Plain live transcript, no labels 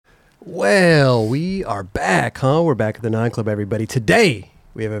Well, we are back, huh? We're back at the 9 Club, everybody. Today,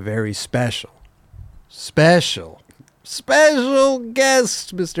 we have a very special guest.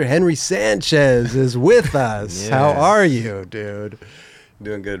 Mr. Henry Sanchez is with us. Yeah. How are you, dude?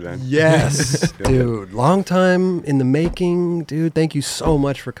 Doing good, man. Yes, dude. Long time in the making, dude. Thank you so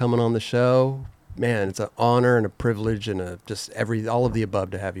much for coming on the show. Man, it's an honor and a privilege and all of the above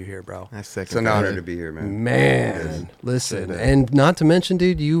to have you here, bro. That's second. It's an honor to be here, man. Man, listen, and not to mention,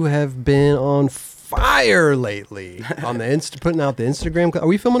 dude, you have been on fire lately on the putting out the Instagram. Are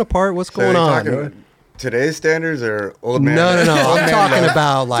we filming a part? What's going on? Today's standards or old man? No. I'm talking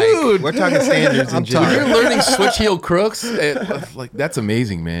about Dude, we're talking standards in general. You're learning switch heel crooks. That's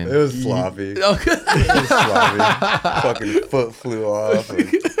amazing, man. It was sloppy. It was sloppy. Fucking foot flew off.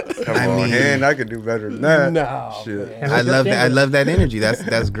 I could do better than that. No, shit. I love that. I love that energy.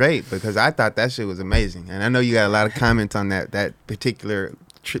 That's great because I thought that shit was amazing, and I know you got a lot of comments on that particular.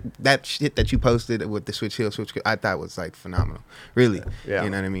 That shit that you posted with the switch heel, I thought was like phenomenal. Really, yeah. You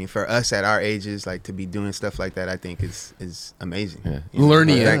know what I mean? For us at our ages, like to be doing stuff like that, I think is amazing. Yeah. You know?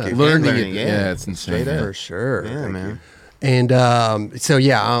 Learning it. Yeah, it's insane. For sure. Yeah, man. And so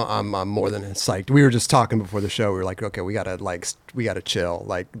yeah, I'm more than psyched. We were just talking before the show. We were like, okay, we gotta chill.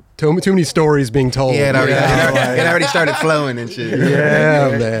 Like too many stories being told. Yeah, it already started flowing and shit.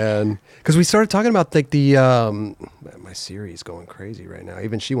 Yeah, man. Because we started talking about like the my Siri's going crazy right now.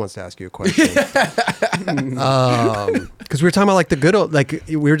 Even she wants to ask you a question. Because we were talking about like the good old, like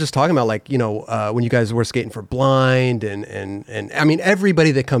we were just talking about like when you guys were skating for Blind and I mean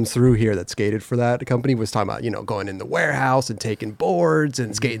everybody that comes through here that skated for that company was talking about going in the warehouse and taking boards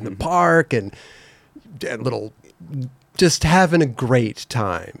and skating the park and just having a great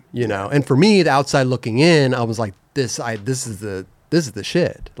time, And for me, the outside looking in, I was like, this is the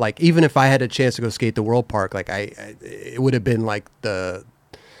shit. Like, even if I had a chance to go skate the World Park, like it would have been like the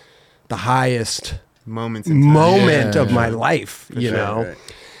highest moment of my life, Right.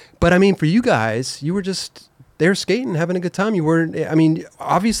 But I mean, for you guys, you were just there skating, having a good time. You weren't, I mean,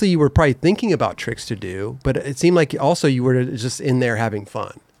 obviously you were probably thinking about tricks to do, but it seemed like also you were just in there having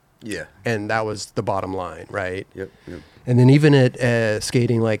fun. Yeah. And that was the bottom line, right? Yep. And then even at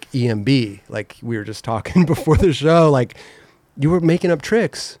skating like EMB, like we were just talking before the show, like you were making up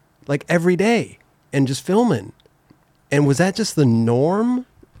tricks like every day and just filming. And was that just the norm?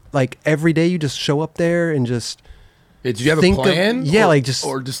 Like every day you just show up there and just did you have a plan? I'm just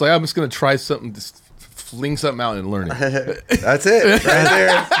going to try something, just fling something out and learn it. That's it, right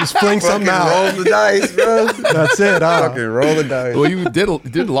there. Just fling something out. Roll the dice, bro. That's it. Fucking roll the dice. Well, you did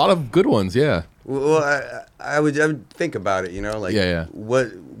a lot of good ones, yeah. Well, I would think about it, like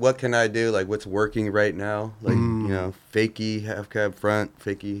what can I do? Like what's working right now? Like fakie, half cab front,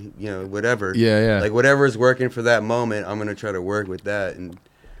 fakie, whatever. Yeah. Like whatever is working for that moment, I'm gonna try to work with that and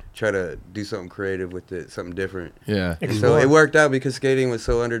try to do something creative with it, something different. Yeah. And so it worked out because skating was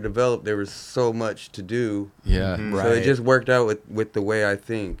so underdeveloped. There was so much to do. Yeah. Right. So it just worked out with the way I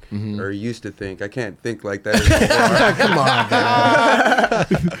think or used to think. I can't think like that anymore. Come on,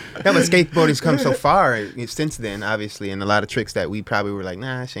 man. Yeah, but skateboarding's come so far since then, obviously, and a lot of tricks that we probably were like,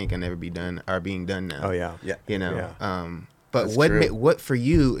 nah, this ain't gonna never be done, are being done now. Oh yeah. But That's what for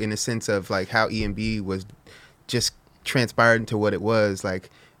you, in a sense of like how EMB was just transpired into what it was, like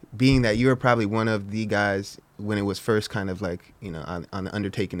being that you were probably one of the guys when it was first kind of like on the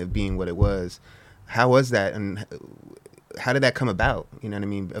undertaking of being what it was. How was that, and how did that come about? You know what I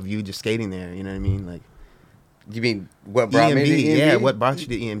mean? Of you just skating there, you know what I mean? Like, you mean what brought me to EMB? Yeah, what brought you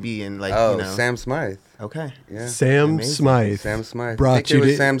to EMB and like Sam Smythe. Okay. Yeah. Sam Smythe. Sam Smythe. Brought you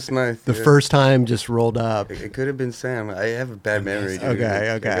to Sam Smythe. The first time just rolled up. It could have been Sam. I have a bad memory. Dude.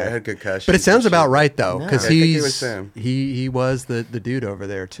 Okay. I had concussion. But it sounds about right though, because I think it was Sam. he was the dude over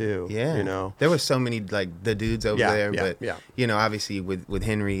there too. Yeah. There were so many like the dudes over there, but obviously with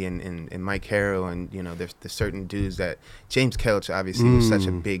Henry and Mike Harrow and there's certain dudes that James Kelch obviously was such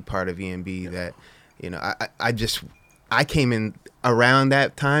a big part of EMB that I came in around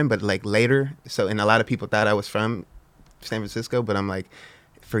that time, but like later. So, and a lot of people thought I was from San Francisco, but I'm like,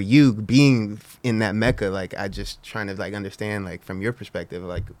 for you being in that Mecca, like I just trying to like understand like from your perspective,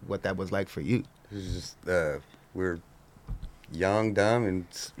 like what that was like for you. It was just we're young, dumb, and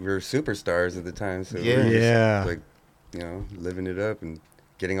we were superstars at the time. So we were just, like living it up and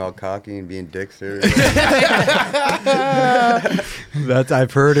getting all cocky and being dicks.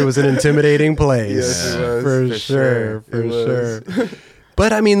 I've heard it was an intimidating place. Yes, it was. For sure.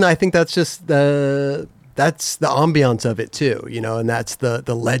 But I mean, I think that's just that's the ambiance of it too, and that's the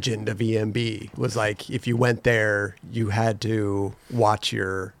legend of EMB was like, if you went there, you had to watch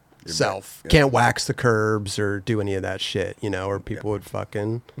your self. Can't wax the curbs or do any of that shit, you know, or people would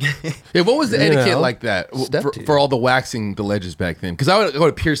fucking. Yeah, what was the etiquette like that for all the waxing the ledges back then? Because I would go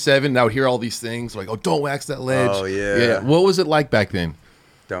to Pier 7 and I would hear all these things like, oh, don't wax that ledge. Oh, yeah. What was it like back then?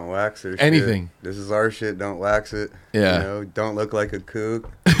 Don't wax it. Anything. Shit. This is our shit. Don't wax it. Yeah. You know, don't look like a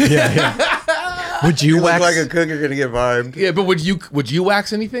kook. Yeah. Would you wax? Look like a kook, you're gonna get vibed. Yeah, but would you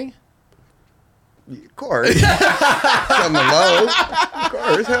wax anything? Of course. On the low. Of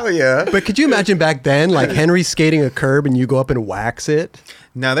course. Hell yeah. But could you imagine back then, like Henry skating a curb and you go up and wax it?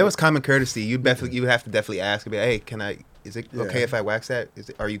 No, there was common courtesy. You would have to definitely ask, hey, is it okay if I wax that?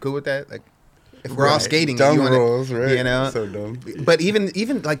 Are you cool with that? Like, if we're all skating, dumb rules, right? You know, so dumb. But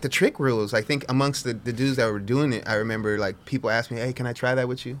even like the trick rules, I think amongst the dudes that were doing it, I remember like people asked me, "Hey, can I try that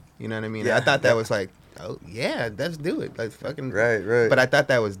with you?" You know what I mean? Yeah, I thought that was like, oh yeah, let's do it, like fucking right. But I thought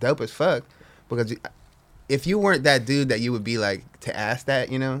that was dope as fuck because if you weren't that dude that you would be like to ask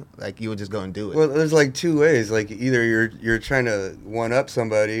that, you know, like you would just go and do it. Well, there's like two ways. Like either you're trying to one up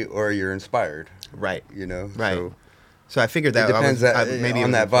somebody or you're inspired. Right. You know. Right. So I figured that it depends maybe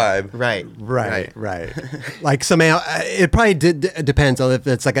on that vibe. Right. Like it probably depends on if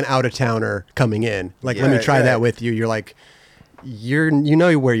it's like an out of towner coming in. Like, let me try that with you. You're like, you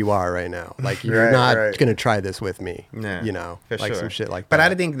know where you are right now. Like, you're not gonna try this with me. No, you know, for like sure. some shit like that. But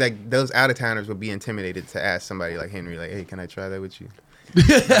I think like those out of towners would be intimidated to ask somebody like Henry, like, hey, can I try that with you? I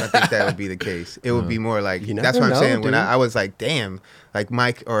don't think that would be the case. It would be more like, that's what I'm saying. Dude. When I was like, damn, like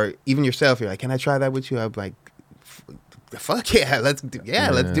Mike or even yourself, you're like, can I try that with you? I'd be like, fuck yeah, let's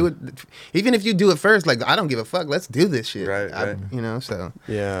do it. Even if you do it first, like I don't give a fuck. Let's do this shit. Right. You know, so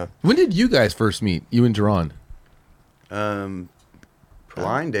yeah. When did you guys first meet? You and Jerron?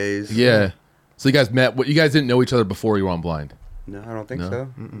 Blind days. Yeah. So you guys met. You guys didn't know each other before you were on Blind. No, I don't think so.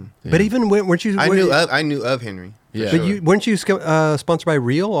 But even weren't you? I knew of Henry. Yeah. But weren't you sponsored by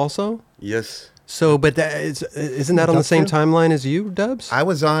Real also? Yes. So, but isn't that on the same timeline as you, Dubs? I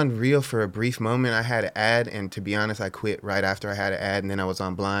was on Real for a brief moment. I had an ad, and to be honest, I quit right after I had an ad, and then I was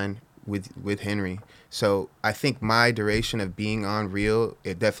on Blind with Henry. So I think my duration of being on Real,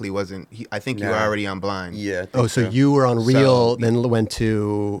 it definitely wasn't. I think you were already on Blind. Yeah. So you were on Real, then went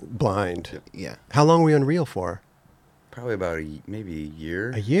to Blind. Yeah. How long were you on Real for? Probably about maybe a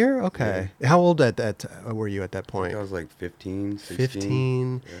year. A year? Okay. Yeah. How old were you at that point? I was like 15, 16.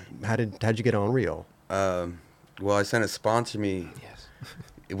 15. Yeah. How'd you get on Real? Well, I sent a sponsor me. Yes.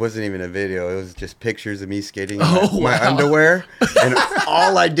 It wasn't even a video. It was just pictures of me skating in my underwear. And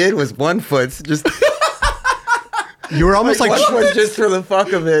all I did was 1 foot. Just you were almost like 1 foot just for the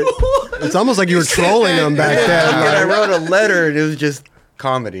fuck of it. It's almost like you were trolling them back then. And I wrote a letter and it was just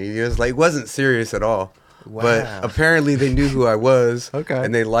comedy. It was like, it wasn't serious at all. Wow. But apparently they knew who I was,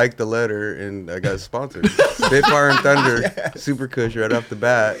 and they liked the letter, and I got sponsored. Spitfire and Thunder, Super Kush right off the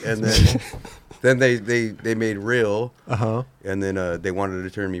bat, and then they made Real, and then they wanted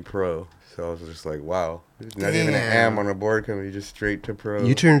to turn me pro. So I was just like, wow, not even an AM on a board company, just straight to pro.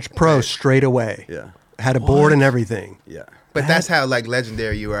 You turned pro straight away. Yeah, had a board and everything. Yeah, but that's how like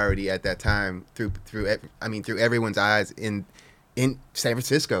legendary you were already at that time through everyone's eyes in San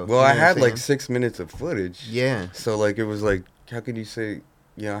Francisco. Well, I had like 6 minutes of footage. Yeah. So like it was like, how could you say,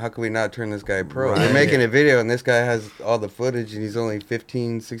 how can we not turn this guy pro? They're making a video and this guy has all the footage and he's only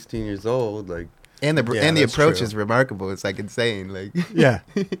 15, 16 years old. Like, and the approach is remarkable. It's like insane. Like,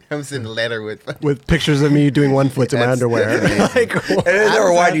 I'm sending a letter with pictures of me doing 1 foot in my underwear. Like, and they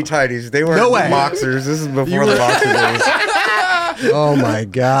were whitey tighties. They weren't boxers. This is before the boxer days. Oh my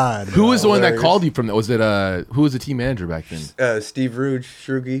God! Who was the one that called you from that? Was it who was the team manager back then? Steve Ruge,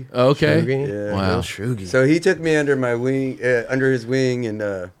 Shroogie. Oh, okay. Shroogie? Yeah. Wow. Shroogie. So he took me under my wing, under his wing,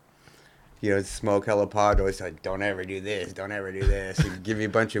 and smoke hella pot. Always said, "Don't ever do this. Don't ever do this." He'd give me a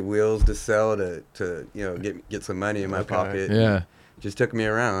bunch of wheels to sell to get some money in my pocket. Yeah. Just took me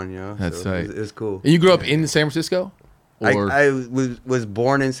around. That's right. It was cool. And you grew up in San Francisco? Or? I was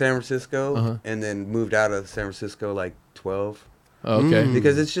born in San Francisco and then moved out of San Francisco like 12. Oh, okay.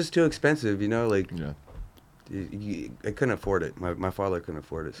 Because it's just too expensive, like Yeah. I couldn't afford it. My father couldn't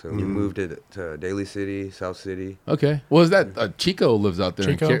afford it, so we moved it to Daly City, South City. Okay. Well, is that Chico lives out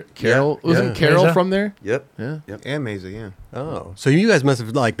there? Chico? Carol wasn't Carol Mesa? from there? Yep. Yeah. Yep. And Mesa, yeah. Oh, so you guys must have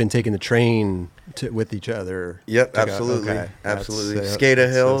like been taking the train with each other. Yep. Absolutely. Okay. Absolutely. That's, Skate a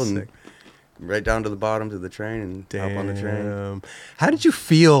hill so and sick. right down to the bottom to the train and hop on the train. How did you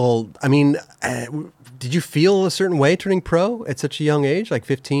feel? I mean, did you feel a certain way turning pro at such a young age, like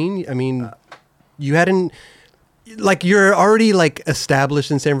 15? I mean, you hadn't, like, you're already like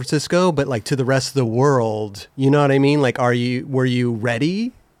established in San Francisco, but like to the rest of the world, you know what I mean? Like, were you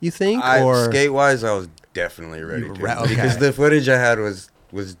ready, you think? Or skate wise, I was definitely ready okay. because the footage I had was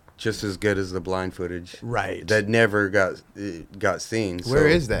just as good as the blind footage. Right. That never got seen. Where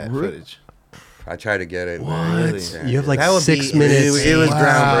is that footage? I try to get it. What? Really? You have like 6 minutes. It was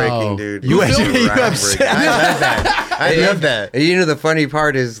groundbreaking, dude. You have I love that. I love that. And you know, the funny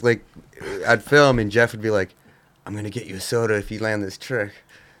part is, like, I'd film and Jeff would be like, I'm going to get you a soda if you land this trick.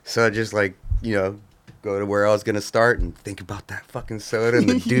 So I just, like, you know, go to where I was going to start and think about that fucking soda and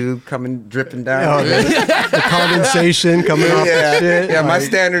the dew coming dripping down. The condensation coming off the shit. Yeah, my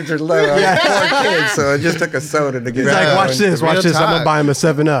standards are low. I have 4 kids, so it just took a soda to get He's like, watch this. I'm going to buy him a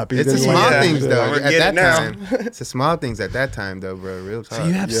 7-Up. It's the small things, though, at that time. It's the small things at that time, though, bro. Real talk. So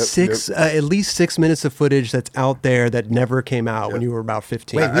you have at least 6 minutes of footage that's out there that never came out when you were about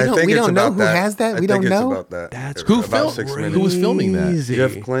 15. Wait, we don't know who has that? We don't know? About that. That's who was filming that?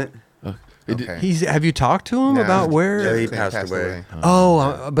 Jeff Clint. Okay. Have you talked to him about where? Yeah, he passed away.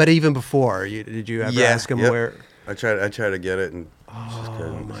 But even before, did you ever ask him where? I tried to get it, and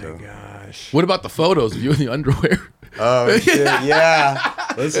my gosh! What about the photos of you in the underwear? Oh shit!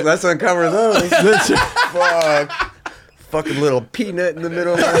 Yeah, let's uncover those. Fuck. Fucking little peanut in the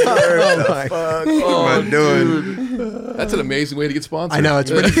middle of my hair. What am I doing? That's an amazing way to get sponsored. I know,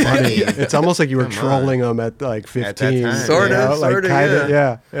 it's pretty funny. It's almost like you were trolling them at like 15. At that time. Sort of,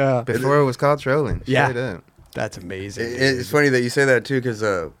 yeah. Before it was called trolling. Yeah. That's amazing. It's funny that you say that too, because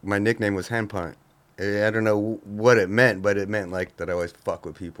my nickname was Hand Punt. I don't know what it meant, but it meant like that I always fuck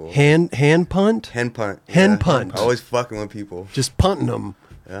with people. Hand punt? Hand punt. Hand punt. Always fucking with people. Just punting them.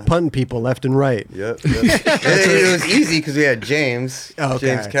 Yeah. Punting people left and right. Yep. It was easy because we had James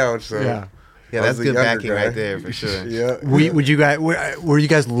Couch. So yeah, that's good backing right there for sure. Yeah. Were you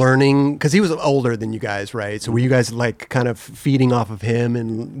guys learning? Because he was older than you guys, right? So were you guys like kind of feeding off of him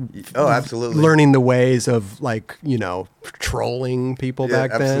and absolutely learning the ways of like trolling people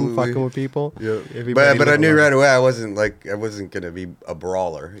back then, fucking with people? Yeah. But I knew right away I wasn't gonna be a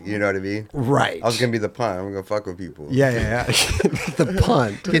brawler. You know what I mean? Right. I was gonna be the punt. I'm gonna fuck with people. Yeah. The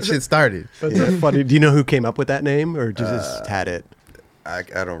punt. Get shit started. That's funny. Do you know who came up with that name, or just had it? I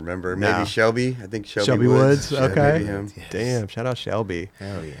don't remember. Maybe Shelby. I think Shelby Woods. Okay. Maybe him. Yes. Damn. Shout out Shelby.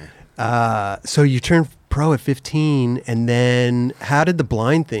 Hell yeah. So you turned pro at 15, and then how did the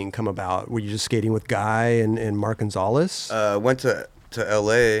blind thing come about? Were you just skating with Guy and Mark Gonzalez? Went to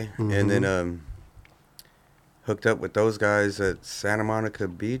L.A. and then hooked up with those guys at Santa Monica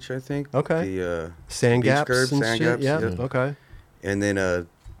Beach, I think. Okay. The sand beach gaps curbs, and sand shit. gaps. Yeah. Okay. And then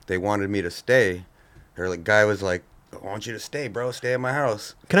they wanted me to stay. Or like Guy was like, I want you to stay, bro. Stay at my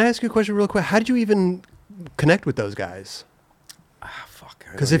house. Can I ask you a question real quick? How did you even connect with those guys? Fuck.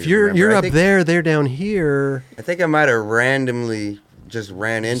 Because if you're up there, they're down here. I think I might have randomly just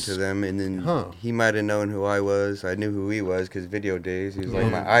ran into them, and then he might have known who I was. I knew who he was because video days. He was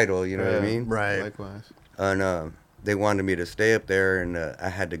like my idol. You know what I mean? Right. Likewise. And they wanted me to stay up there, and I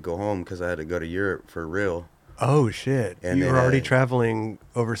had to go home because I had to go to Europe for real. Oh shit! And you were already traveling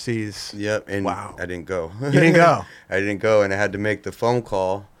overseas. Yep. And wow. I didn't go. You didn't go. I didn't go, and I had to make the phone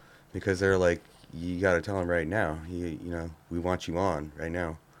call because they're like, "You got to tell him right now. We want you on right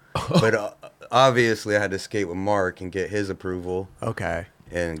now." But obviously, I had to skate with Mark and get his approval. Okay.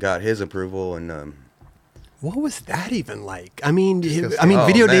 And got his approval, and what was that even like? I mean,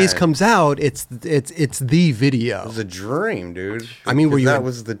 Video Days comes out. It's the video. It was a dream, dude. I mean, that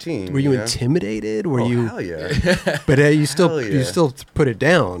was the team. Were you intimidated? Were you? Hell yeah! But you still put it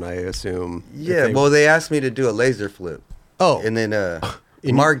down, I assume. Yeah. Well, they asked me to do a laser flip. Oh. And then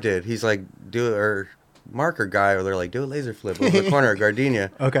Mark did. He's like, do it, or Mark or Guy, or they're like, do a laser flip over the corner of Gardenia.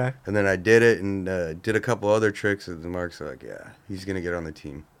 Okay. And then I did it and did a couple other tricks, and Mark's like, yeah, he's gonna get on the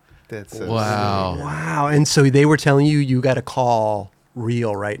team. That's wow. Sick. Wow. And so they were telling you got to call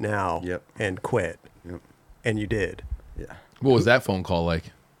Real right now. Yep. And quit. Yep. And you did. Yeah. What was that phone call like?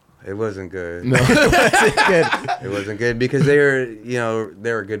 It wasn't good. No. It wasn't good because they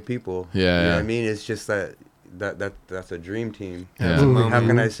were good people. Yeah. You know what I mean? It's just that's a dream team. Yeah. How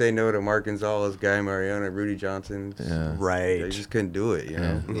can I say no to Mark Gonzalez, Guy Mariano, Rudy Johnson? Yeah. Right. They just couldn't do it, you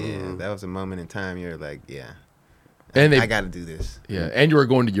know? Yeah, that was a moment in time. You're like, yeah. And I got to do this. Yeah, and you were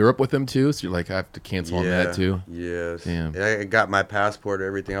going to Europe with them too, so you're like, I have to cancel on that too. Yes. Damn. I got my passport,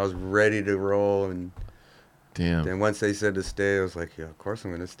 everything. I was ready to roll, and then once they said to stay, I was like, yeah, of course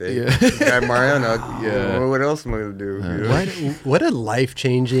I'm going to stay. Yeah. Guy Mariano. Yeah. What else am I going to do? You know? What a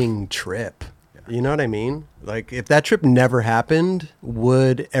life-changing trip. You know what I mean? Like, if that trip never happened,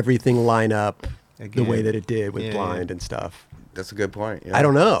 would everything line up the way that it did with Blind and stuff? That's a good point. Yeah. I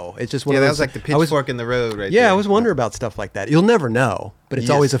don't know. It's just one of that those, was like the pitchfork in the road, right? Yeah, there. I was wondering about stuff like that. You'll never know, but it's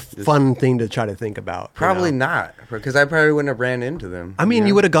always a fun thing to try to think about. Probably not, because I probably wouldn't have ran into them. I mean,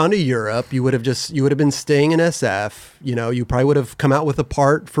 you would have gone to Europe. You would have been staying in SF. You probably would have come out with a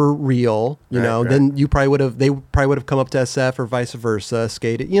part for real. Then they probably would have come up to SF or vice versa,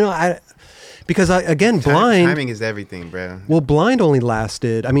 skated. Because Blind timing is everything, bro. Well, Blind only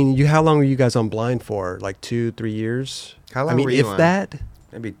lasted. I mean, how long were you guys on Blind for? Like 2-3 years? How long were you on? That?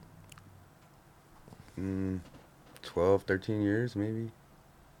 Maybe 12, 13 years, maybe.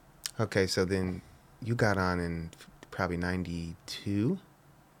 Okay, so then you got on in probably 92?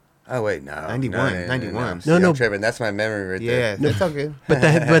 Oh, wait, no. 91. No. I'm tripping. That's my memory right there. Yeah, that's all good. But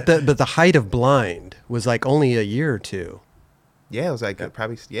the height of Blind was like only a year or two. Yeah, it was like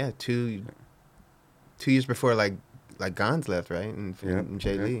probably 2 years before like Gons left, right? And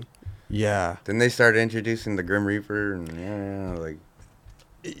Jay Lee. Yeah. Then they started introducing the Grim Reaper, and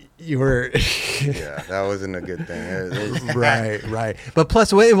you were. Yeah, that wasn't a good thing. Right. But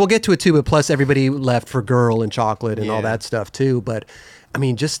plus, we'll get to it too. But plus, everybody left for Girl and Chocolate and all that stuff too. But I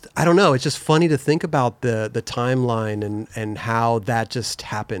mean, I don't know. It's just funny to think about the timeline and how that just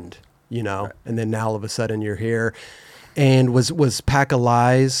happened, Right. And then now all of a sudden you're here. And was Pack of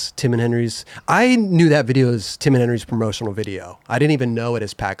Lies Tim and Henry's? I knew that video as Tim and Henry's promotional video. I didn't even know it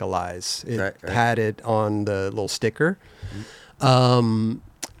as Pack of Lies. It had it on the little sticker. Mm-hmm.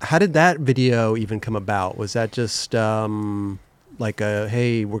 How did that video even come about? Was that just like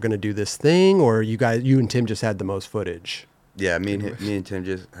hey, we're going to do this thing, or you and Tim just had the most footage? Yeah, me and Tim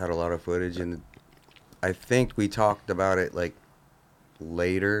just had a lot of footage, and I think we talked about it like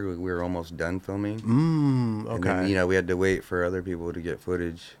later. We were almost done filming. Okay. And then, we had to wait for other people to get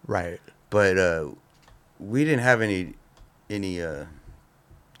footage. Right. But we didn't have any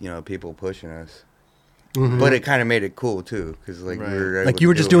people pushing us. Mm-hmm. But it kind of made it cool too, because we were you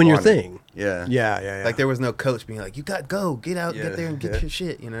were just doing your thing. Yeah. Like there was no coach being like, you get out, get there and get your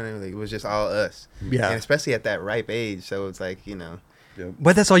shit. It was just all us. Yeah. And especially at that ripe age, so it's like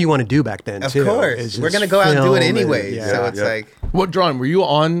But that's all you want to do back then, of too. Of course. We're going to go out and do it anyway. So it's like... What, John, were you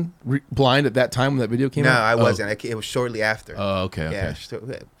on Blind at that time when that video came out? No, I wasn't. It was shortly after. Oh, okay. Yeah,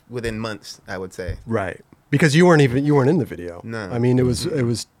 within months, I would say. Right. Because you weren't in the video. No. I mean, it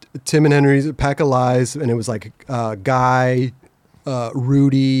was Tim and Henry's Pack of Lies, and it was like Guy,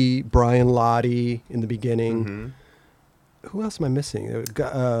 Rudy, Brian Lottie in the beginning. Mm-hmm. Who else am I missing?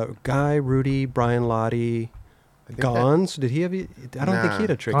 Guy, Rudy, Brian Lottie... Gons? Did he have? I don't think he had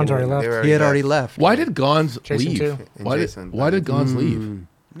a trick. Gons already left. He had already left. Why did Gons Jason leave? Too. Why did Gons leave? I'm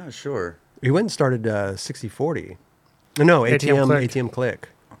not sure. He went and started 60/40. No, ATM Click.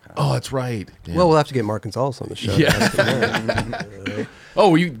 Okay. Oh, that's right. Damn. Well, we'll have to get Mark Gonzalez on the show. Yeah.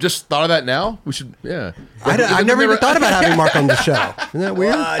 Oh, you just thought of that now? We should. Yeah. I never even thought about having Mark on the show. Isn't that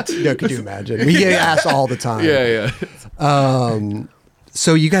weird? Yeah, could you imagine? We get asked all the time. Yeah.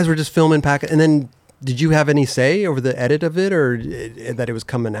 So you guys were just filming and then. Did you have any say over the edit of it, or that it was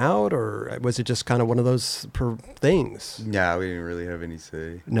coming out, or was it just kind of one of those things? No, we didn't really have any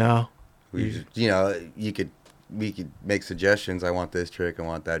say. No, we could make suggestions. I want this trick, I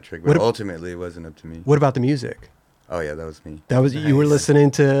want that trick, but ultimately it wasn't up to me. What about the music? Oh yeah, that was me. That was you were listening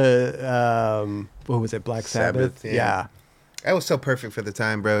to what was it, Black Sabbath? Yeah. That was so perfect for the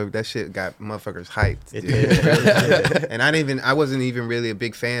time, bro. That shit got motherfuckers hyped. It did. And I wasn't even really a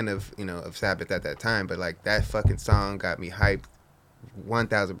big fan of Sabbath at that time, but like that fucking song got me hyped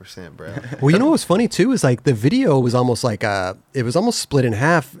 1000%, bro. Well, you know what's funny too is like the video was almost like it was almost split in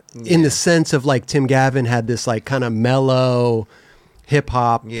half in the sense of like Tim Gavin had this like kind of mellow hip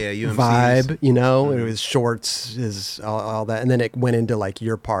hop vibe, Mm-hmm. It was shorts, all that, and then it went into like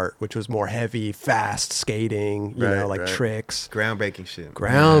your part, which was more heavy, fast skating, tricks, groundbreaking shit,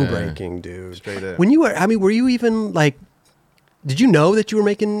 dude, straight up. When you were you even like? Did you know that you were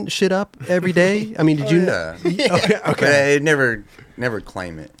making shit up every day? I mean, did you? Yeah. Okay. But I'd never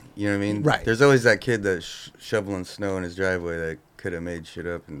claim it. You know what I mean? Right. There's always that kid that's shoveling snow in his driveway that could have made shit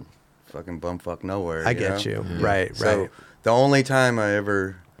up and fucking bumfuck nowhere. I get you. Yeah. Right. So the only time I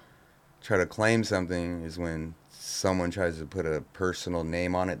ever try to claim something is when someone tries to put a personal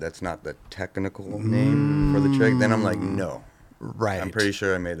name on it that's not the technical name for the trick. Then I'm like, no. Right. I'm pretty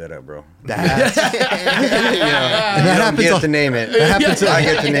sure I made that up, bro. That's and that happens. Get to name it. That happens. I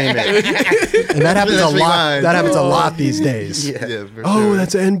get to name it. And that happens a lot. That happens a lot these days. Yeah, sure.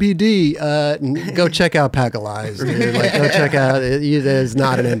 That's NBD. Go check out Pack of Lies, dude. Like, go check out. It is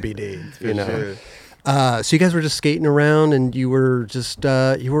not an NBD. Sure. So you guys were just skating around, and you were just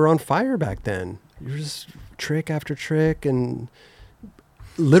you were on fire back then. You were just trick after trick, and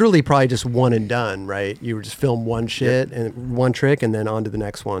literally probably just one and done, right? You would just film one shit and one trick and then on to the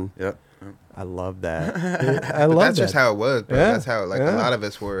next one. Yep. I love that. I love that's that. just how it was, bro. That's how a lot of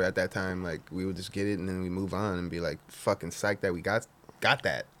us were at that time. Like we would just get it and then we move on and be like fucking psyched that we got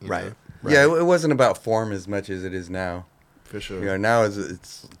that. Right. Know? Yeah, it wasn't about form as much as it is now. For sure. You know, now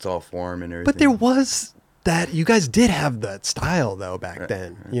it's all form and everything. But there was that, you guys did have that style though back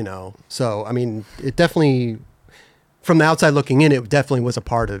then, you know. So I mean, it definitely, from the outside looking in, it definitely was a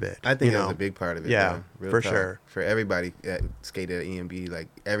part of it. I think it was a big part of it. Yeah, for talk. sure. For everybody that skated at EMB, like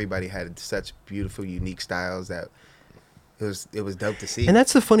everybody had such beautiful, unique styles that it was dope to see. And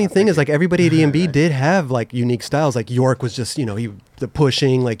that's the funny thing is like everybody at EMB did have like unique styles. Like York was just, you know, the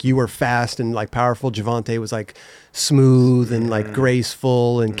pushing, like you were fast and like powerful. Javante was like smooth and like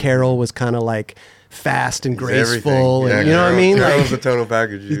graceful, and Carol was kind of like fast and graceful. And, you know what I mean? Carol Like, was the total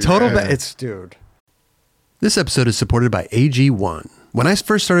package. It's dude. This episode is supported by AG1. When I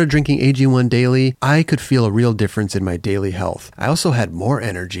first started drinking AG1 daily, I could feel a real difference in my daily health. I also had more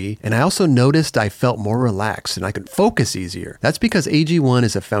energy, and I also noticed I felt more relaxed and I could focus easier. That's because AG1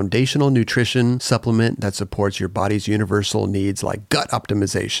 is a foundational nutrition supplement that supports your body's universal needs like gut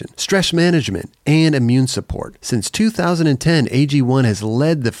optimization, stress management, and immune support. Since 2010, AG1 has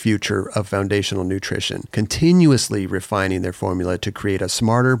led the future of foundational nutrition, continuously refining their formula to create a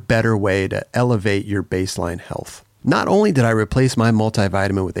smarter, better way to elevate your baseline health. Not only did I replace my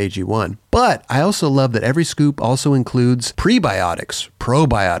multivitamin with AG1, but I also love that every scoop also includes prebiotics,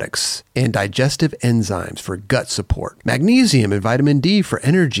 probiotics, and digestive enzymes for gut support, magnesium and vitamin D for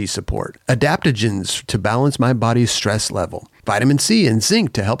energy support, adaptogens to balance my body's stress level, vitamin C and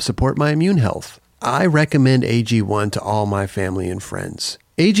zinc to help support my immune health. I recommend AG1 to all my family and friends.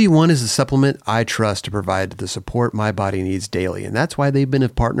 AG1 is a supplement I trust to provide the support my body needs daily, and that's why they've been a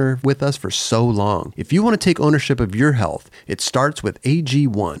partner with us for so long. If you want to take ownership of your health, it starts with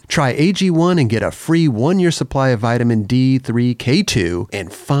AG1. Try AG1 and get a free 1-year supply of vitamin D3K2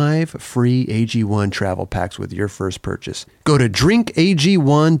 and 5 free AG1 travel packs with your first purchase. Go to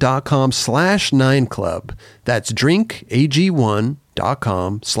drinkag1.com/9club. That's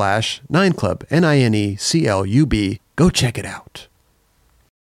drinkag1.com/9club, NINECLUB. Go check it out.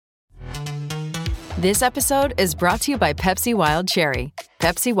 This episode is brought to you by Pepsi Wild Cherry.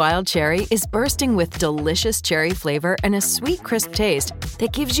 Pepsi Wild Cherry is bursting with delicious cherry flavor and a sweet, crisp taste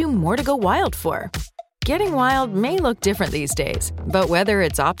that gives you more to go wild for. Getting wild may look different these days, but whether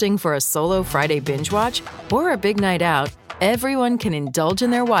it's opting for a solo Friday binge watch or a big night out, everyone can indulge in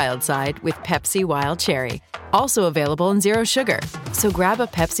their wild side with Pepsi Wild Cherry. Also available in Zero Sugar. So grab a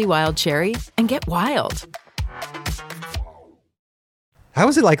Pepsi Wild Cherry and get wild. How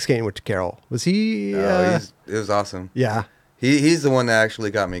was it like skating with Carol? Was he? It was awesome. Yeah. He's the one that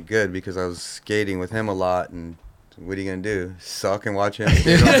actually got me good because I was skating with him a lot, and what are you gonna do? Suck and watch him?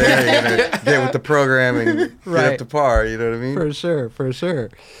 You know, you're gonna get with the program and get up to par. You know what I mean? For sure.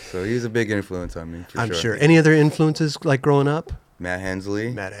 So he's a big influence on me. I'm sure. Any other influences like growing up? Matt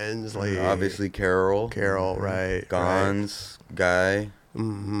Hensley. Obviously Carol. Right. Gons, Guy.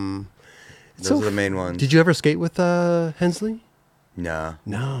 Mm-hmm. Those are the main ones. Did you ever skate with Hensley? No.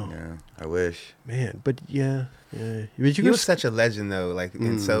 I wish. Man, but yeah. But he was such a legend though, like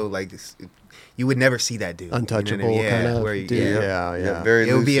and so like you would never see that dude. Untouchable, you know what I mean? kind of. Where Yeah. Very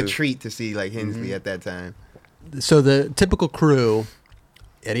it would be a elusive. treat to see like Hensley at that time. So the typical crew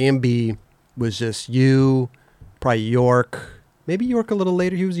at EMB was just you, probably York. Maybe York a little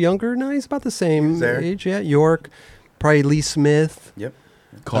later. He was younger. No, he's about the same age. Yeah, York. Probably Lee Smith. Yep.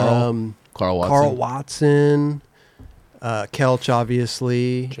 Carl Watson. Carl Watson. Kelch,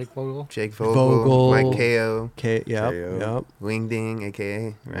 obviously. Jake Vogel. Vogel. Mike Ko. Yep. Wing Ding,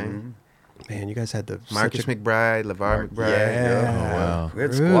 aka right. Mm-hmm. Man, you guys had the Marcus McBride, LeVar McBride. Yeah. Oh, wow. We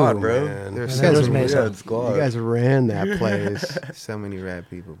had squad, bro. Man. There's Yeah, so those many, Mesa. You guys ran that place. so many rad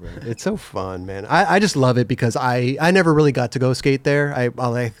people, bro. It's so fun, man. I just love it because I never really got to go skate there. I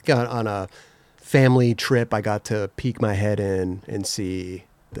got on a family trip. I got to peek my head in and see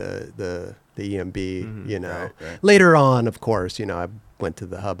the EMB, you know. Right. Later on, of course, you know, I went to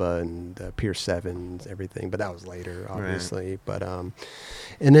the Hubba and Pier 7, everything, but that was later, obviously. Right. But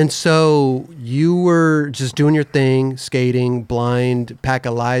and then so you were just doing your thing, skating, Blind, Pack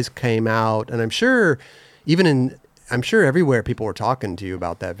of Lies came out, and I'm sure everywhere people were talking to you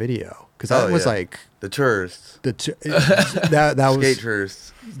about that video because that was like the tourists. That was skate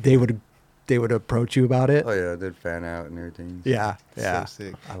tourists. They would approach you about it. Oh yeah, they'd fan out and everything. Yeah. So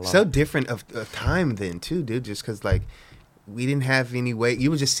sick. So different of time then too, dude. Just because like we didn't have any way. You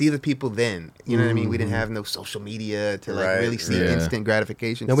would just see the people then. You know what I mean? We didn't have no social media to like really see instant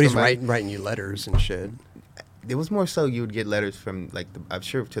gratification. Nobody's writing you letters and shit. it was more so you would get letters from like I'm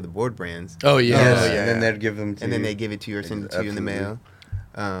sure to the board brands. Oh yeah, and then they'd give them to and then you. they give it to you or send it to you in the mail.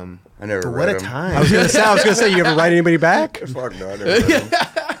 I never But read what a them. time! I was gonna say, you ever write anybody back? Fuck no, I never read them.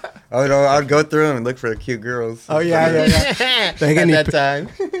 I'd go through them and look for the cute girls. Oh yeah. At that time.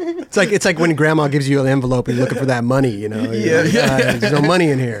 It's like when grandma gives you an envelope and you're looking for that money, you know. There's no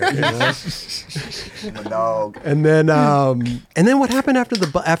money in here. You know? My dog. And then what happened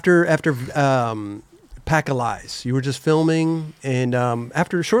after Pack of Lies? You were just filming, and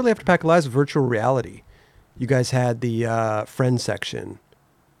shortly after Pack of Lies, virtual reality. You guys had the friend section,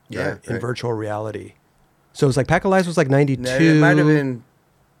 in virtual reality. So it was like Pack of Lies was like 92. No, it might have been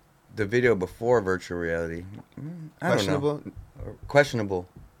the video before virtual reality. I don't know. Questionable.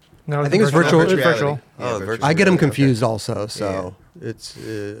 No, I think it's virtual. It's virtual. Oh, virtual. I get them reality, confused also. So it's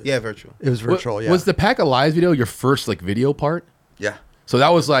virtual. It was virtual. Was the Pack of Lies video your first like video part? Yeah. So that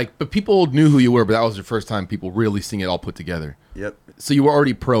was like, but people knew who you were, but that was your first time people really seeing it all put together. Yep. So you were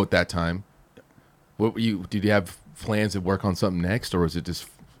already pro at that time. What were you? Did you have plans to work on something next, or was it just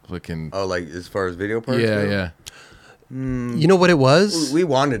fucking? Oh, like as far as video parts? Yeah, go? yeah. You know what it was? We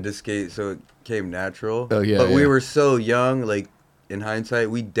wanted to skate, so it came natural. Oh, yeah, But we yeah. were so young, like, in hindsight,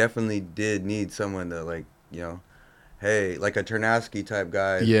 we definitely did need someone to, like, you know, hey, like a Ternowski type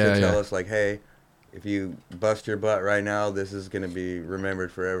guy to tell us, like, hey, if you bust your butt right now, this is going to be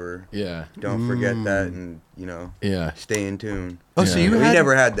remembered forever. Yeah. Don't forget that and, you know, stay in tune. Oh, so you we had...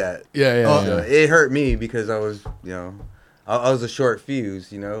 never had that. Yeah. So it hurt me because I was, you know, I was a short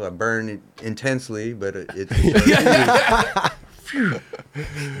fuse, you know. I burned it intensely, but it's a short fuse.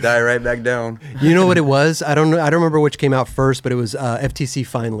 Die right back down. You know what it was? I don't know. I don't remember which came out first, but it was FTC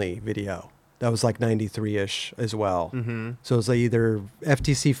Finally video. That was like 93-ish as well. Mm-hmm. So it was like either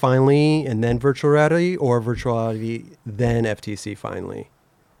FTC Finally and then virtual reality, or virtual reality then FTC Finally.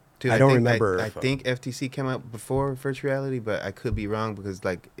 Dude, I don't remember. I think FTC came out before virtual reality, but I could be wrong because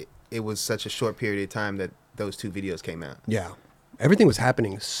like it was such a short period of time that those two videos came out. Yeah. Everything was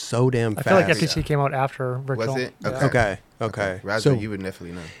happening so damn fast. I feel like FTC came out after virtual. Was it? Yeah. Okay. Raza, So you would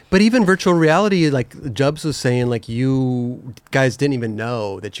definitely know. but even virtual reality, like Jubs was saying, like you guys didn't even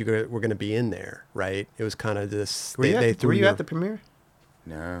know that you were going to be in there, right? It was kind of this. Were you at the premiere?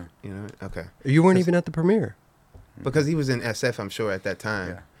 No. You know, okay. You weren't even at the premiere. Because he was in SF, I'm sure, at that time.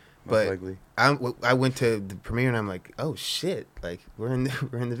 Yeah. Most But likely. I went to the premiere and I'm like, oh shit, like we're in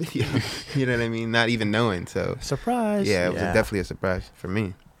the video. You know what I mean? Not even knowing. So Surprise. yeah, it was definitely a surprise for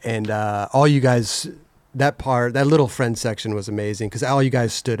me. And all you guys, that little friend section was amazing because all you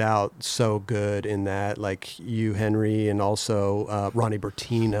guys stood out so good in that. Like you, Henry, and also Ronnie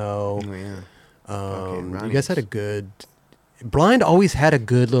Bertino. Oh yeah. You guys had a good. Blind always had a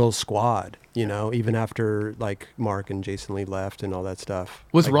good little squad, you know, even after like Mark and Jason Lee left and all that stuff.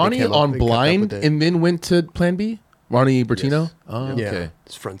 Was Like, Ronnie on Blind and then went to Plan B? Ronnie Bertino? Yes. Oh, Yeah, okay.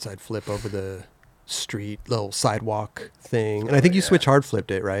 his frontside flip over the street, little sidewalk thing, and I think you switch hard flipped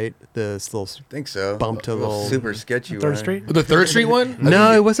it, right? This little I think so. Bump to a little super sketchy Third one. Street? The Third Street one?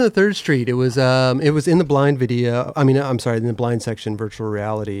 No, it wasn't a Third Street. It was in the Blind video. I mean, I'm sorry, in the Blind section, virtual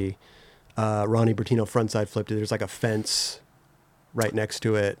reality. Ronnie Bertino frontside flipped it. There's like a fence right next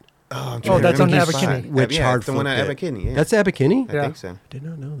to it. Oh, that's on Abercrombie. Which hard the one at flipped it. Abercrombie. Yeah. That's Abercrombie? I Yeah. think so. Did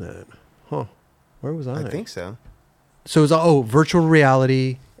not know that. Huh. Where was I? I think so. So it was virtual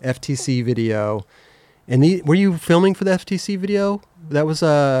reality, FTC video. And were you filming for the FTC video? That was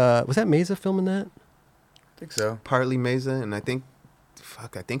that Mesa filming that? I think so. Partly Mesa, and I think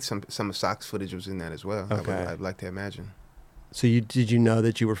some of Sock's footage was in that as well. Okay. I'd like to imagine. So did you know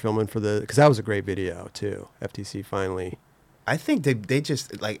that you were filming for because that was a great video too. FTC Finally. I think they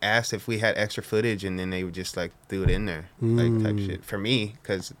just like asked if we had extra footage, and then they would just like threw it in there, like type shit for me,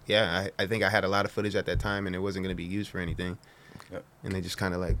 because I think I had a lot of footage at that time, and it wasn't going to be used for anything. Yep. And they just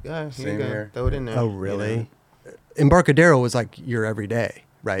kind of like, here Same you go, here. throw it in there. Oh, really? Embarcadero was like your everyday,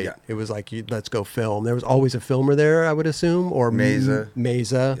 right? Yeah. It was like, let's go film. There was always a filmer there, I would assume, or Mesa.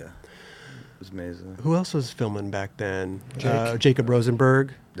 Mesa. Yeah. It was Mesa. Who else was filming back then? Jacob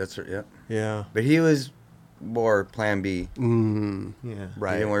Rosenberg. That's right. Yeah. Yeah. But he was more Plan B. Yeah.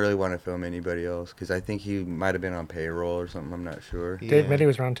 Right. He didn't really want to film anybody else because I think he might have been on payroll or something. I'm not sure. Dave Meddy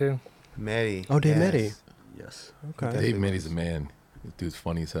was around too. Meddy. Oh, Dave Meddy. Yes. Okay. Dave Meddy's a man. This dude's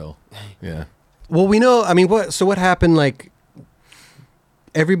funny as hell. Yeah. Well, we know. I mean, what happened? Like,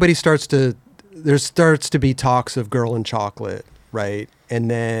 everybody there starts to be talks of Girl and Chocolate, right? And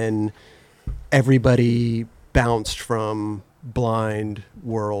then everybody bounced from Blind,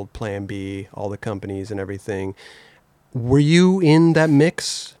 World, Plan B, all the companies and everything. Were you in that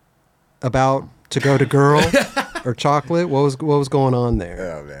mix about to go to Girl or Chocolate? What was going on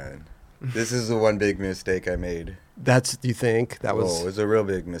there? Oh man, This is the one big mistake I made. You think that was? It was a real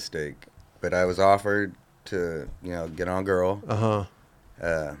big mistake. But I was offered to, get on Girl.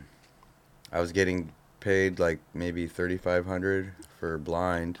 I was getting paid like maybe $3,500 for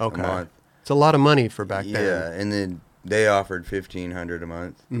blind a month. It's a lot of money for back then. Yeah, and then they offered $1,500 a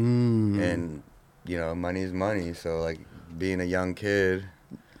month. And money's money. So like being a young kid,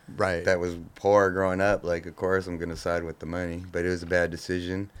 right, that was poor growing up, like of course I'm gonna side with the money. But it was a bad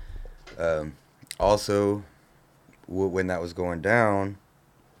decision. Also, when that was going down,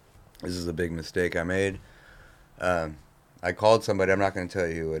 this is a big mistake I made. I called somebody. I'm not going to tell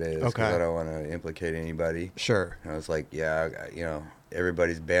you who it is because I don't want to implicate anybody. Sure. And I was like,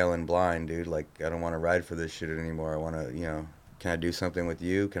 everybody's bailing blind, dude. Like, I don't want to ride for this shit anymore. I want to, can I do something with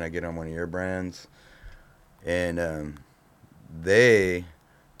you? Can I get on one of your brands? And they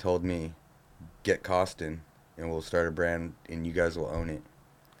told me, get Costin, and we'll start a brand, and you guys will own it.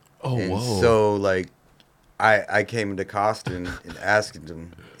 Oh, and whoa. So, like, I came to Costin and asked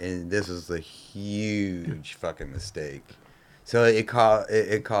him, and this was a huge fucking mistake. So it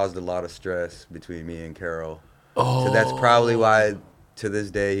caused a lot of stress between me and Carol. Oh. So that's probably why, to this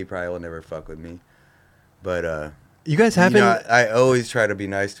day, he probably will never fuck with me. But you guys haven't. I always try to be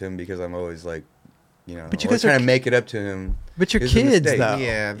nice to him because I'm always like, but you guys trying to make it up to him. But you're kids, though.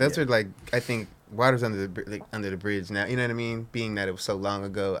 Yeah, those are like, I think water's under the bridge now. You know what I mean? Being that it was so long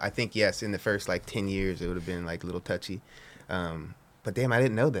ago, I think yes, in the first like 10 years, it would have been like a little touchy. But damn, I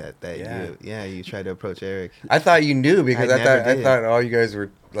didn't know that. You tried to approach Eric. I thought you knew because I thought all you guys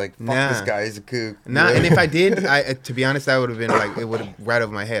were like, fuck this guy, he's a kook. Nah, and if I did, to be honest, I would have been like, it would have right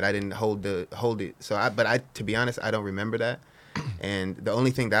over my head. I didn't hold it. So to be honest, I don't remember that. And the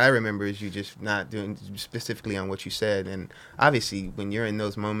only thing that I remember is you just not doing specifically on what you said. And obviously, when you're in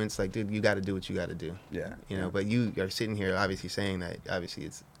those moments, like, dude, you got to do what you got to do. Yeah. But you are sitting here obviously saying that obviously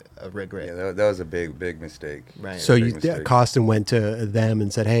it's a regret. Yeah, that was a big mistake. Right. So Costin went to them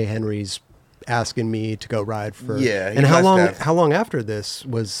and said, "Hey, Henry's asking me to go ride for." Yeah. And how long after this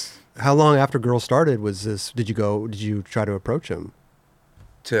was? How long after Girl started was this? Did you try to approach him?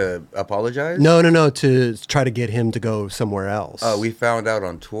 To apologize? No. To try to get him to go somewhere else. We found out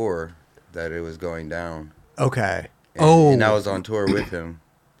on tour that it was going down. Okay. And I was on tour with him.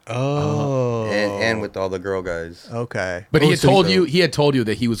 Oh. And with all the Girl guys. Okay. But he had told you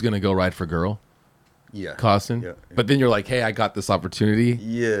that he was going to go ride for Girl. Yeah. Costin. Yeah. But then you're like, hey, I got this opportunity.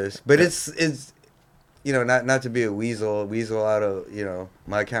 Yes, but it's not to be a weasel out of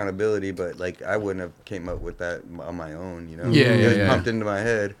my accountability, but like I wouldn't have came up with that on my own. It was pumped into my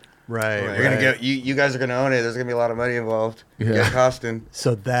head. Right. You're gonna get you guys are gonna own it. There's gonna be a lot of money involved. Yeah. Get Costin.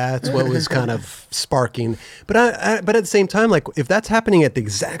 So that's what was kind of sparking. But but at the same time, like if that's happening at the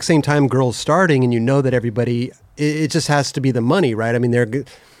exact same time Girl's starting, and that everybody, it just has to be the money, right? I mean,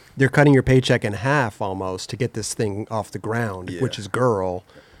 they're cutting your paycheck in half almost to get this thing off the ground, which is Girl.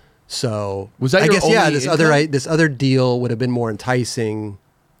 So was that this other deal would have been more enticing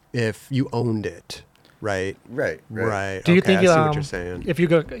if you owned it, right? Right. Do you think I see what you're saying? If you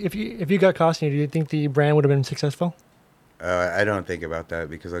got Costin, do you think the brand would have been successful? I don't think about that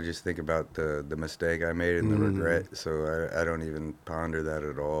because I just think about the mistake I made and the regret. So I don't even ponder that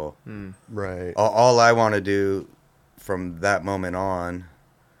at all. Right. All I want to do from that moment on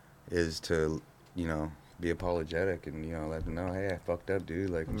is to be apologetic and let them know, hey, I fucked up,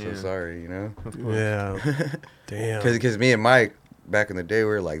 dude. Like I'm so sorry, Of course. Yeah. Damn. Because me and Mike back in the day we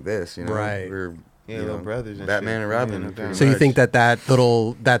were like this, right? We were little brothers, and Batman shit. and Robin. So you think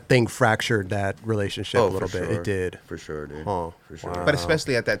that thing fractured that relationship a little bit? Sure. It did for sure, dude. Oh, for sure. Wow. But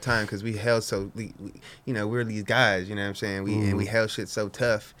especially at that time because we held we're these guys, you know what I'm saying? And we held shit so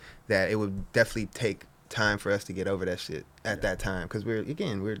tough that it would definitely take time for us to get over that shit at that time because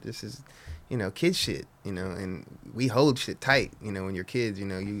this is kid shit, and we hold shit tight, when you're kids,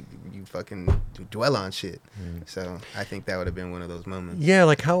 you fucking dwell on shit. So I think that would have been one of those moments. Yeah,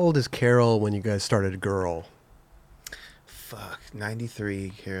 like how old is Carol when you guys started Girl? Fuck,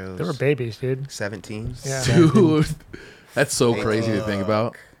 93, Carol. They were babies, dude. 17. Yeah. Dude, that's so crazy to think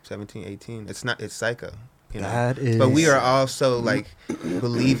about. 17, 18. It's psycho. That is. But we are also like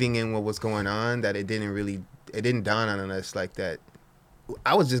believing in what was going on that it didn't dawn on us like that.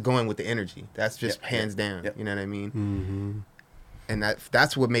 I was just going with the energy. That's just hands down. Yep. You know what I mean? Mm-hmm. And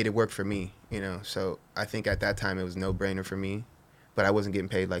that's what made it work for me. So I think at that time it was no brainer for me, but I wasn't getting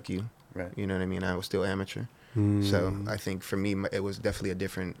paid like you. Right. You know what I mean? I was still amateur. So I think for me it was definitely a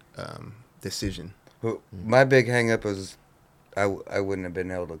different decision. Well, my big hang up was I wouldn't have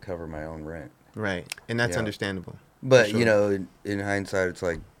been able to cover my own rent. Right. And that's understandable. But sure. in hindsight, it's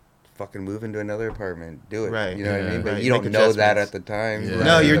like, fucking move into another apartment. Do it. Right. You know what I mean? But Right. you don't Make know that adjustments. at the time. Yeah. Like,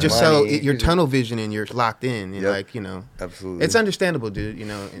 No, you're the just money, you're tunnel vision and you're locked in. And like, you know. Absolutely. It's understandable, dude. You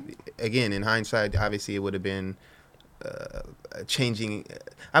know, again, in hindsight, obviously it would have been a changing,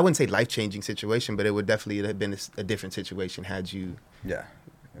 I wouldn't say life-changing situation, but it would definitely have been a different situation had you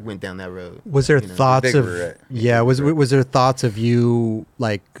went down that road. Was there thoughts big of regret. was there thoughts of you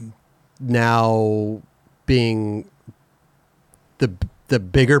like now being the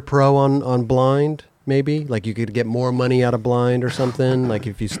bigger pro on Blind, maybe? Like you could get more money out of Blind or something, like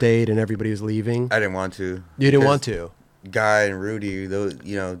if you stayed and everybody was leaving? I didn't want to. You didn't want to? Guy and Rudy, those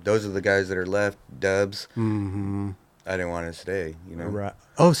are the guys that are left, Dubs. Mm-hmm. I didn't want to stay, Right.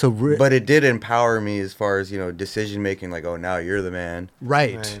 Oh, so but it did empower me as far as, decision making, like, oh, now you're the man.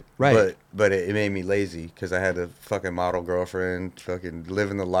 Right. But it made me lazy because I had a fucking model girlfriend, fucking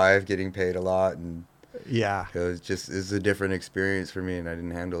living the life, getting paid a lot, and yeah. it's a different experience for me, and I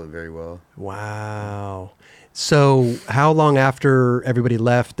didn't handle it very well. Wow. So how long after everybody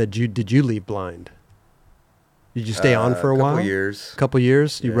left did you leave Blind? Did you stay on for a while? Couple years. Couple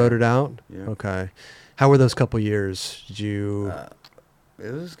years? You Yeah. wrote it out? Yeah. Okay. How were those couple years? Did you?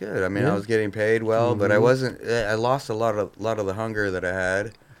 It was good. I mean, I was getting paid well, but I wasn't. I lost a lot of the hunger that I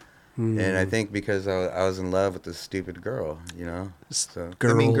had, and I think because I was in love with this stupid girl, So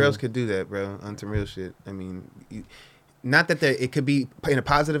Girl. I mean, girls could do that, bro, on some real shit. I mean, not that it could be in a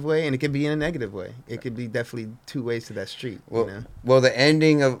positive way and it could be in a negative way. It could be definitely two ways to that street. Well, the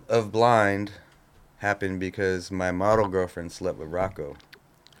ending of Blind happened because my model girlfriend slept with Rocco.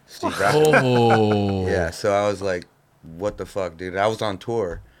 Steve Rocco. Oh. Yeah, so I was like, what the fuck, dude? I was on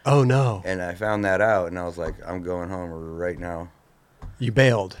tour. Oh no. And I found that out, and I was like, I'm going home right now. You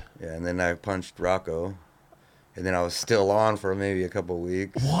bailed. Yeah, and then I punched Rocco, and then I was still on for maybe a couple of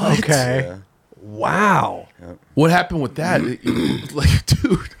weeks. What? Okay. Yeah. Wow. Yep. What happened with that? Like,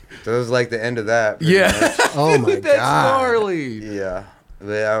 dude. So it was like the end of that. Yeah. Oh my That's God. gnarly. Yeah.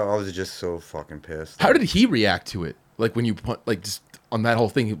 But I was just so fucking pissed. How did he react to it? Like when you just on that whole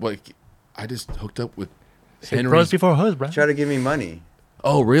thing, like I just hooked up with Henry. Bros before hoes, bro. Try to give me money.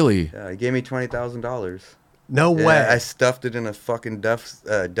 Oh, really? Yeah, he gave me $20,000. No Yeah, way. I stuffed it in a fucking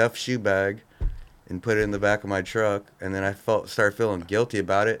Duff shoe bag and put it in the back of my truck, and then I started feeling guilty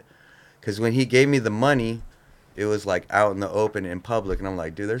about it, because when he gave me the money, it was like out in the open in public, and I'm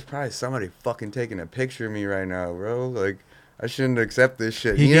like, dude, there's probably somebody fucking taking a picture of me right now, bro. Like, I shouldn't accept this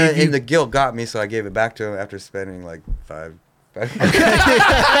shit. And the guilt got me, so I gave it back to him after spending like five.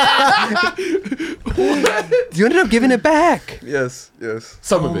 You ended up giving it back. Yes.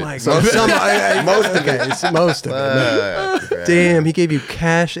 Some of Oh it. my Some God. Most of it. Most of it. Damn, he gave you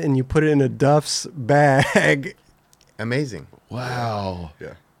cash and you put it in a Duff's bag. Amazing. Wow.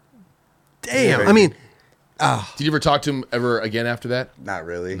 Yeah. Damn. I mean, Did you ever talk to him ever again after that? Not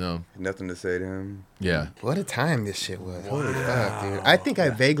really. No. Nothing to say to him. Yeah. What a time this shit was. Holy fuck, dude. I think I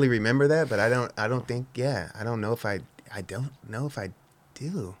vaguely remember that, but I don't think, I don't know if I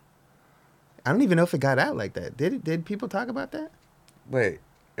do. I don't even know if it got out like that. Did people talk about that? Wait,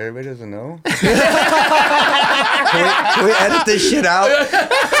 everybody doesn't know? can we edit this shit out?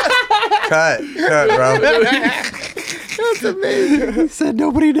 Cut, bro. that's amazing. He said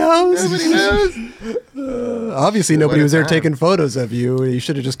nobody knows. Nobody knows. Obviously, nobody was there taking photos of you. You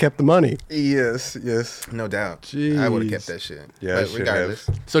should have just kept the money. Yes. No doubt. Jeez. I would have kept that shit. Yeah, I But should regardless.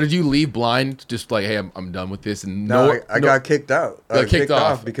 So did you leave Blind just like, hey, I'm done with this? And No, I got kicked out. I got got kicked kicked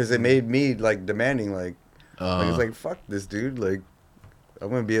off. off because it made me like demanding, like it's like, fuck this dude. Like, I'm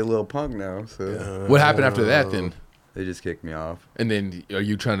gonna be a little punk now. So What happened after that then? they just kicked me off. And then are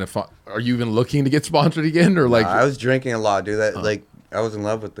you trying to are you even looking to get sponsored again, or like? I was drinking a lot, dude. Like I was in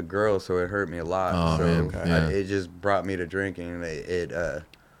love with the girl, so it hurt me a lot. Oh, so man. Yeah. it just brought me to drinking. I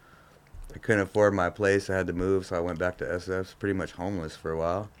couldn't afford my place. I had to move, so I went back to SF. Pretty much homeless for a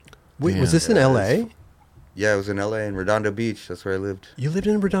while. Wait, was Damn. this in L.A.? Yeah, I was in LA in Redondo Beach. That's where I lived. You lived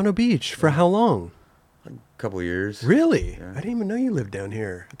in Redondo Beach for how long? A couple years. Really? Yeah. I didn't even know you lived down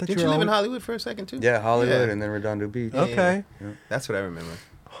here. I thought Didn't you you were live in always- Hollywood for a second too? Yeah, Hollywood Yeah. and then Redondo Beach. Okay. That's what I remember.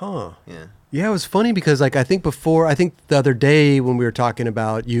 Huh. Yeah. Yeah, it was funny because like I think the other day when we were talking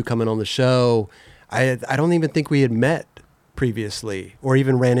about you coming on the show, I don't even think we had met previously or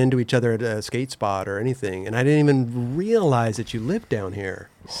even ran into each other at a skate spot or anything, and I didn't even realize that you lived down here.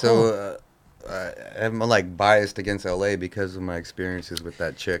 So I'm like biased against LA because of my experiences with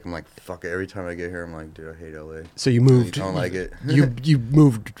that chick. I'm like, fuck it. Every time I get here, I'm like, dude, I hate LA. So you moved. I don't like it. you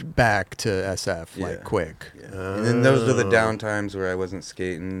moved back to SF like Yeah. quick. Yeah. And then those were the down times where I wasn't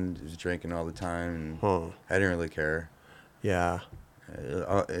skating, was drinking all the time, and I didn't really care. Yeah.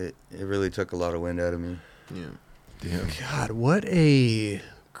 It really took a lot of wind out of me. Yeah. Damn. God, what a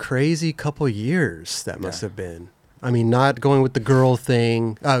crazy couple years that must have been. I mean, not going with the girl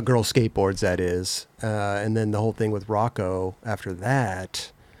thing, girl skateboards, that is. And then the whole thing with Rocco after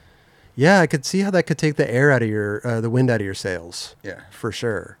that. Yeah, I could see how that could take the air out of the wind out of your sails. Yeah. For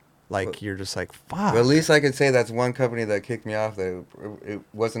sure. Like, you're just like, fuck. Well, at least I could say that's one company that kicked me off. That it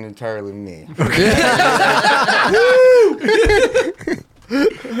wasn't entirely me.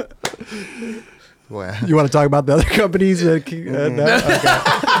 Wow. You want to talk about the other companies? No.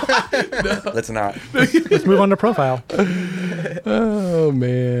 Let's not. Let's move on to Profile. Oh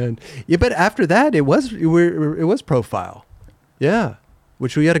man, yeah. But after that, it was Profile, yeah.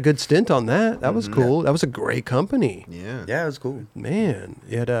 Which we had a good stint on that. That was cool. Yeah. That was a great company. Yeah, it was cool. Man,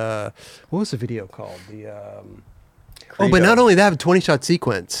 it had what was the video called? But not only that, 20-shot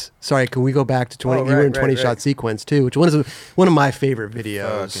sequence. Sorry, can we go back to 20? You were in 20-shot sequence too, which one of my favorite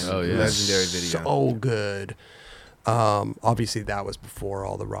videos. Legendary video. So good. Obviously, that was before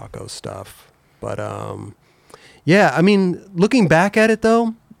all the Rocco stuff. But yeah, I mean, looking back at it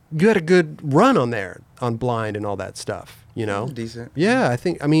though, you had a good run on there on Blind and all that stuff. You know, decent. Yeah,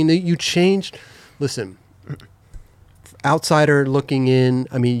 I mean, you changed. Listen. Outsider looking in,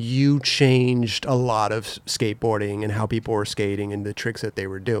 I mean, you changed a lot of skateboarding and how people were skating and the tricks that they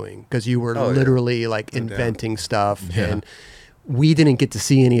were doing, because you were literally like inventing stuff, and we didn't get to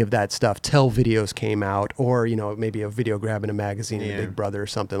see any of that stuff till videos came out, or maybe a video grab in a magazine, in Big Brother or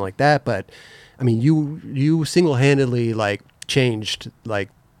something like that. But I mean, you single-handedly like changed like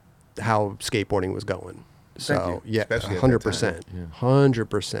how skateboarding was going. So yeah, 100%,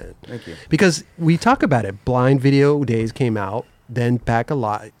 100%. Thank you. Because we talk about it. Blind Video Days came out, then Pack of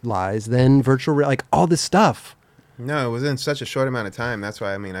Lies, then virtual, like all this stuff. No, it was in such a short amount of time. That's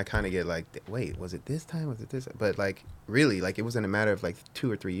why, I mean, I kind of get like, wait, was it this time? Was it this? But like, really, like it was in a matter of like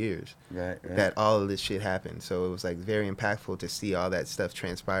 2 or 3 years that all of this shit happened. So it was like very impactful to see all that stuff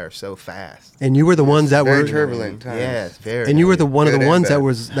transpire so fast. And you were the ones that very were turbulent times. Yes, very. And you were one of the ones that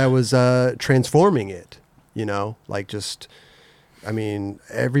was transforming it. Like just, I mean,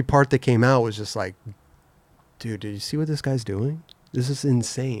 every part that came out was just like, dude, did you see what this guy's doing? This is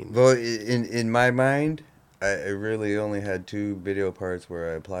insane. Well, in my mind, I really only had 2 video parts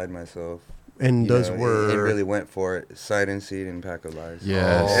where I applied myself. And those were... It really went for it. Sight and Seed and Pack of Lies.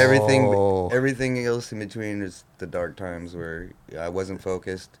 Yes. Everything else in between is the dark times where I wasn't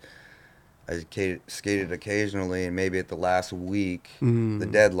focused. I skated occasionally, and maybe at the last week, the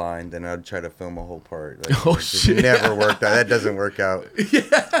deadline, then I'd try to film a whole part. Like, shit! It never worked out. That doesn't work out.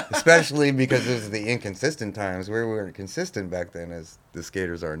 Yeah. Especially because it was the inconsistent times. We weren't consistent back then as the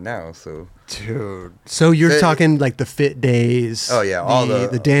skaters are now. So, dude. So you're talking like the Fit Days. Oh yeah, all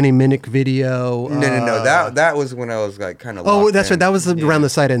the Danny Minnick video. No. That was when I was like kind of. Oh, that's right. That was around the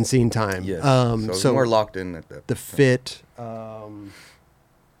Sight Unseen time. Yes. So more locked in at that. The Fit.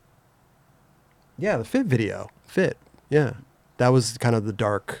 Yeah, the Fit video. Fit. Yeah. That was kind of the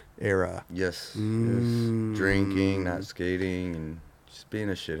dark era. Yes. Drinking, not skating, and just being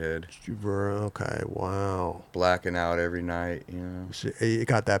a shithead. Okay, wow. Blacking out every night, It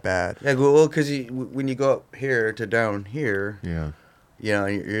got that bad. Yeah, well, because when you go up here to down here,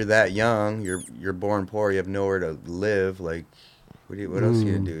 you're that young, you're born poor, you have nowhere to live, like, what else are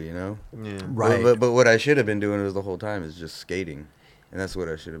you going to do, Yeah. Right. But what I should have been doing was the whole time is just skating. And that's what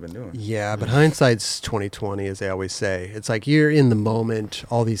I should have been doing. Yeah, but hindsight's 20/20, as they always say. It's like you're in the moment,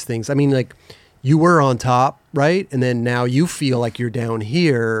 all these things. I mean, like, you were on top, right? And then now you feel like you're down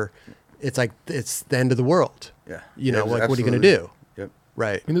here. It's like it's the end of the world. Yeah. What are you going to do? Yep.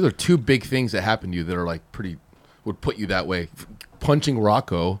 Right. I mean, those are 2 big things that happened to you that are like would put you that way. Punching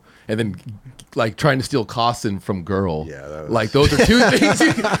Rocco and then like trying to steal Costin from Girl. Yeah, that was... like those are 2 things.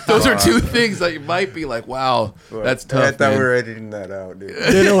 Those are 2 things that you might be like, wow, that's tough. I thought man. we were editing that out, dude.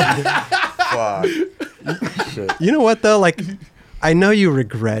 Fuck. You know what though? Like, I know you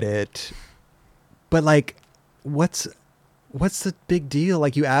regret it, but like, what's the big deal?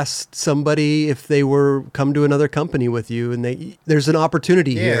 Like, you asked somebody if they were come to another company with you, and there's an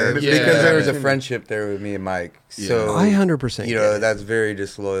opportunity here. Because there was a friendship there with me and Mike. So I 100%. That's very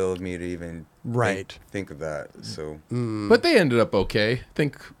disloyal of me to even think of that. So, but they ended up okay. I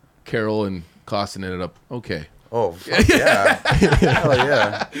think Carol and Costin ended up okay. Oh yeah, hell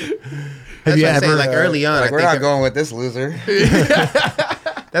yeah. Have you ever like early on? Like, we're not going with this loser.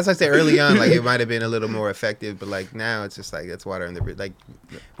 That's why I say early on, like it might have been a little more effective, but like now it's just like that's water under the bridge. Like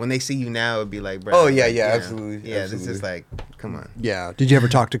when they see you now, it'd be like, bro. Oh yeah, absolutely. Yeah, it's just like, come on. Yeah. Did you ever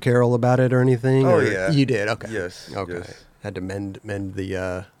talk to Carol about it or anything? Oh yeah, you did. Okay. Yes. Okay. Yes. Had to mend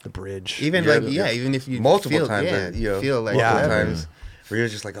the bridge. Even even if you multiple feel, times, feel like multiple times, where you're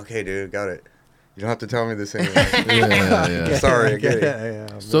just like, okay, dude, got it. You don't have to tell me this anyway. Yeah. Sorry, I get it.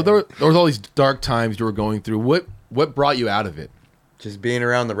 Yeah, so there was all these dark times you were going through. What brought you out of it? Just being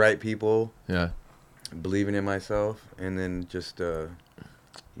around the right people. Yeah. Believing in myself, and then just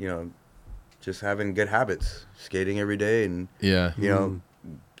just having good habits, skating every day, and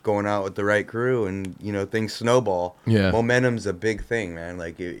going out with the right crew, and things snowball. Yeah, momentum's a big thing, man.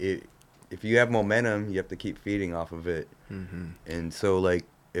 Like if you have momentum, you have to keep feeding off of it. And so like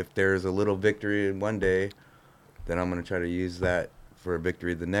if there's a little victory in one day, then I'm gonna try to use that for a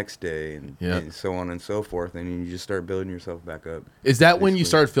victory the next day, and so on and so forth, and you just start building yourself back up. Is that when you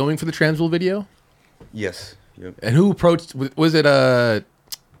started filming for the Transworld video? Yes. Yep. And who approached? Was it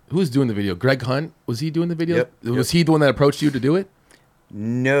who was doing the video? Greg Hunt, was he doing the video? Yep. Was he the one that approached you to do it?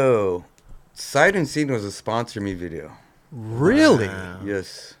 No, Sight Unseen was a sponsor me video. Really? Wow.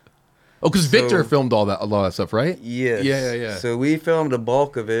 Yes. Oh, because Victor filmed a lot of that stuff, right? Yes. Yeah. So we filmed a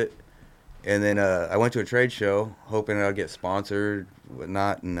bulk of it, and then I went to a trade show hoping I'd get sponsored,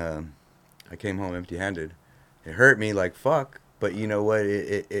 whatnot, and I came home empty-handed. It hurt me like fuck, but you know what?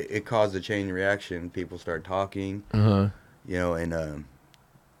 It caused a chain reaction. People started talking, and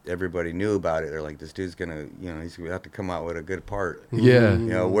everybody knew about it. They're like, this dude's gonna, he's gonna have to come out with a good part. Yeah.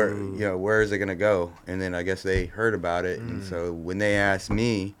 Where is it gonna go? And then I guess they heard about it, and so when they asked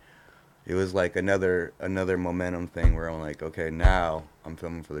me, it was like another momentum thing where I'm like, okay, now I'm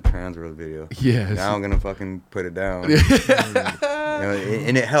filming for the Transworld video. Yes. Now I'm gonna fucking put it down.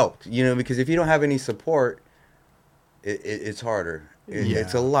 And it helped, because if you don't have any support, it's harder.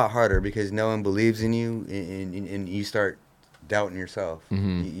 It's a lot harder because no one believes in you, and you start doubting yourself.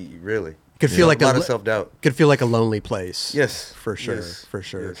 You really could feel like a lot of self-doubt. Could feel like a lonely place. Yes, for sure. Yes. For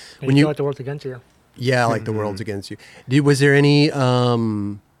sure. Yes. When you feel like the world's against you. Yeah, like the world's against you. Was there any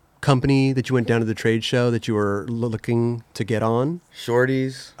company that you went down to the trade show that you were looking to get on?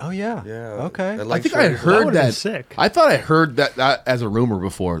 Shorties. Oh yeah. Yeah. Okay. I think I heard that. Sick. I thought I heard that as a rumor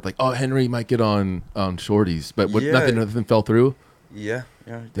before. Like, oh, Henry might get on Shorties, but nothing fell through. Yeah.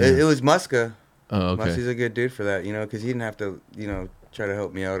 It was Muska. Oh, okay. Muska's a good dude for that, because he didn't have to, try to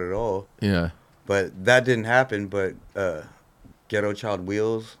help me out at all. Yeah. But that didn't happen. But Ghetto Child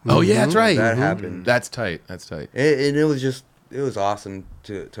Wheels. Oh yeah, that's right. That happened. That's tight. And it was awesome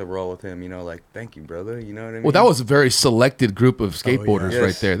to roll with him. Like, thank you, brother. You know what I mean? Well, that was a very selected group of skateboarders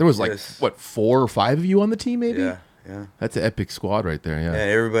right there. There was like what 4 or 5 of you on the team, maybe. Yeah. That's an epic squad right there. Yeah.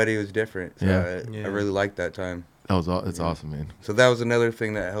 Yeah, everybody was different. So Yeah. I really liked that time. That's awesome, man. So that was another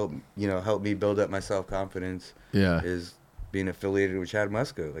thing that helped me build up my self-confidence. Yeah. Is being affiliated with Chad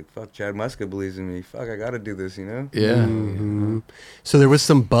Muska. Like, fuck, Chad Muska believes in me. Fuck, I got to do this, Yeah. Mm-hmm. So there was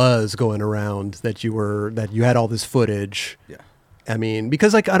some buzz going around that you had all this footage. Yeah. I mean,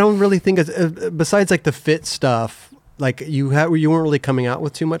 because like I don't really think besides like the fit stuff, like you weren't really coming out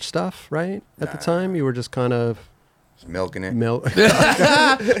with too much stuff, right? At the time, you were just kind of milking it. But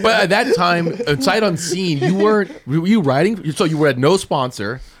at that time, Sight Unseen, were you riding? So you had no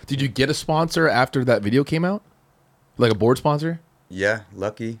sponsor. Did you get a sponsor after that video came out? Like a board sponsor? Yeah,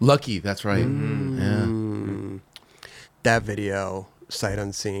 Lucky. That's right. Yeah. That video, Sight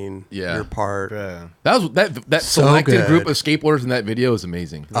Unseen, your part. That was that So selected good. group of skateboarders in that video is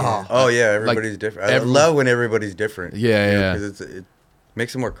amazing. Oh yeah, everybody's different. I love when everybody's different. Yeah. Because it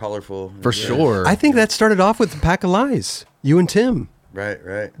makes it more colorful. For sure. I think that started off with a pack of lies. You and Tim.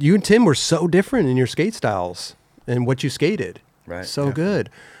 Right. You and Tim were so different in your skate styles and what you skated. Right. So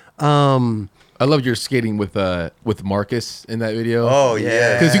good. I loved your skating with Marcus in that video. Oh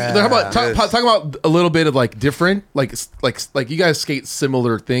yeah, because talk about a little bit of like different, like you guys skate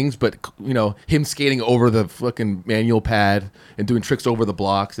similar things, but him skating over the fucking manual pad and doing tricks over the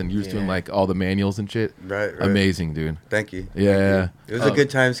blocks, and you just doing like all the manuals and shit. Right. Amazing, dude. Thank you. Yeah. It was a good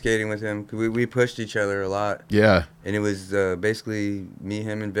time skating with him. We pushed each other a lot. Yeah. And it was basically me,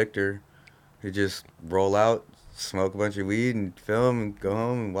 him, and Victor who just roll out, smoke a bunch of weed, and film, and go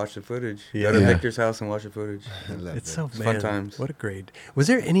home and watch the footage. Go to Victor's house and watch the footage. It's so fun times. What a great. Was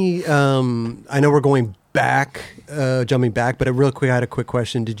there any? I know we're going back, jumping back, but real quick, I had a quick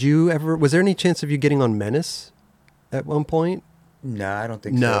question. Was there any chance of you getting on Menace at one point? No, I don't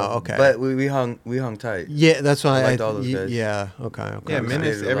think so. No, okay. But we hung tight. Yeah, that's why I liked all those guys. Yeah, okay. Yeah,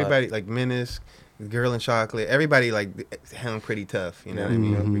 Menace. Everybody like Menace, Girl and Chocolate. Everybody like hung pretty tough. You know what I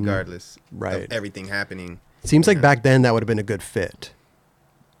mean? Regardless of everything happening. Seems like back then that would have been a good fit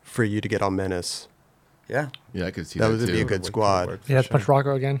for you to get on Menace. Yeah. Yeah, I could see that that would too. be a good squad. Yeah, let's punch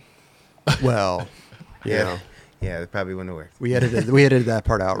Rocco again. Well, yeah. Yeah, it probably wouldn't have worked. We edited that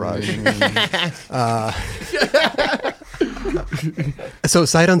part out, Raj. So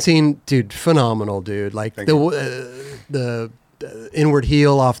Sight Unseen, dude, phenomenal, dude. Like the inward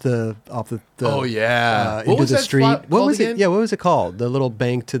heel off the Oh yeah. What into was the that street. spot What called was again? it? Yeah, what was it called? The little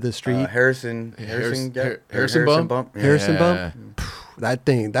bank to the street. Harrison Bump? Yeah. Harrison Bump. That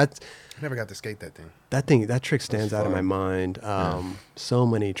thing. I never got to skate that thing. That trick stands out in my mind. So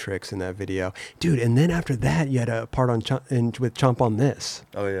many tricks in that video, dude. And then after that, you had a part on with Chomp on This.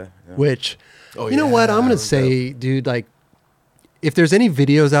 Oh yeah. Which, you know what? I'm gonna say, dude. Like, if there's any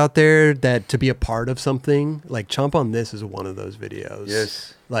videos out there that to be a part of something, like Chomp on This is one of those videos.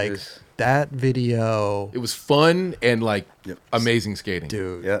 Yes. Like yes. that video. It was fun and like amazing skating.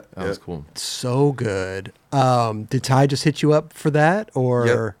 Dude. Yeah. That was cool. So good. Did Ty just hit you up for that,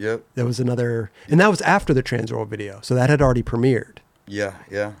 or Yep. there was another? And that was after the Transworld video, so that had already premiered. Yeah.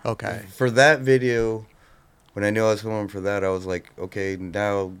 Okay. For that video, when I knew I was filming for that, I was like, okay,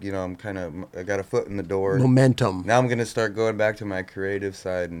 now I got a foot in the door. Momentum. Now I'm gonna start going back to my creative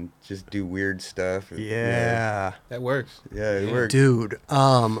side and just do weird stuff. Yeah. That works. Yeah, it worked. Dude,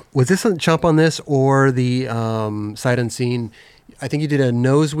 was this on Chomp on This or the Sight Unseen? I think you did a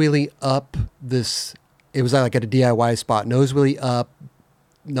nose wheelie up this. It was like at a DIY spot. Nose wheelie up,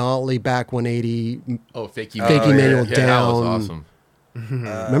 nollie back 180. Oh, fakie manual yeah, down. That was awesome.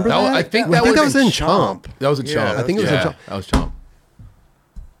 Remember That was- that? I think I think that was in Chomp. Chomp. That was a Chomp. I think it was a Chomp. That was Chomp.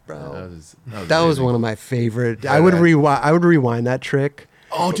 Bro. That was amazing. one of my favorite. I would rewind that trick.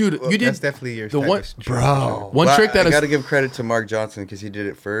 Oh, dude, you did That's definitely your the type one, of trick. Bro. one Well, trick that I is. got to give credit to Mark Johnson because he did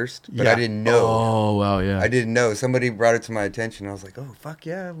it first, but Yeah. I didn't know. Oh wow, yeah. I didn't know. Somebody brought it to my attention. I was like, oh fuck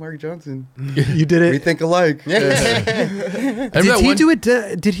yeah, Mark Johnson. You did We it. think alike. Remember Did that he one- do it?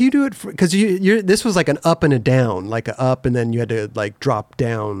 Did he do it? Because this was like an up and a down, like a up and then you had to like drop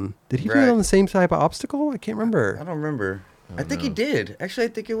down. Did he do it Right. on the same type of obstacle? I can't I remember. don't remember. I think he did. Actually, I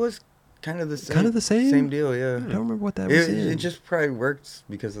think it was kind of the same. Kind of the same? Same deal, yeah. I don't remember what that was. It just probably works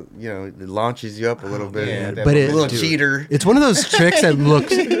because it launches you up a little bit. yeah, but a little dude, cheater. It's one of those tricks that looks,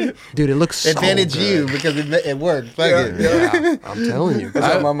 dude. It looks so Advantage good. you because it worked. Fuck it. Yeah, I'm telling you.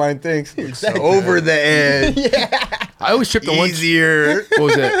 That's what my mind thinks. Over the edge. I always tripped the one. Easier. What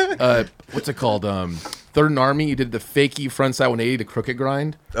was it? What's it called? Third and Army. You did the fakie frontside 180 to crooked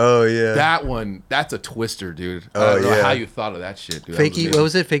grind. Oh yeah. That one. That's a twister, dude. I Oh, don't know yeah. how you thought of that shit, dude. Fakey, what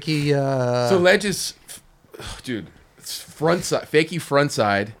was it? Fakey. So ledges, dude. It's front side, fakie front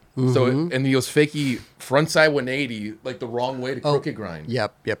side. So and he goes fakie front side 180, like the wrong way to crooked grind.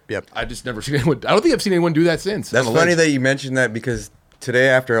 Yep. I just never seen anyone. I don't think I've seen anyone do that since. That's on the funny ledge. that you mentioned that because today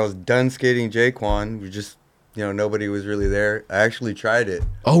after I was done skating Jaquan, we just nobody was really there. I actually tried it.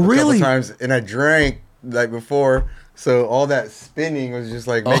 Oh, a really? couple times, and I drank like before, so all that spinning was just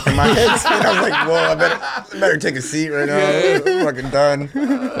like making my head spin. I was like, "Whoa, I better take a seat right now. I'm fucking done."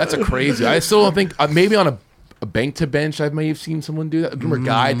 That's a crazy. I still don't think maybe on a bank to bench I may have seen someone do that. Remember,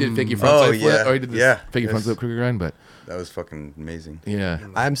 Guy did fakie frontside flip, yeah. or he did this Yeah. fakie Yes. front flip crooked grind, but That was fucking amazing. yeah.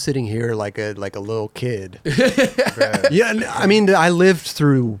 I'm sitting here like a little kid. Yeah, I mean, I lived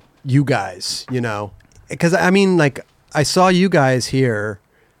through you guys, because I mean, like I saw you guys here.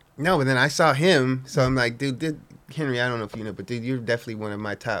 No, but then I saw him, so I'm like, dude, Henry, I don't know if you know, but dude, you're definitely one of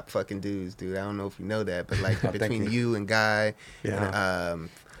my top fucking dudes, dude. I don't know if you know that, but like between you and Guy, and,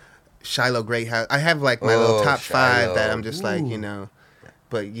 Shiloh Greathouse, I have like my little top five that I'm just like,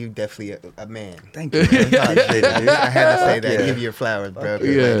 but you definitely a man. Thank you. Man. I appreciate it, dude. I had to say that. Yeah. Give you your flowers, bro.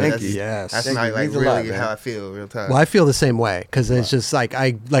 Yeah. Thank That's, you. Yes. That's Thank not you. like Means a really lot, man. how I feel, real time. Well, I feel the same way because it's just like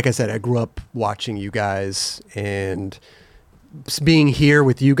like I said, I grew up watching you guys and being here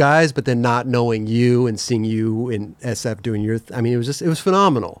with you guys, but then not knowing you and seeing you in SF doing your. I mean, it was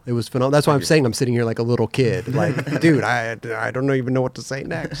phenomenal. It was phenomenal. That's why I'm saying I'm sitting here like a little kid. Like, dude, I don't even know what to say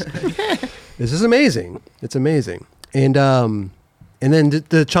next. This is amazing. It's amazing. And then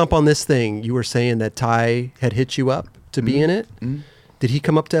the Chomp on This thing, you were saying that Ty had hit you up to be in it. Mm-hmm. Did he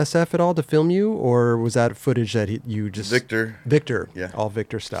come up to SF at all to film you, or was that footage that you just Victor, yeah, all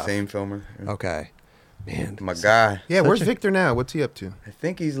Victor stuff? same filmer. Yeah. Okay, man, My guy. yeah, where's Victor now? What's he up to? I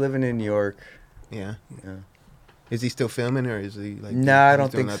think he's living in New York. Yeah. Yeah. Is he still filming, or is he like? Nah, I he's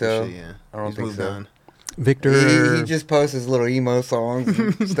don't doing think other so. shit? Yeah, I don't He's think moved so. on. Victor. He just posts his little emo songs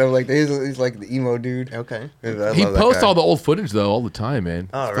and stuff like that. He's like the emo dude. Okay. I He love that posts guy. all the old footage though all the time, man.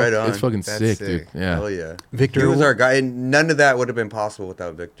 Oh, It's right fuck- on. It's fucking That's sick, dude. Yeah. Hell yeah. Victor- He was our guy. And none of that would have been possible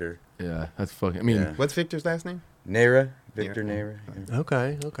without Victor. Yeah, that's fucking. I mean, Yeah. What's Victor's last name? Nera. Victor Nera. Yeah.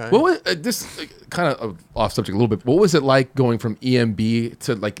 Okay. what was this? Kind of off subject a little bit. What was it like going from EMB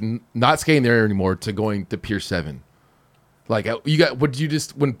to like not skating there anymore to going to Pier 7? Like you got, what did you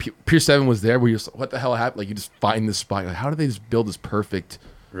just when Pier 7 was there? Were you just, what the hell happened? Like you just find this spot. Like, how did they just build this perfect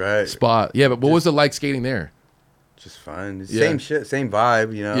Right. spot? Yeah, but what was it like skating there? Just fun. Yeah. Same shit. Same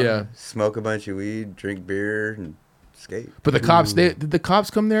vibe, Yeah. Smoke a bunch of weed, drink beer, and skate. But the cops, did the cops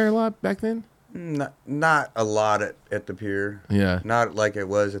come there a lot back then? Not a lot at the pier. Yeah. Not like it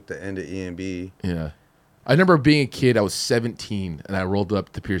was at the end of E&B. Yeah. I remember being a kid, I was 17, and I rolled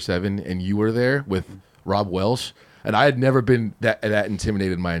up to Pier 7, and you were there with Rob Welsh. And I had never been that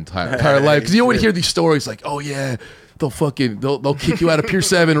intimidated in my entire life. Because you would hear these stories like, oh, yeah, they'll kick you out of Pier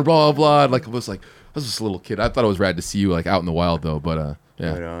 7 or blah, blah, blah. Like, I was just a little kid. I thought it was rad to see you, like, out in the wild, though. But,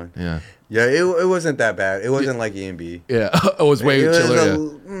 yeah. Right on. Yeah. Yeah, it wasn't that bad. It wasn't like E&B. Yeah. It was way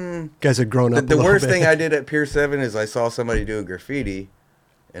chiller. Guys had grown up The worst thing I did at Pier 7 is I saw somebody do a graffiti.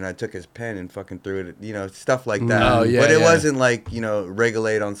 And I took his pen and fucking threw it, stuff like that. Oh, yeah, but it wasn't like,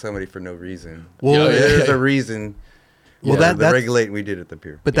 regulate on somebody for no reason. Well, there's a reason. Well, the that's regulating we did at the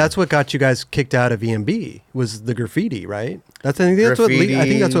pier. But that's what got you guys kicked out of EMB was the graffiti, right? I think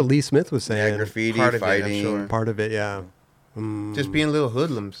that's what Lee Smith was saying. Yeah, graffiti, Part of it, I'm fighting. sure. Part of it, yeah. Just being little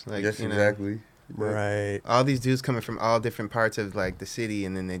hoodlums, like Yes, exactly. Right. All these dudes coming from all different parts of like the city,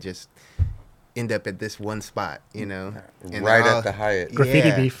 and then they just end up at this one spot, and Right at the Hyatt.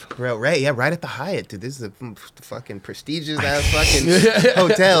 Graffiti beef. Right at the Hyatt, dude. This is a fucking prestigious ass fucking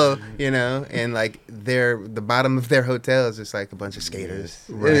hotel, and like the bottom of their hotel is just like a bunch of skaters.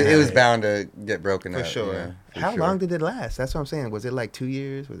 It was bound to get broken For up. sure. Yeah, How long did it last? That's what I'm saying. Was it like 2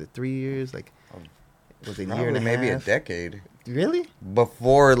 years? Was it 3 years? Like, was it a year and a maybe half? a decade. Really?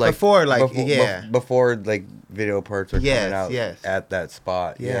 Before Before video parts are coming out at that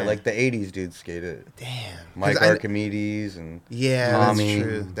spot. Yeah. Like the 80s dudes skated. Damn. Mike Archimedes and Tommy.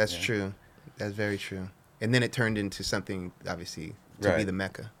 Tommy. That's true. That's very true. And then it turned into something, obviously, to be the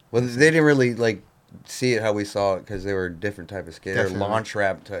Mecca. Well, they didn't really like see it how we saw it because they were a different type of skater, Definitely. launch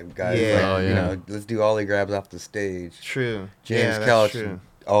rap type guys. Yeah. Like, let's do ollie grabs off the stage. True. James that's Kelch true.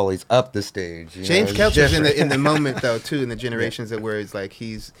 ollies up the stage. James Kelch was in the moment though too, in the generations that where it's like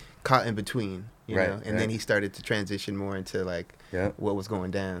he's caught in between, and then he started to transition more into like what was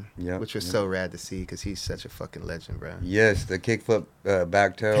going down, which was so rad to see because he's such a fucking legend, bro. Yes, the kickflip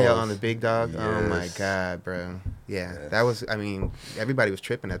back tail on the big dog. Yes. Oh my god, bro. Yeah, that was. I mean, everybody was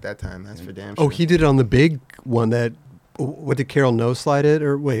tripping at that time. That's for damn sure. Oh, he did it on the big one. What did Carol no slide it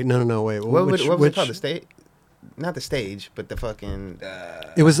or wait? No, wait. What was it called? The stage? Not the stage, but the fucking.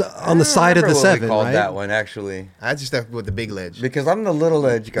 It was on the side of the 7, we called right? that one actually. I just stuck with the big ledge because I'm the little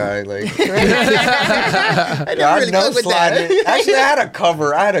edge guy. Like I didn't really go with that. Actually, I had a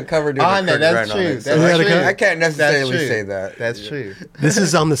cover. Doing oh, no, that's true. So that's true. I can't necessarily say that. That's true. This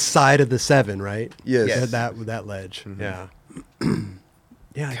is on the side of the 7, right? Yes. That ledge. Mm-hmm.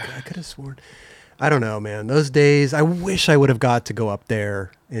 Yeah. I could have sworn. I don't know, man. Those days, I wish I would have got to go up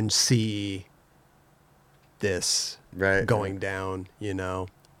there and see this going down,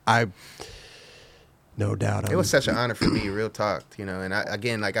 I no doubt it was such an honor for me, real talk, and when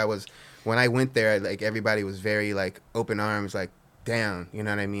I went there, like everybody was very like open arms, like down, you know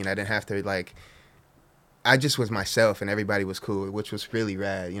what I mean? I didn't have to like, I just was myself and everybody was cool, which was really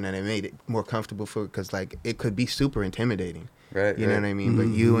rad, and it made it more comfortable because like it could be super intimidating. Right, you know what I mean? Mm-hmm. But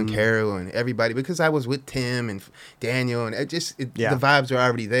you and Carol and everybody, because I was with Tim and Daniel, and the vibes were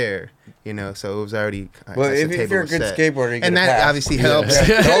already there, so it was already. Well, if you're a good skateboarder, you and that obviously helps.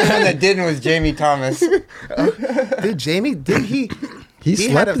 The only one that didn't was Jamie Thomas. Dude, Jamie, did he? He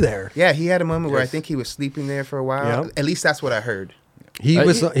slept there. Yeah, he had a moment where I think he was sleeping there for a while. Yep. At least that's what I heard. He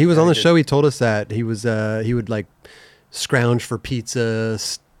was on the show. He told us that he would like scrounge for pizza.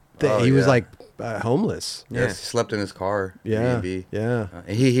 He was like. Homeless. Yes, slept in his car. Yeah,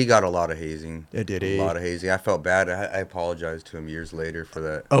 and he got a lot of hazing. Did he? A lot of hazing. I felt bad. I apologized to him years later for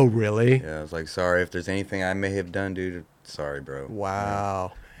that. Oh, really? Yeah, I was like, sorry if there's anything I may have done, dude. Sorry, bro.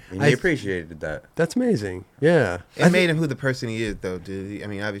 Wow. And he appreciated that. That's amazing. Yeah. It made him who the person he is, though, dude. I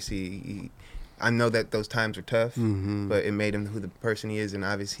mean, obviously, I know that those times were tough, but it made him who the person he is, and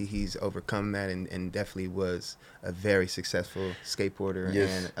obviously he's overcome that and definitely was a very successful skateboarder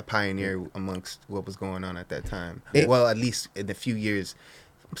and a pioneer amongst what was going on at that time. Well, at least in a few years,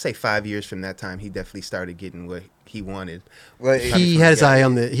 say 5 years from that time, he definitely started getting what he wanted. Well, he had his eye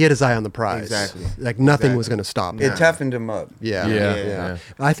on the prize. Exactly. Like nothing was going to stop him. It toughened him up. Yeah.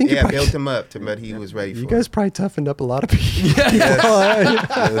 I think it built him up to what he was ready for. You guys probably toughened up a lot of people.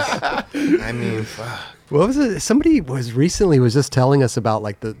 I mean, fuck. What was it? Somebody was just telling us about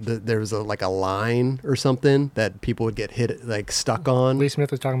like there was a line or something that people would get hit like stuck on. Lee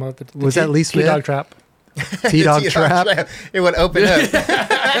Smith was talking about was that Lee Smith? T-Dog Trap. T-Dog Trap. It would open up.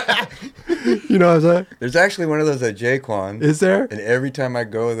 You know what I'm saying? There's actually one of those at J-Quan. Is there? And every time I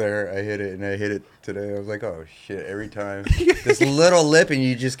go there, I hit it, and I hit it today. I was like, oh shit! Every time, this little lip, and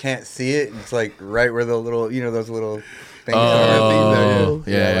you just can't see it. It's like right where the little, those little things are.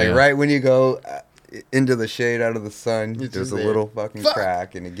 Yeah, like right when you go. into the shade out of the sun. There's a little fucking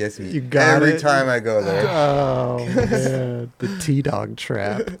crack, and it gets me every time I go there. Oh man, the T-Dog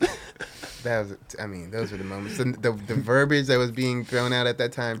trap. That was, I mean, those were the moments. The verbiage that was being thrown out at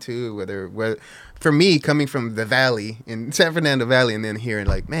that time too. Whether for me, coming from the Valley in San Fernando Valley, and then hearing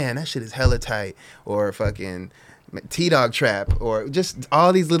like, man, that shit is hella tight, or fucking T-Dog trap, or just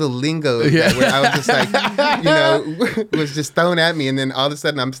all these little lingos that were, I was just like, was just thrown at me, and then all of a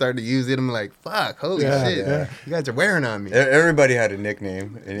sudden I'm starting to use it. I'm like, fuck, holy shit, you guys are wearing on me. Everybody had a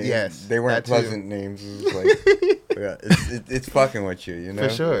nickname, and yes, they weren't pleasant names. It was like, it's fucking with you, For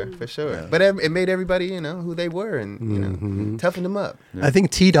sure. Yeah. But it made everybody, who they were, and toughened them up. I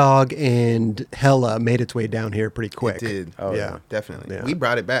think T-Dog and Hella made its way down here pretty quick. It did. Oh yeah, definitely. Yeah. We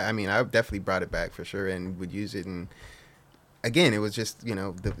brought it back. I mean, I definitely brought it back for sure, and would use it. And again, it was just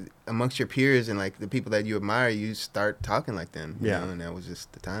amongst your peers and like the people that you admire, you start talking like them. And that was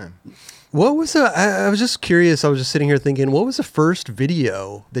just the time. What was I was just curious. I was just sitting here thinking, what was the first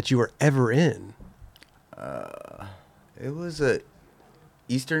video that you were ever in? It was a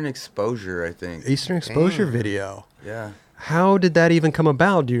Eastern Exposure, I think. Eastern Exposure video. Yeah. How did that even come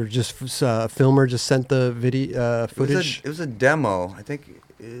about? You just filmer just sent the video footage. It was a demo. I think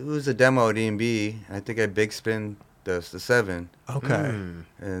it was a demo at E&B. I think I big spin the 7. Okay.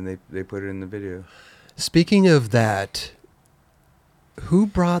 And they put it in the video. Speaking of that, who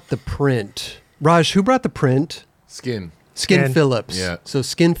brought the print? Raj, who brought the print? Skin Phillips. Yeah. So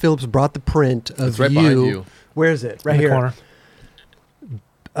Skin Phillips brought the print of It's right behind you. Where is it? Right in here. the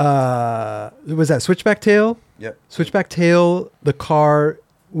corner. Was that Switchback Tail? Yep. Switchback Tail, the car,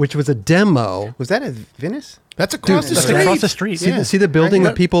 which was a demo. Was that at Venice? That's across the That's street. across the street. See the building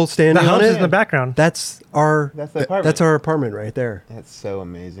with people standing The house on is it? in the background. That's our That's the apartment. That's our apartment right there. That's so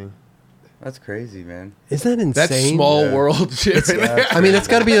amazing. That's crazy, man. Isn't that insane? That's small world shit. Right there. I mean, it's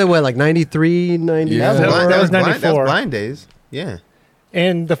got to be like 93, 94. Yeah. That was 94. That was Blind Days. Yeah.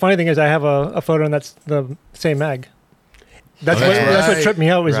 And the funny thing is, I have a photo, and that's the same mag. That's That's what tripped me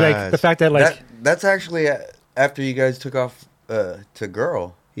out was like Right. the fact that like that's actually after you guys took off to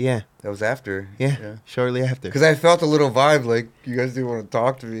Girl. Yeah. That was after. Yeah. Shortly after. Because I felt a little vibe like you guys didn't want to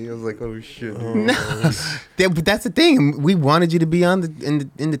talk to me. I was like, oh shit. But that's the thing. We wanted you to be on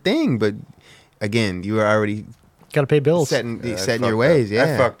in the thing, but again, you were already got to pay bills. setting I your fucked ways. up.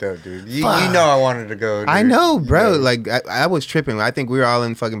 Yeah. I fucked up, dude. You know I wanted to go. Dude. I know, bro. You know. Like I was tripping. I think we were all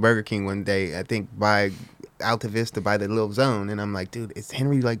in fucking Burger King one day. I think by Alta Vista, by the little zone, and I'm like, dude, is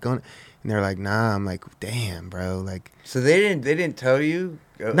Henry like going? And they're like, nah. I'm like, damn, bro. Like, So they didn't tell you?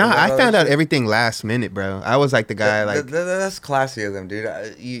 nah. I found out shit? everything last minute, bro. I was like the guy, like, that's classy of them, dude.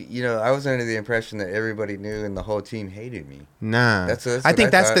 I was under the impression that everybody knew and the whole team hated me. nah. That's I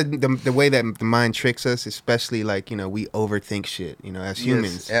think what I that's thought. the way that the mind tricks us, especially like we overthink shit. As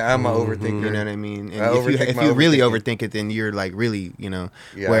humans. Yes. Yeah, I'm an overthinker. You know what I mean? And I overthink if my you really overthinking. overthink it, then you're like really, Yeah,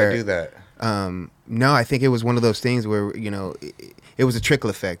 where I do that. no, I think it was one of those things where it was a trickle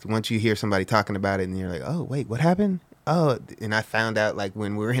effect. Once you hear somebody talking about it, and you're like, oh wait, what happened? Oh, and I found out like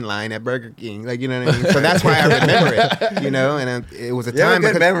when we were in line at Burger King, like you know what I mean. So that's why I remember it, and it was a You have a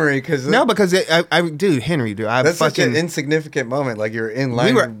time good memory because dude, Henry, dude, that's such an insignificant moment. Like you're in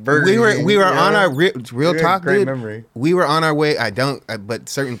line. We were on our real talk, great dude. memory. We were on our way. But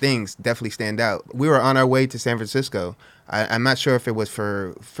certain things definitely stand out. We were on our way to San Francisco. I'm not sure if it was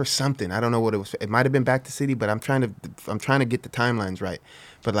for something. I don't know what it was. It might have been back to city, but I'm trying to get the timelines right.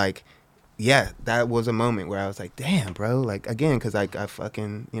 But like, yeah, that was a moment where I was like, damn, bro. Like again, because I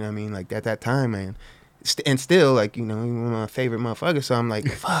fucking, you know what I mean? Like at that time, man. And still, like, you're one of my favorite motherfuckers. So I'm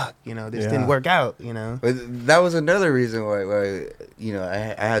like, fuck, this didn't work out, But that was another reason why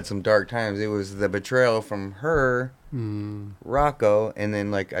I had some dark times. It was the betrayal from her, Rocco, and then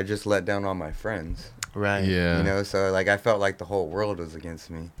like I just let down all my friends. Right. Yeah. So like I felt like the whole world was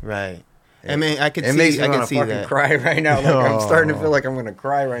against me. Right. I mean, I could It see. makes me I want could to see fucking that. cry right now. Like I'm starting to feel like I'm gonna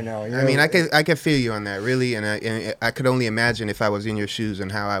cry right now. I mean, I could feel you on that, really, and I could only imagine if I was in your shoes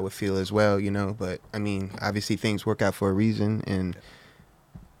and how I would feel as well, But I mean, obviously things work out for a reason, and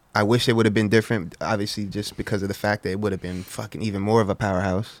I wish it would have been different. Obviously, just because of the fact that it would have been fucking even more of a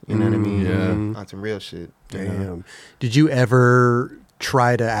powerhouse. You know what I mean? Yeah. On some real shit. Damn. Did you ever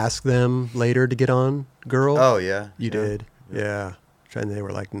try to ask them later to get on Girl? Oh yeah, You did. Yeah. And they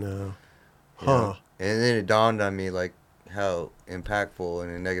were like, no. Yeah. Huh. And then it dawned on me like how impactful in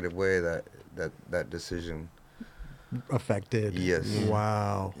a negative way that decision. Affected. Yes.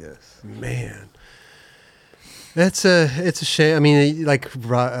 Wow. Yes. Man. It's a shame. I mean, like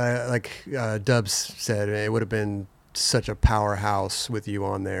Dubs said, it would have been such a powerhouse with you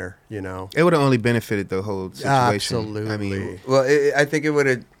on there, you know. It would have only benefited the whole situation. Absolutely. I mean, Well, I think it would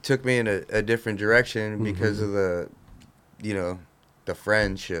have took me in a different direction because of the, you know, the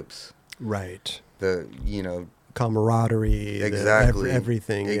friendships. Right. The, you know, camaraderie, exactly,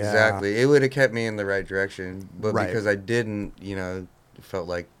 everything. Exactly. Yeah. It would have kept me in the right direction, but Right. because I didn't, you know, it felt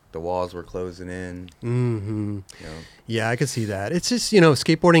like the walls were closing in. Mm-hmm. You know. Yeah, I can see that. It's just, you know,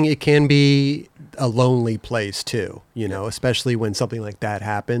 skateboarding, it can be a lonely place too, you know, especially when something like that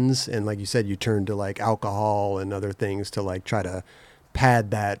happens. And like you said, you turn to like alcohol and other things to like try to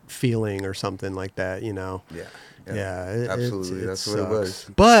pad that feeling or something like that, you know. Yeah, absolutely. That's what it was.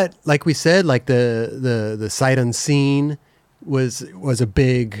 But like we said, like the sight unseen was a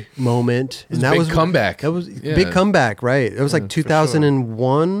big moment, and that was a comeback. That was big comeback, right? It was like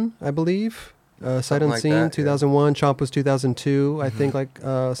 2001, I believe. Sight unseen, like that, 2001. Chomp was 2002, I think, like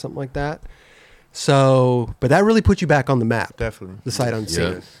something like that. So, but that really put you back on the map. Definitely, the sight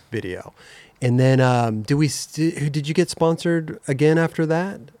unseen video. And then, did you get sponsored again after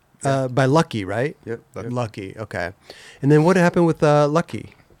that? By Lucky, right? Yep. Lucky. Okay. And then what happened with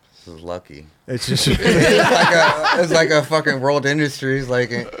Lucky? This is Lucky. It's just it's like a fucking World Industries,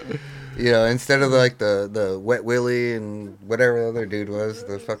 like, you know, instead of like the Wet Willie and whatever the other dude was,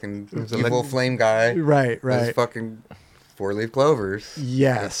 the fucking evil flame guy. Right. It was fucking 4-leaf clovers.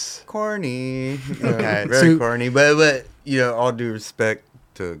 Yes. It's corny. Okay. Very corny. But you know, all due respect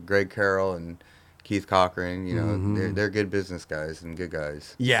to Greg Carroll and Keith Cochran, you know, they're good business guys and good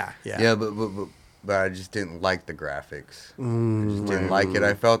guys. Yeah. Yeah, but I just didn't like the graphics. I just didn't like it.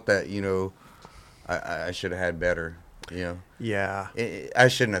 I felt that, you know, I should have had better, you know. Yeah. I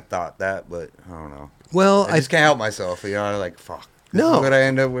shouldn't have thought that, but I don't know. Well, I just can't help myself, you know, like, fuck. This No. is what I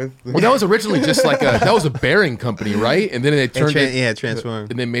end up with. Well, that was originally just like that was a bearing company, right? And then they turned it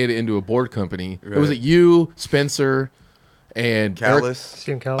transformed. And they made it into a board company. Right. It was you, Spencer, and Callus.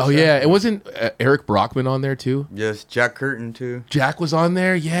 Callus. Oh yeah, it wasn't Eric Brockman on there too. Yes, Jack Curtin too. Jack was on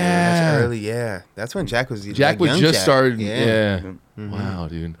there. Yeah, that's early. Yeah, that's when Jack was. Jack was young just Jack. started. Yeah. Yeah. Mm-hmm. Wow,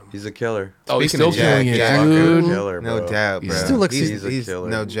 dude. He's a killer. Oh, he's Speaking still of killing it, Jack, dude. Killer, bro. No doubt, bro. He still looks- he's a he's killer.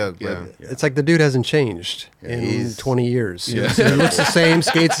 no joke, bro. It's like the dude hasn't changed in he's- 20 years. Yeah. He looks the same,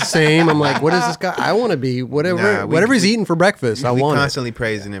 skates the same. I'm like, what is this guy? I want to be whatever he's eating for breakfast. I We want it. constantly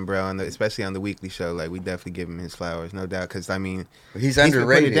praising him, bro, especially on the weekly show. Like, we definitely give him his flowers, no doubt. Because I mean, He's been putting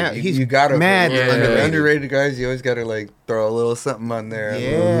underrated. it down. He's you gotta mad underrated guys. You always gotta like throw a little something on there.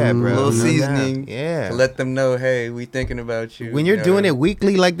 Yeah, bro. A little No seasoning. doubt. Yeah. To let them know, hey, we thinking about you. When you're you know? doing it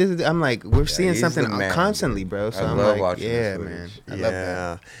weekly like this, I'm like, we're seeing he's something the man, constantly, dude. bro. So I I'm love like, watching yeah, this man. footage. I love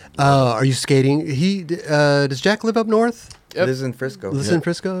that. Are you skating? Does Jack live up north? Yep. Lives in Frisco. Lives in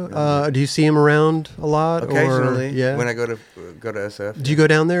Frisco? Do you see him around a lot? Occasionally. Or, yeah. When I go to SF. Do you go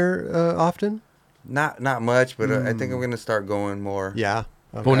down there often? Not much, but I think I'm gonna start going more. Yeah.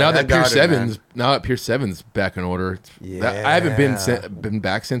 Okay. Well, now I that got Pier it, man. 7's Pier 7's back in order. I haven't been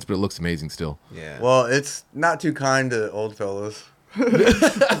back since, but it looks amazing still. Yeah. Well, it's not too kind to old fellas.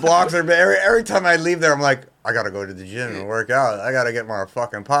 The blocks are every time I leave there, I'm like, I gotta go to the gym and work out. I gotta get my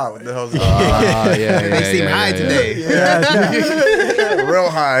fucking pop. What the hell's going on? They seem high today. Real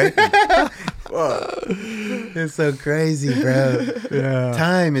high. It's so crazy, bro. Yeah.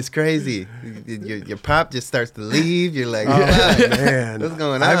 Time is crazy. Your pop just starts to leave. You're like, Man, what's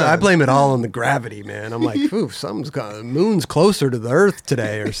going on? I blame it all on the gravity, man. I'm like, ooh, the moon's closer to the Earth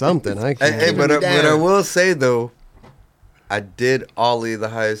today or something. I can't. Hey, but I will say though, I did ollie the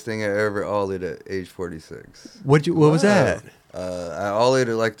highest thing I ever ollied at age 46. What was that? I ollied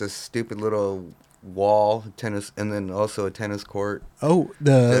at like this stupid little wall tennis, and then also a tennis court. Oh,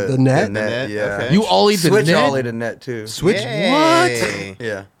 the net? The net, yeah. Okay. You ollied the Switch net? ollied a net too. Switch? Yay. What?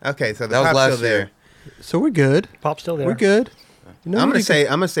 Yeah. Okay, so the That was pop's last still there. year. So we're good. Pop's still there. We're good. You know, I'm gonna you say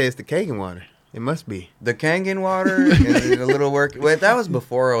it's the Kagan water. It must be. The Kangen water and a little work. Wait, that was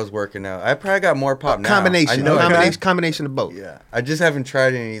before I was working out. I probably got more pop now. Combination. I know I Combination of both. Yeah, I just haven't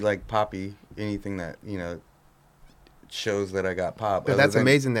tried any like poppy anything that shows that I got pop. But other that's than-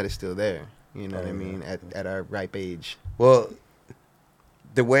 amazing that it's still there. You know what I yeah. mean? At our ripe age. Well,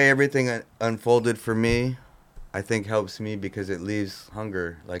 the way everything unfolded for me, I think helps me because it leaves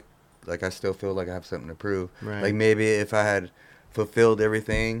hunger. Like I still feel like I have something to prove. Right. Like maybe if I had fulfilled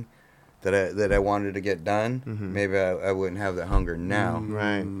everything that I wanted to get done, maybe I wouldn't have the hunger now.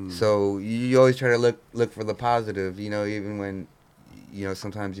 Right. So you always try to look for the positive, even when,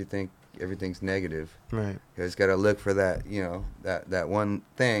 sometimes you think everything's negative. Right. You just got to look for that, that one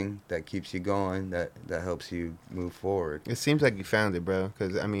thing that keeps you going, that helps you move forward. It seems like you found it, bro.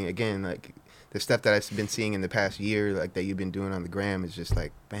 Because, I mean, again, like, the stuff that I've been seeing in the past year, like, that you've been doing on the gram is just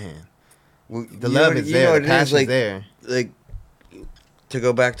like, man. the love is there, the passion's there. Like, to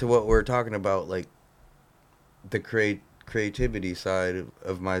go back to what we're talking about, like the creativity side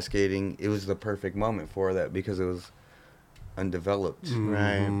of my skating, it was the perfect moment for that because it was undeveloped.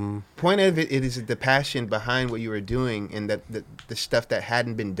 Right. Point of it is the passion behind what you were doing, and that the stuff that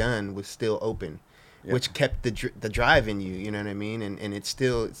hadn't been done was still open, which kept the drive in you. You know what I mean? And it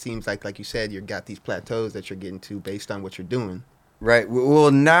seems like you said, you got these plateaus that you're getting to based on what you're doing. Right.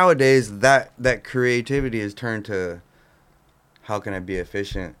 Well, nowadays that creativity is turned to how can I be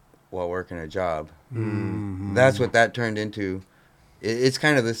efficient while working a job. That's what that turned into. It's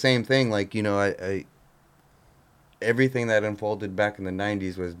kind of the same thing. Like, you know, I everything that unfolded back in the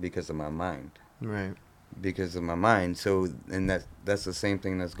 90s was because of my mind. Right. Because of my mind. So, and that's the same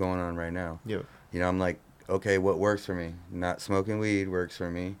thing that's going on right now. Yep. You know, I'm like, okay, what works for me? Not smoking weed works for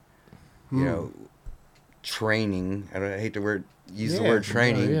me. You know, training. I hate to use the word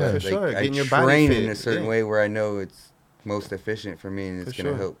training, but like, sure. I train in a certain way where I know it's most efficient for me and it's going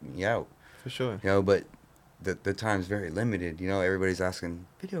to help me out. For sure. You know, but the time's very limited. You know, everybody's asking,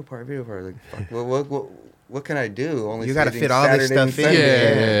 video part. Like, fuck, what can I do? Only you got to fit all this stuff in.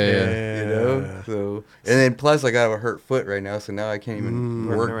 Yeah. You know? So, and then plus I got a hurt foot right now, so now I can't even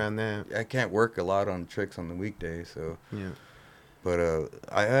work around that. I can't work a lot on tricks on the weekday, so. Yeah. But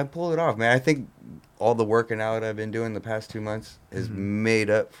I pulled it off, man. I think all the working out I've been doing the past 2 months has made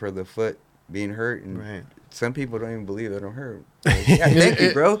up for the foot being hurt. And some people don't even believe that I'm hurt. Like, yeah, thank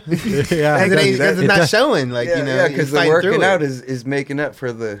you, bro. Because it's not showing. Like, you know, yeah, because the working out is making up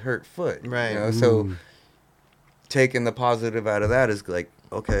for the hurt foot. Right. You know? So taking the positive out of that is like,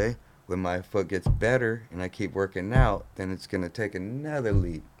 okay, when my foot gets better and I keep working out, then it's going to take another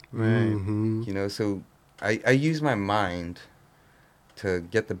leap. Right. You know, so I use my mind to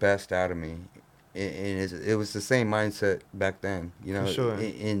get the best out of me, and it was the same mindset back then, you know. For sure.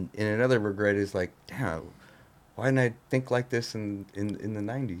 And another regret is like, damn, why didn't I think like this in the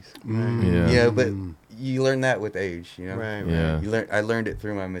 90s? Right. Yeah, but you learn that with age, you know. Right. Yeah. I learned it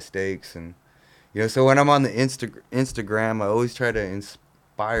through my mistakes, and you know. So when I'm on the Instagram, I always try to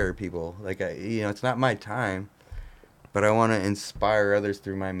inspire people. Like, you know, it's not my time, but I want to inspire others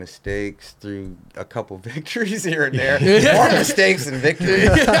through my mistakes, through a couple victories here and there. More mistakes than victories.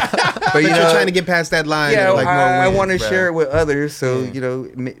 But you're trying to get past that line. Yeah, like, I want to share it with others. So, you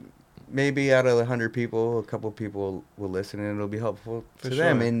know, maybe out of 100 people, a couple people will listen and it'll be helpful to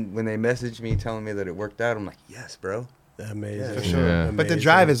them. And when they message me telling me that it worked out, I'm like, yes, bro. Amazing. Yeah, for sure. Yeah. But the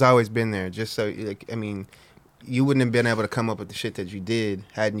drive has always been there. Just so, like, I mean, you wouldn't have been able to come up with the shit that you did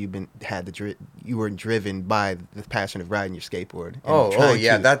hadn't you you weren't driven by the passion of riding your skateboard. Oh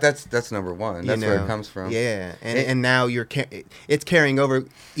yeah, that's number one. That's where it comes from. Yeah, and now it's carrying over.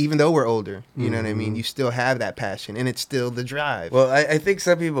 Even though we're older, you know what I mean. You still have that passion, and it's still the drive. Well, I think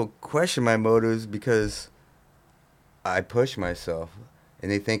some people question my motives because I push myself,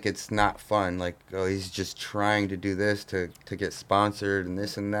 and they think it's not fun. Like, oh, he's just trying to do this to get sponsored and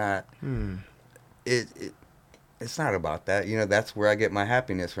this and that. It's not about that. You know, that's where I get my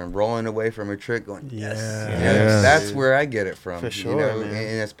happiness from. Rolling away from a trick going, yes. That's where I get it from. For sure, you know? man.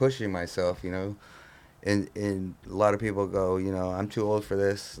 And it's pushing myself, you know. And a lot of people go, you know, I'm too old for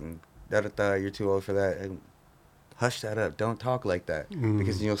this, and da-da-da, you're too old for that. And hush that up. Don't talk like that.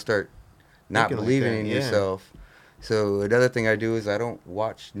 Because you'll start not Thinking believing like that, in yourself. So another thing I do is I don't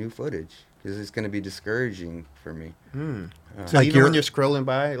watch new footage because it's going to be discouraging for me. So like even when you're scrolling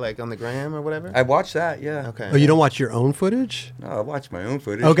by, like on the gram or whatever? I watch that, yeah. Okay. Oh, you don't watch your own footage? No, I watch my own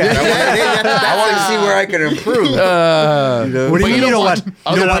footage. Okay. I want to see where I can improve. What do you mean you don't watch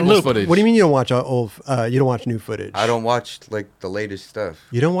other people's footage? What do you mean you don't watch old? You don't watch new footage? I don't watch like the latest stuff.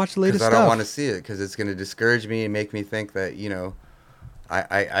 You don't watch the latest stuff? Because I don't want to see it because it's going to discourage me and make me think that, you know,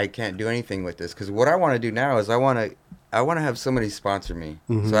 I can't do anything with this. Because what I want to do now is I want to have somebody sponsor me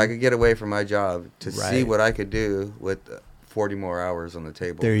so I could get away from my job to see what I could do with 40 more hours on the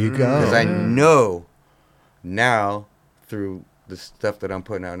table. There you go. Because I know now through the stuff that I'm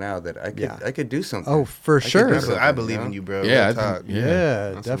putting out now that I could do something. Oh, for sure. I believe in you, bro. Yeah,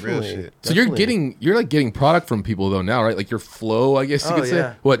 yeah, definitely. So you're getting product from people though now, right? Like your flow, I guess you could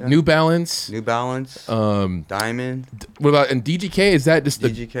say. What, New Balance? New Balance. Diamond. What about, and DGK? Is that just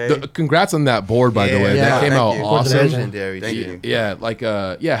DGK? Congrats on that board, by the way. Yeah, that came out you. awesome. Legendary. Thank you. Yeah, like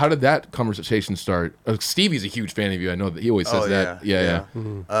how did that conversation start? Stevie's a huge fan of you. I know that he always says that. Yeah.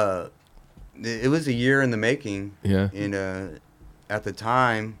 It was a year in the making. Yeah. And at the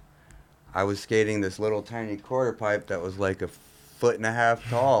time, I was skating this little tiny quarter pipe that was like 1.5 feet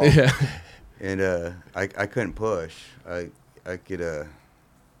tall. Yeah. And I couldn't push. I could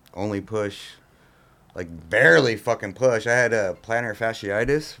only push like barely fucking push. I had a plantar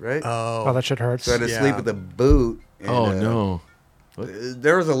fasciitis, right? Oh, that shit hurts. So I had to sleep with a boot. And, no.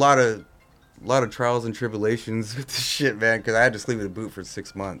 There was a lot of trials and tribulations with this shit, man, because I had to sleep with a boot for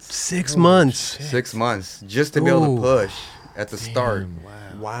 6 months. 6 months. 6 months just to be able to push at the start.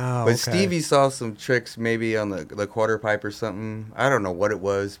 Wow. But Stevie saw some tricks maybe on the quarter pipe or something. I don't know what it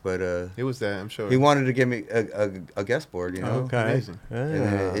was, but it was that, I'm sure. He wanted to give me a guest board, you know. Okay. Amazing. Yeah.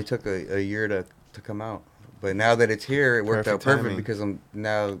 And it took a year to come out. But now that it's here, it worked out perfect because I'm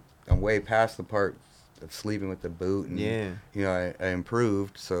way past the part of sleeping with the boot, and you know, I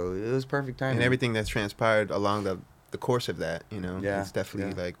improved, so it was perfect timing. And everything that's transpired along the course of that, you know, it's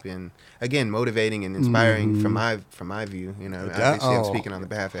definitely like been, again, motivating and inspiring from my view, you know. Obviously, I'm speaking on the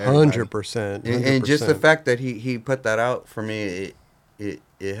behalf of everybody. 100%. And just the fact that he put that out for me, it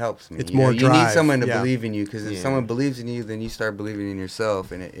helps me. It's more drive. You need someone to believe in you, because if someone believes in you, then you start believing in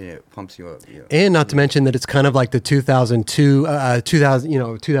yourself, and it pumps you up. You know? And not to mention that it's kind of like the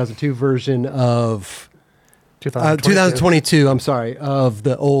 2002 version of 2022. I'm sorry, of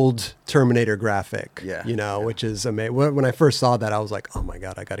the old Terminator graphic. You know, which is amazing. When I first saw that, I was like, oh my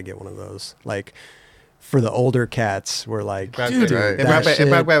god, I got to get one of those. Like, for the older cats, we're like, dude, it brought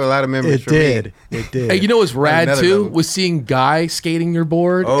back a lot of memories. It did. Hey, you know what's rad too? Was seeing Guy skating your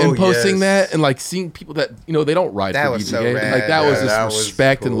board and posting that, and like seeing people that, you know, they don't ride for was BGA. so rad. Like that was just that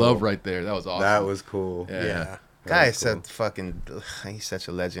respect was and cool. love right there. That was awesome. That was cool. Yeah. Guy is so fucking. He's such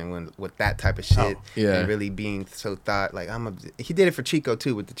a legend with that type of shit. And really being so thought like he did it for Chico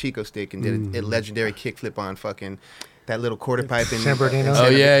too with the Chico stick, and did a legendary kickflip on fucking that little quarter pipe in San Bernardino. Oh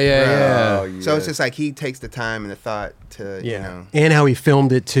yeah. Oh, yeah. So it's just like he takes the time and the thought to you know, and how he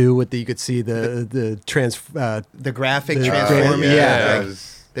filmed it too. With you could see the graphic transforming. Yeah.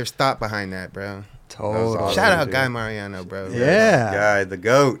 There's thought behind that, bro. Totally. Awesome, Shout out dude. Guy Mariano, bro. Yeah. Guy, the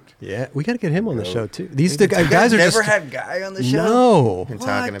GOAT. Yeah, we got to get him on the show too. These You guys are never just had Guy on the show. no. Been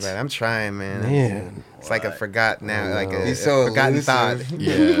talking about it. I'm trying, man. Man. It's like a forgotten now, like a He's so forgotten elusive. thought.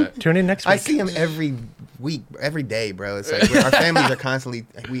 Yeah. Tune in next week. I see him every week, every day, bro. It's like our families are constantly,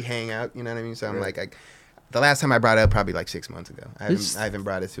 we hang out, you know what I mean? So I'm like, the last time I brought it up probably like 6 months ago. I haven't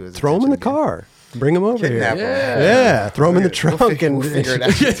brought it to his Throw him in the attention again. car. Bring him over Kidnap here. him. Yeah, throw him in the trunk and We'll figure it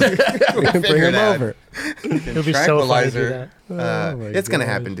out. We'll bring figure him it out. over. It would be so funny to do that. Oh my It's gonna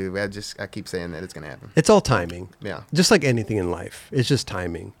gosh. happen, dude. I keep saying that it's gonna happen. It's all timing. Yeah. Just like anything in life. It's just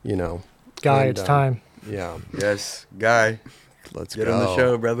timing, you know. Guy, And, it's time. Yeah. Yes, Guy. Let's Get go. on the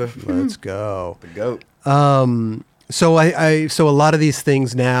show, brother. Let's go. The GOAT. So a lot of these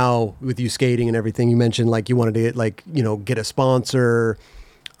things now with you skating and everything, you mentioned like you wanted to get like, you know, get a sponsor.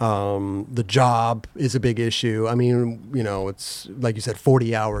 The job is a big issue. I mean, you know, it's like you said,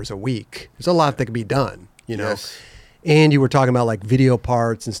 40 hours a week. There's a lot that can be done, you know. Yes. And you were talking about like video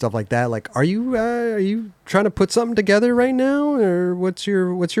parts and stuff like that. Like, are you trying to put something together right now, or what's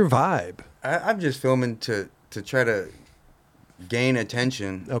your vibe? I'm just filming to try to gain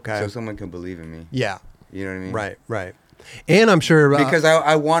attention. Okay. So someone can believe in me. Yeah. You know what I mean? Right. And I'm sure Because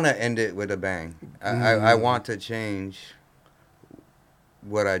I want to end it with a bang. I want to change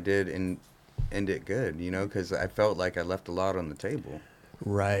what I did and end it good, you know, because I felt like I left a lot on the table.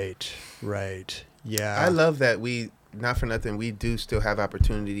 Right. Yeah. I love that not for nothing, we do still have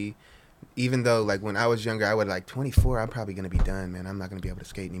opportunity. Even though, like, when I was younger, I would, like, 24, I'm probably going to be done, man. I'm not going to be able to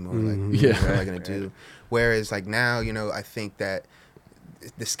skate anymore. Like, what am I going to do? Whereas, like, now, you know, I think that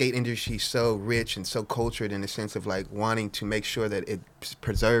the skate industry is so rich and so cultured in the sense of, like, wanting to make sure that it's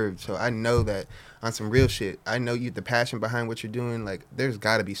preserved. So I know that on some real shit, I know the passion behind what you're doing. Like, there's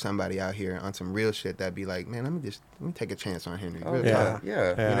got to be somebody out here on some real shit that'd be like, man, let me take a chance on Henry. Oh, Real yeah. talk. Yeah.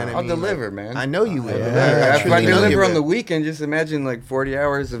 You know what I I'll mean? deliver, Like, man. I know you will. Yeah. If I truly know you deliver on will. the weekend, just imagine like 40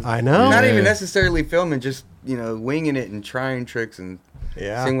 hours of I know. not Yeah. even necessarily filming, just, you know, winging it and trying tricks and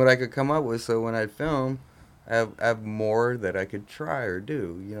seeing what I could come up with. So when I film, I have more that I could try or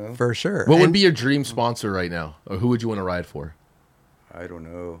do, you know? For sure. What would And- be your dream sponsor right now, or who would you want to ride for? I don't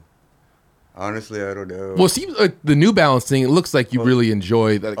know. Honestly, I don't know. Well, it seems like the New Balance thing. It looks like you really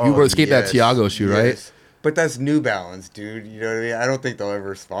enjoy that. You were skate that Tiago shoe, right? Yes. But that's New Balance, dude. You know what I mean? I don't think they'll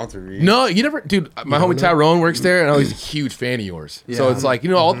ever sponsor me. No, you never, dude. My homie Tyrone works there, and I know he's a huge fan of yours. So it's like, you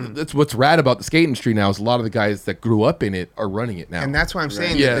know, that's what's rad about the skate industry now is a lot of the guys that grew up in it are running it now. And that's why I'm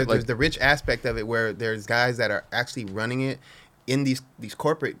saying Yeah, that there's like- the rich aspect of it where there's guys that are actually running it in these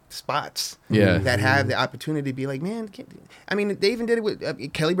corporate spots Yeah. that have the opportunity to be like, man, I mean, they even did it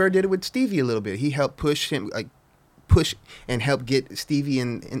with, Kelly Bird did it with Stevie a little bit. He helped push and help get Stevie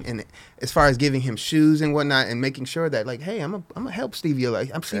in as far as giving him shoes and whatnot and making sure that like, hey, I'm gonna help Stevie.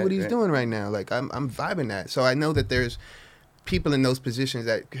 Like, I'm see what he's doing right now. Like, I'm vibing that. So I know that there's people in those positions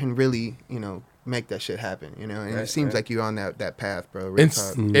that can really, make that shit happen, and it seems like you're on that path, bro. Real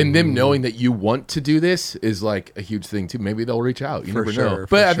talk. And them knowing that you want to do this is like a huge thing too. Maybe they'll reach out. You never know.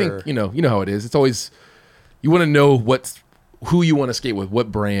 But I think you know how it is. It's always you want to know who you want to skate with,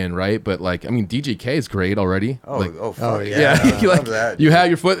 what brand, right? But like, I mean, DGK is great already. Fuck yeah. I love that, you have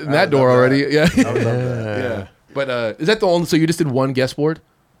your foot in that door already. Yeah. I love that. Yeah. But is that the only? So you just did one guest board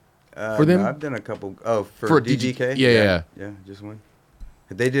for them? No, I've done a couple. Oh, for DGK. Yeah, just one.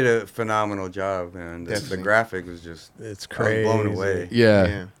 They did a phenomenal job, man. The graphic was it's crazy. I was blown away.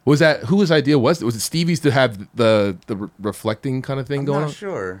 Yeah. Was that whose idea was it? Was it Stevie's to have the reflecting kind of thing going on?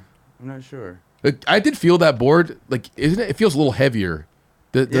 I'm not sure. I did feel that board, like, isn't it? It feels a little heavier.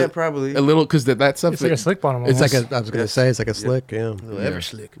 Probably a little, because that stuff. It's like a slick bottom. It's like I was gonna say it's like a slick, yeah. A little ever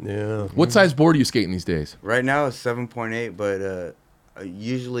slick. Yeah. What size board are you skating these days? Right now it's 7.8, but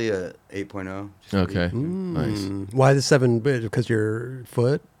usually a 8.0. Okay, nice. Why the 7? Because your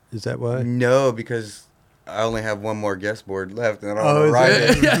foot? Is that why? No, because I only have one more guest board left, and I don't want to ride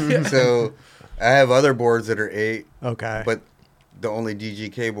it. So I have other boards that are 8. Okay. But the only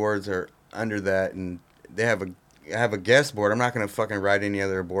DGK boards are under that, and I have a guest board. I'm not gonna fucking ride any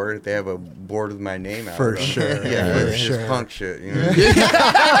other board if they have a board with my name out. For sure. It's just punk shit,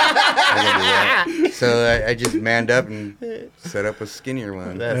 So I just manned up and set up a skinnier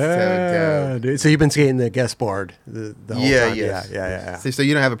one. That's so dope. Dude. So you've been skating the guest board the whole time? Yeah. So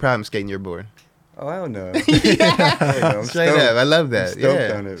you don't have a problem skating your board? Oh, hell no. Straight up. I love that.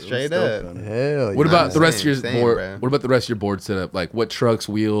 Stoked on it. Straight up. Hell What yeah. about the rest of your board? bro. What about the rest of your board setup? Like, what trucks,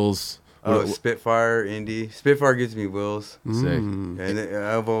 wheels? Oh, Spitfire, Indy. Spitfire gives me wheels. Sick. And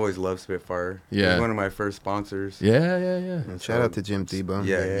I've always loved Spitfire. Yeah. It was one of my first sponsors. Yeah. And shout out to Jim Thebo.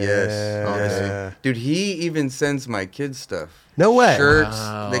 Yes. Dude, he even sends my kids stuff. No way. Shirts.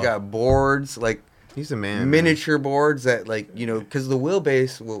 Wow. They got boards, like He's a man. miniature boards that, like, because the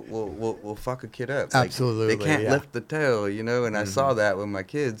wheelbase will fuck a kid up. Like, Absolutely, they can't yeah. lift the tail, and I saw that with my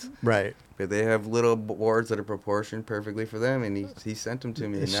kids. Right. But they have little boards that are proportioned perfectly for them, and he sent them to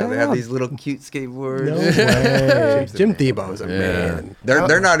me. And now Shout they have out. these little cute skateboards. No way. Jim Thebo's a man.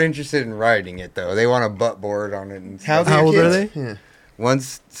 They're not interested in riding it though. They want a butt board on it. And How stuff. old are kids? they? Yeah.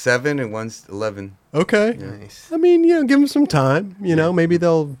 One's 7 and one's 11. Okay. Nice. I mean, give them some time. Maybe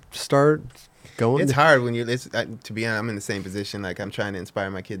they'll start going. It's hard when to be honest, I'm in the same position. Like, I'm trying to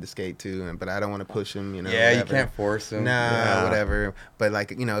inspire my kid to skate too, but I don't want to push him. Yeah, whatever. you can't force them. Nah, whatever. But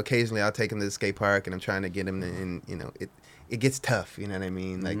like, occasionally I'll take him to the skate park, and I'm trying to get him to, and it gets tough. You know what I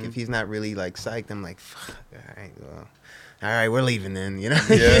mean? Like, if he's not really like psyched, I'm like, fuck. All right, we're leaving then. Do you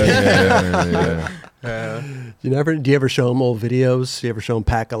ever show them old videos? Do you ever show them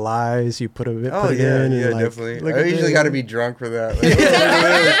Pack of Lies? You put it in. Definitely. Look I at usually this. got to be drunk for that.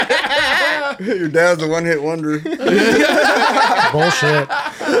 Like, your dad's a one-hit wonder. Bullshit.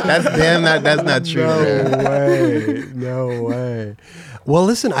 That's not true. No way. Well,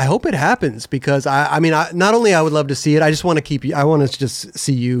 listen, I hope it happens because I mean, not only I would love to see it, I just want to I want to just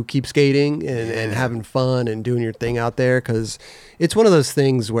see you keep skating and having fun and doing your thing out there. Cause it's one of those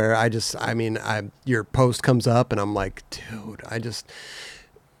things where your post comes up and I'm like, dude,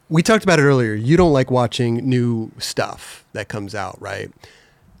 we talked about it earlier. You don't like watching new stuff that comes out, right?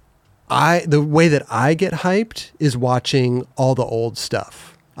 The way that I get hyped is watching all the old stuff.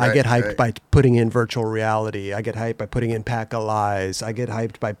 I get hyped by putting in virtual reality. I get hyped by putting in Pack of Lies. I get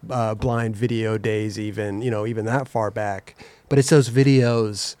hyped by blind video days, even that far back. But it's those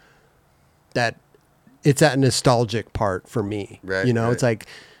videos that it's that nostalgic part for me. Right, It's like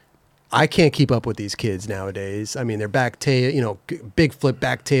I can't keep up with these kids nowadays. I mean, they're back tail, big flip,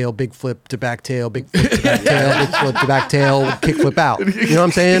 back tail, big flip to back tail, big flip to back tail, big flip to back tail, kick flip out. You know what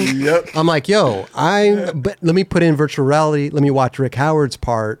I'm saying? Yep. I'm like, but let me put in virtual reality. Let me watch Rick Howard's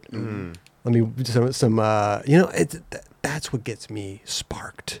part. Let me that's what gets me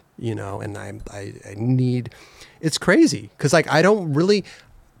sparked, and I need, it's crazy. Cause like, I don't really,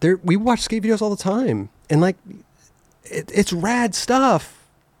 we watch skate videos all the time and like, it's rad stuff.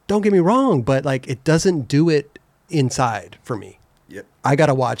 Don't get me wrong, but like it doesn't do it inside for me. Yep. I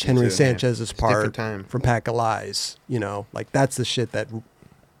gotta watch Henry Sanchez's part time. from Pack of Lies. Like that's the shit that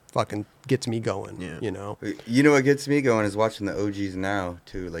fucking gets me going. Yeah. You know what gets me going is watching the OGs now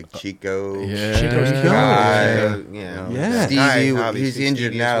too, like Chico. Chico's Guy, Yeah. Stevie, he's Stevie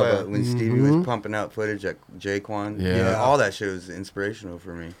injured as now, well. but when Stevie was pumping out footage at Jaquan, all that shit was inspirational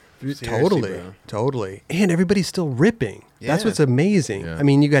for me. Totally. And everybody's still ripping. That's Yeah. what's amazing. Yeah. I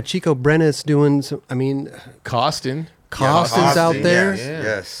mean, you got Chico Brenis doing some, Costin. Costin's out there.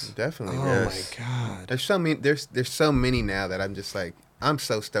 Yes. Definitely. Oh yes. my God. There's so many now that I'm just like, I'm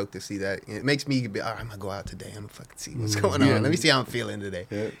so stoked to see that. It makes me be, I'm gonna go out today. I'm gonna fucking see what's going on. Let me see how I'm feeling today.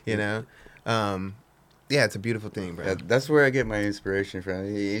 Yeah. You know, yeah, it's a beautiful thing, bro. That's where I get my inspiration from.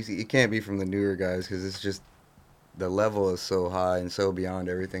 It can't be from the newer guys because it's just the level is so high and so beyond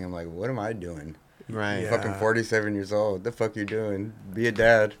everything. I'm like, what am I doing? Right. I'm fucking 47 years old. What the fuck you doing? Be a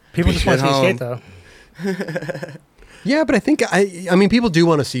dad. People just want to see you skate, though. Yeah, but I think I mean people do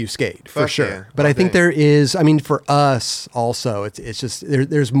want to see you skate for sure. Yeah, but I think there is. I mean, for us also, it's just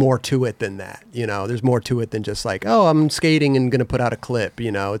there's more to it than that. You know, there's more to it than just like, oh, I'm skating and gonna put out a clip.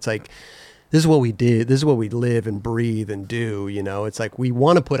 You know, it's like this is what we did. This is what we live and breathe and do. You know, it's like we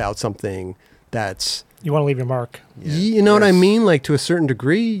want to put out something that's. You want to leave your mark. Yeah. You know what I mean? Like to a certain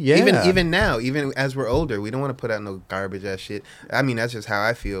degree, yeah. Even now, even as we're older, we don't want to put out no garbage ass shit. I mean, that's just how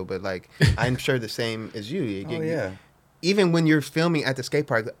I feel. But like, I'm sure the same as you. Yeah. Even when you're filming at the skate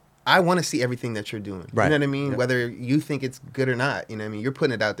park, I want to see everything that you're doing. Right. You know what I mean? Yeah. Whether you think it's good or not. You know what I mean? You're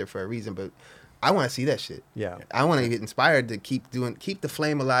putting it out there for a reason, but I want to see that shit. Yeah. I want to get inspired to keep the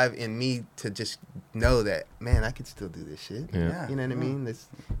flame alive in me to just know that, man, I can still do this shit. Yeah. You know what I mean?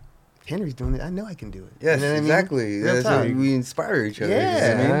 Henry's doing it. I know I can do it. Yes, you know what exactly. I mean? That's how we inspire each other. Yeah,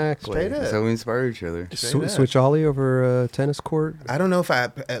 you know what I mean? Exactly. Straight up. That's how we inspire each other. Switch ollie over a tennis court. I don't know if I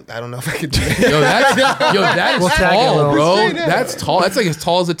could do that. That is We'll tag it, tall, Will. bro. Straight up. That's tall. That's like as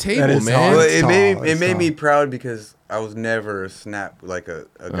tall as a table, is man. tall. Well, It's it tall, made me tall. proud because I was never a snap like a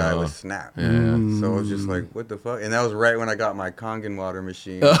guy with snap. So I was just like, what the fuck? And that was right when I got my Kangen water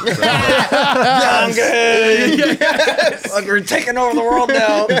machine. So I was like, Kangen! Like, we're taking over the world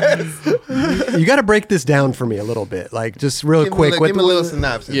now. You got to break this down for me a little bit, like just real quick. Give him a little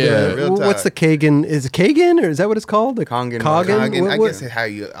synopsis. Yeah. Real What's the talk. Kagan? Is it Kagan or is that what it's called? The Kangen. Kangen, I What- guess how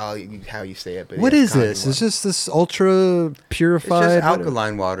you say it. But what yeah, is Kangen this? water. It's just this ultra It's purified just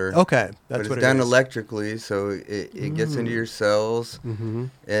alkaline water. Okay, But that's it's what it done is. electrically, so it gets into your cells. Mm-hmm.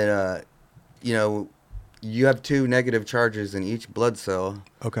 And, you know, you have 2 negative charges in each blood cell.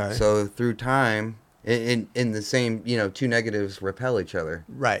 Okay. So through time, in the same, 2 negatives repel each other.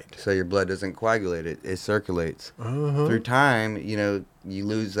 Right. So your blood doesn't coagulate. It circulates. Uh-huh. Through time, you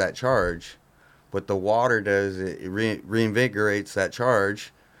lose that charge. What the water does, it reinvigorates that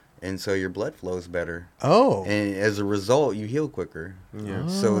charge. And so your blood flows better. Oh. And as a result, you heal quicker. Yeah.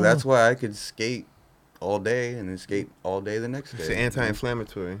 So that's why I could skate all day and then skate all day the next day. It's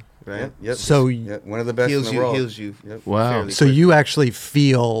anti-inflammatory, right? Yep. So Yep. One of the best Heals in the world. you. Yep. Wow. fairly So quick. you actually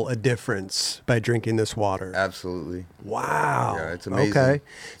feel a difference by drinking this water. Absolutely. Wow. Yeah, it's amazing. Okay.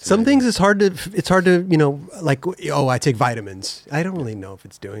 It's Some amazing. things it's hard to, like, I take vitamins. I don't really know if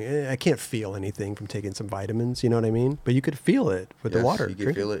it's doing it. I can't feel anything from taking some vitamins, you know what I mean? But you could feel it with the Yes, water. You can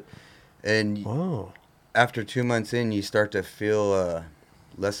Drink feel it. And Wow. after 2 months in, you start to feel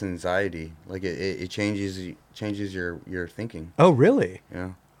less anxiety. Like it changes your thinking. Oh, really?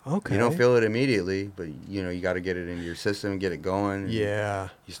 Yeah. Okay. You don't feel it immediately, but you got to get it into your system, get it going. and Yeah.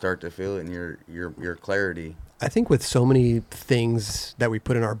 You start to feel it in your clarity. I think with so many things that we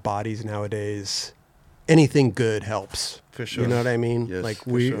put in our bodies nowadays, anything good helps. For sure. You know what I mean? Yes, like for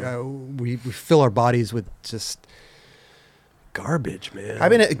we fill our bodies with just garbage, man.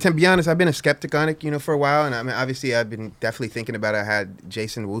 To be honest, I've been a skeptic on it, for a while, and I mean, obviously, I've been definitely thinking about it. I had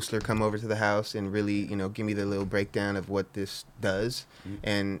Jason Woosler come over to the house and really, give me the little breakdown of what this does,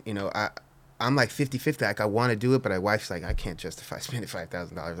 and I'm like 50-50. Like I want to do it, but my wife's like, I can't justify spending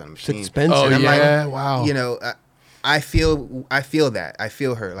 $5,000 on a It's machine. expensive. Oh, And I'm yeah. like, Wow. I feel that. I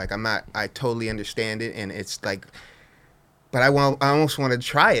feel her. Like I totally understand it, and it's like. But I almost want to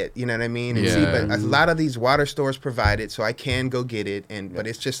try it, you know what I mean? And see, Yeah. but a lot of these water stores provide it, so I can go get it. But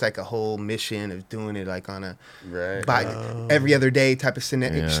it's just like a whole mission of doing it like on a Right. every other day type of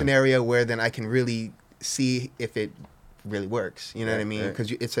scenario where then I can really see if it really works. You know what I mean? Right.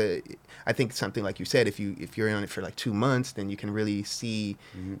 Because I think something like you said, if you're on it for like 2 months, then you can really see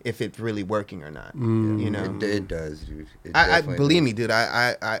if it's really working or not. You know, It does, dude. It I definitely believe does. me, dude.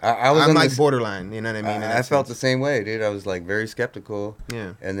 I was I'm on like this- borderline. You know what I mean? In I that felt the sense. same way, dude. I was like very skeptical.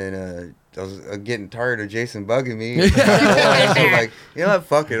 Yeah. And then I was getting tired of Jason bugging me. So like,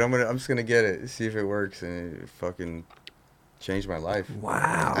 fuck it. I'm just gonna get it, see if it works, and it fucking changed my life.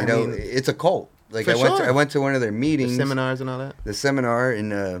 Wow. I know it's a cult. Like For sure. I went to one of their The meetings, seminars and all that. the seminar,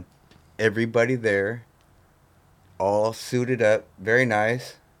 and everybody there, all suited up, very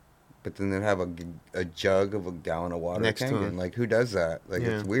nice, but then they'd have a jug of a gallon of water Next to hanging. him. Like, who does that? Like,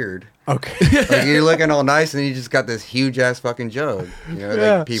 it's weird. Okay. Like, you're looking all nice, and you just got this huge ass fucking jug. You know,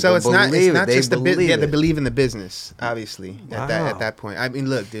 like people So it's not They just believe they it. believe in the business, obviously. Wow. At that point, I mean,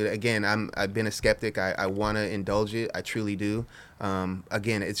 look, dude. Again, I've been a skeptic. I want to indulge it. I truly do.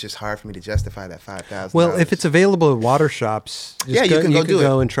 Again, it's just hard for me to justify that $5,000. Well, if it's available at water shops, you can go do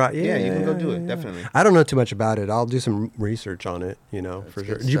it. And try. Yeah, you can go do it. Definitely. I don't know too much about it. I'll do some research on it. You know, for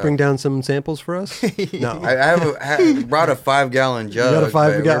sure. good Did you stuff. bring down some samples for us? No. I brought a 5-gallon jug. got a 5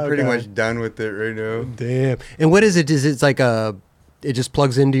 but gallon, We're pretty okay. much done with it right now. Damn. And what is it? Is it like it just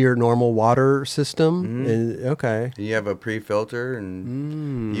plugs into your normal water system? Mm-hmm. Okay. You have a pre-filter,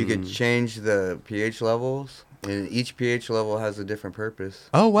 and you could change the pH levels. And each pH level has a different purpose.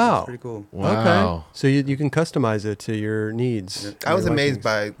 Oh, wow. It's pretty cool. Wow. Okay. So you can customize it to your needs. I was your amazed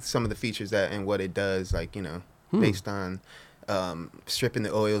likings. by some of the features and what it does, like, based on stripping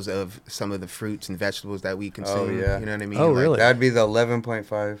the oils of some of the fruits and vegetables that we consume. yeah. You know what I mean? Oh, Like, really? That'd be the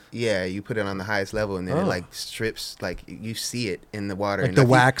 11.5. Yeah, you put it on the highest level, and then it like strips, like you see it in the water. Like and the I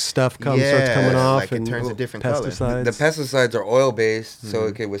think- wax stuff starts coming off, like it and turns a different color. pesticides. The pesticides are oil-based, so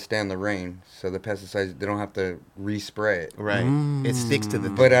it can withstand the rain. So the pesticides, they don't have to respray it. Right, it sticks to the.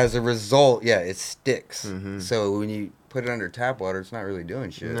 But as a result, it sticks. So when you put it under tap water, it's not really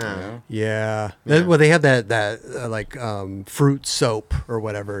doing shit. No. You know? Yeah. Well, they have that fruit soap or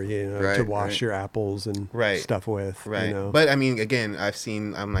whatever, to Right, wash right. your apples and Right. stuff with. Right, You know? but I mean, again,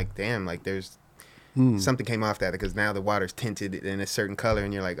 I'm like, damn, like there's something came off that because now the water's tinted in a certain color,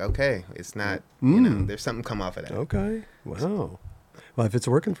 and you're like, okay, it's not, there's something come off of that. Okay. Wow. Well, if it's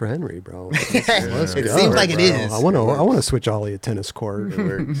working for Henry, bro, let's It go, seems like it bro. is. I want to switch Ollie a tennis court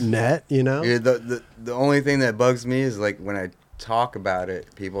net. Yeah, the only thing that bugs me is like when I talk about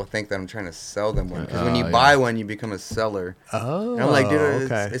it, people think that I'm trying to sell them one. Because when you buy one, you become a seller. Oh, And I'm like, dude,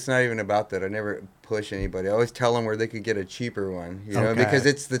 okay. it's not even about that. I never push anybody. I always tell them where they could get a cheaper one, Okay. because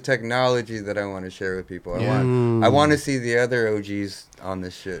it's the technology that I want to share with people. Yeah. I want to see the other OGs on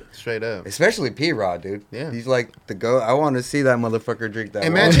this shit. Straight up. Especially P-Rod, dude. Yeah. He's like the go. I want to see that motherfucker drink that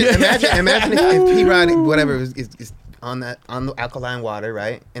Imagine, water. imagine if P-Rod, whatever, is on the alkaline water,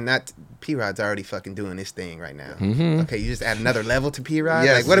 right? And that P-Rod's already fucking doing his thing right now. Okay, you just add another level to P-Rod.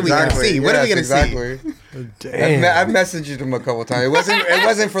 Yes, Like, what are we gonna exactly. see? What are we Yes, gonna see? exactly. Damn. I've messaged him a couple times. It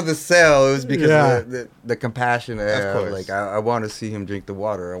wasn't for the sale. It was because of the compassion I have. course. Like I want to see him drink the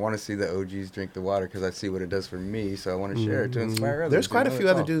water. I want to see the OGs drink the water because I see what it does for me. So I want to share it to inspire others. There's quite a few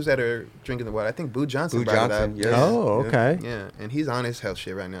That's other all. dudes that are drinking the water. I think Boo Johnson Boo brought Johnson, it up. yes. Oh, okay. Yeah, and he's on his health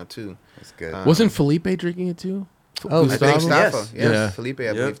shit right now too. That's good. Wasn't Felipe drinking it too? Oh, I think Gustavo? Gustavo. Yes. Yes. Yeah. Felipe,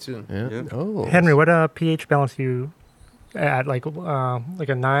 I believe too. Yeah. Yeah. Oh, Henry, what pH balance do you at? Like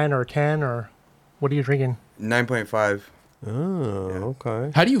a 9 or a 10, or what are you drinking? 9.5. Oh,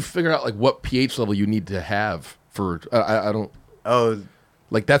 okay. How do you figure out like what pH level you need to have for? I don't Oh,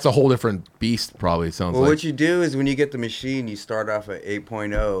 like that's a whole different beast. Probably sounds well, like. what you do is when you get the machine, you start off at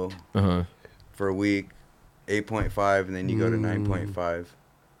 8.0 uh-huh. for a week, 8.5, and then you go to 9.5.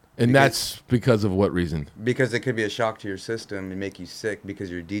 And that's because of what reason? Because it could be a shock to your system and make you sick because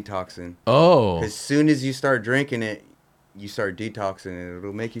you're detoxing. Oh, As soon as you start drinking it, you start detoxing it.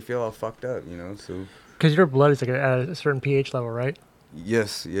 It'll make you feel all fucked up, So Because your blood is like at a certain pH level, right?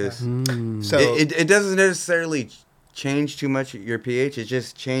 yes. So It doesn't necessarily change too much your pH. It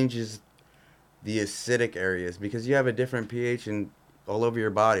just changes the acidic areas because you have a different pH and all over your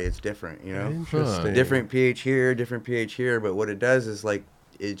body. It's different, Interesting. Different pH here, different pH here. But what it does is like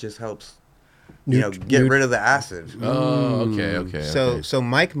it just helps, get rid of the acid. oh, okay. So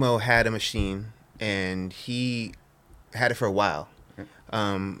Mike Mo had a machine, and he had it for a while.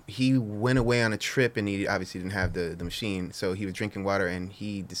 He went away on a trip, and he obviously didn't have the machine, so he was drinking water, and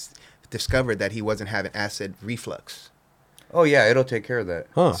he discovered that he wasn't having acid reflux. Oh yeah, it'll take care of that.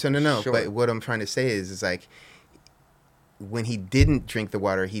 Huh. So no. Sure. But what I'm trying to say is like when he didn't drink the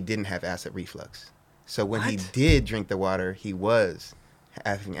water, he didn't have acid reflux. So when he did drink the water, he was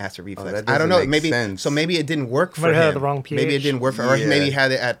having acid reflux. that I don't doesn't know. make Maybe sense. So maybe it didn't work for Might him. have had the wrong Maybe it pH. didn't work for, or Yeah. maybe he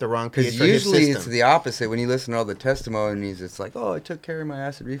had it at the wrong pH Because for his usually system. it's the opposite. When you listen to all the testimonies, it's like, oh, it took care of my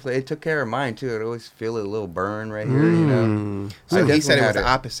acid reflux. It took care of mine too. I'd always feel a little burn right here, So I he said it definitely was the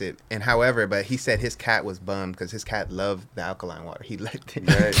had opposite. And however, but he said his cat was bummed because his cat loved the alkaline water. He liked it.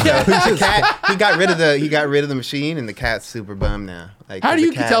 Right. So the cat, he got rid of the machine, and the cat's super bummed now. Like, how do the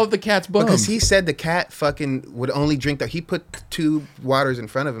you cat- tell if the cat's bummed? Because he said the cat fucking would only drink he put 2 waters in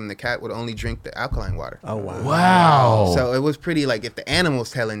front of him. The cat would only drink the alkaline water. Oh, wow. wow. So it was pretty like if the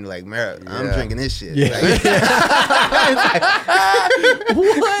animal's telling you like, Mara, I'm Yeah. drinking this shit. Yeah. Like,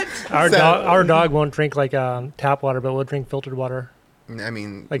 Our dog won't drink like tap water, but we'll drink filtered water. I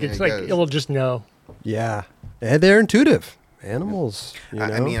mean, Like it's it like goes. it'll just know. Yeah, and they're intuitive animals. You know?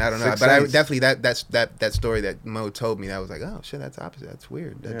 I mean, I don't know, Sixth but I Sense. definitely that story that Mo told me, that was like, oh shit, that's opposite. That's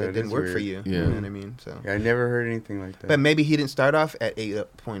weird. That Yeah, it didn't is work for weird. you. Yeah. You know what I mean? So, I never heard anything like that. but maybe he didn't start off at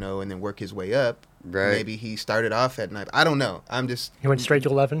 8.0 and then work his way up. Right. Maybe he started off at 9. I don't know. I'm just. He went straight to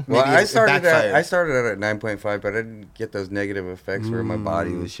 11. well, maybe I it started backfired. at 9.5, but I didn't get those negative effects where my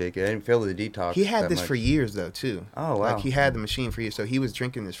body was shaking. I didn't feel the detox. He had that this much. for years though too. Oh, wow. Like he had the machine for years, so he was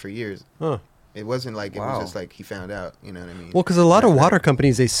drinking this for years. Huh. It wasn't like it Wow. was just like he found out. You know what I mean? Well, because a lot of water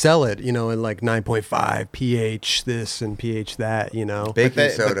companies, they sell it, in like 9.5 pH this and pH that, Baking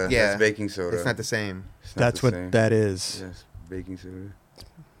But soda. yeah, That's baking soda. it's not the same. It's not That's the what same. that is. Yes, baking soda.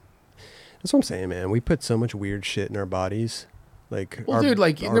 That's what I'm saying, man. We put so much weird shit in our bodies. Like, Well, dude,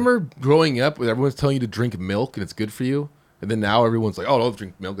 like, you remember growing up where everyone's telling you to drink milk and it's good for you? And then now everyone's like, oh, don't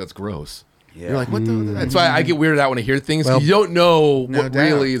drink milk. That's gross. Yeah. You're like, what the? That's why I get weirded out when I hear things. 'Cause Well, you don't know no what doubt.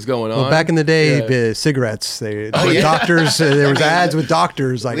 really is going on. Well, back in the day, Yeah. cigarettes. They yeah. doctors. There was ads with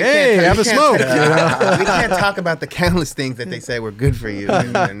doctors like, We "Hey, can't- have we a can't smoke." talk- We can't talk about the countless things that they say were good for you.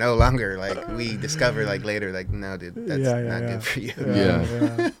 And they're no longer like we discover like later. Like no, dude, that's Yeah, not yeah. good for you.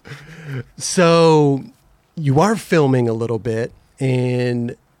 Yeah. So, you are filming a little bit,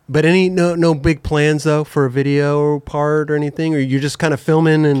 but no big plans though for a video part or anything, or you're just kind of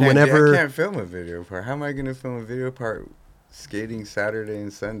filming and I whenever. can't film a video part. How am I going to film a video part skating Saturday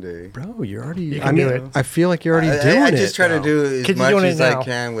and Sunday? Bro, you're already. You I can mean, do it. I feel like you're already I doing it. just try to though. do as 'Cause you're much doing it as I now.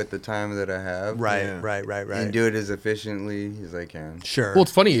 can with the time that I have. Right, Yeah. right. And do it as efficiently as I can. Sure. Well,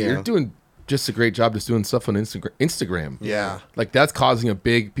 it's funny. Yeah. You're doing just a great job just doing stuff on Instagram. Yeah. Like, that's causing a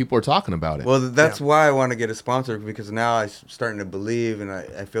big... People are talking about it. Well, that's why I want to get a sponsor, because now I'm starting to believe, and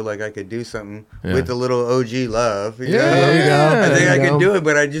I feel like I could do something Yeah. with a little OG love. You know? There you go. I think There I you can go. do it,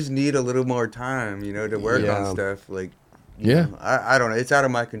 but I just need a little more time, to work Yeah. on stuff. Like, Yeah. I don't know. It's out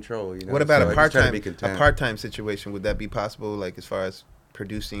of my control. What about So a I just try to part-time be content. situation? Would that be possible? Like as far as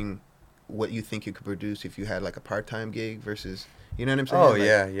producing what you think you could produce if you had like a part-time gig versus, you know what I'm saying? Oh Like,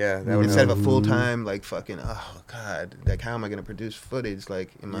 yeah. That would Instead help. of a full-time, like fucking, oh god, like how am I gonna produce footage?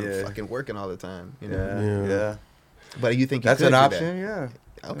 Like, am I Yeah. fucking working all the time? You know? Yeah. Yeah. But you think you That's could an do that? option. Yeah.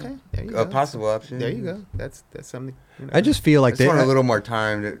 Okay, there you A go. possible option. There you go. That's something. I just feel I like just want a little more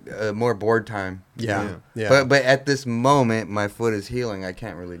time, more board time. Yeah. But at this moment, my foot is healing. I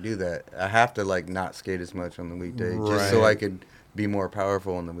can't really do that. I have to not skate as much on the weekday, just so I Right. could be more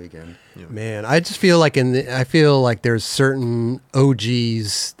powerful on the weekend. Man, I just feel like I feel like there's certain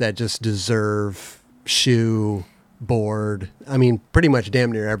OGs that just deserve shoe, board. I mean, pretty much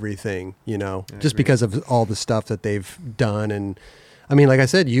damn near everything, just because of all the stuff that they've done. And I mean, like I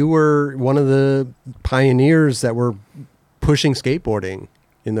said, you were one of the pioneers that were pushing skateboarding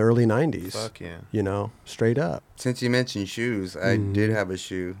in the early 90s. Fuck yeah. Straight up. Since you mentioned shoes, I did have a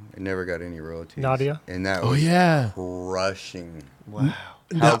shoe. I never got any royalties. Nadia? And that Oh, was yeah. crushing. Wow.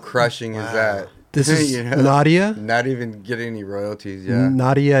 How crushing is that? This is You know? Nadia. Not even getting any royalties, yeah.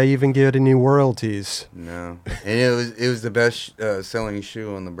 Nadia even get any royalties. No. And it was the best selling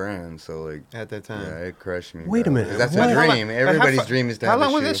shoe on the brand, so At that time. yeah, it crushed me. Wait a bro. minute. 'Cause that's What? my How dream. long- Everybody's how fa- dream is to How have long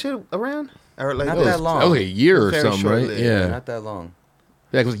a was shoe. that shit around? Or like Not it was- that long. That was like a year or Very something, right? short-lived. Yeah. Not that long.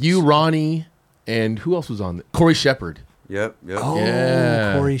 Yeah, it was you, Ronnie, and who else was on there? Corey Shepard. Yep. Oh,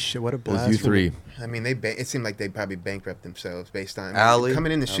 Yeah. Corey, shit, what a It was blast. you three. I mean, it seemed like they probably bankrupt themselves based on Alley.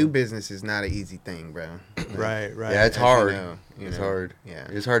 coming in the shoe business is not an easy thing, bro. Like, Right. Yeah, it's as you hard. know, you It's know, hard. Yeah,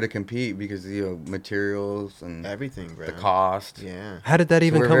 It's hard to compete because materials and everything, bro. the cost. Yeah. How did that So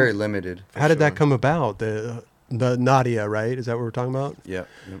even we're come? very limited. How did that sure. come about? The Nadia, right? Is that what we're talking about? Yep.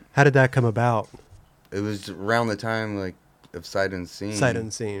 How did that come about? It was around the time of Sight Unseen. Sight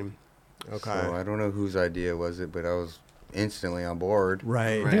unseen. Okay. So I don't know whose idea was it, but I was instantly on board.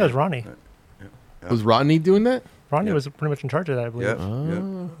 Right. I think it was Ronnie. Was Rodney doing that? Ronnie Yep. was pretty much in charge of that, I believe. Yep.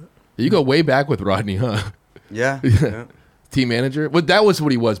 Oh. You go way back with Rodney, huh? Yeah. Yeah. Team manager. Well, that was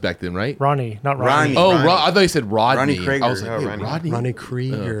what he was back then, right? Ronnie, not Ronnie. Ronnie. Oh, Rodney. I thought you said Rodney. Ronnie Krager. I was like, Oh, wait, Ronnie. Rodney. Ronnie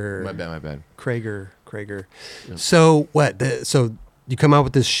Krieger. My bad. Krieger. So what? So you come out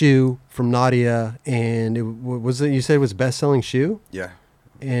with this shoe from Nadia, and you said it was best selling shoe, Yeah.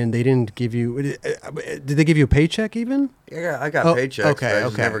 and they didn't give you. Did they give you a paycheck even? Yeah, I got Oh, paychecks. okay, I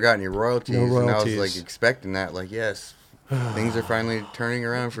just okay. never got any royalties. No And I royalties. was expecting that. Yes, things are finally turning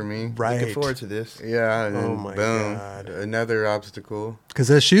around for me. Right. Looking forward to this. Yeah, and Oh then my boom, God. another obstacle. Because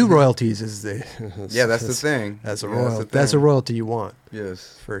the shoe royalties is the. Yeah, that's the thing. That's a Yeah, royalty. the That's a thing. royalty you want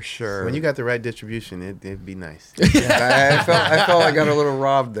Yes. for sure. When you got the right distribution, it'd be nice. I felt I got a little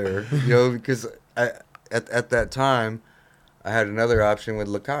robbed there, because at that time, I had another option with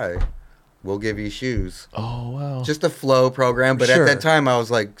Lakai. we'll give you shoes. Oh wow. Just a flow program, but Sure. at that time I was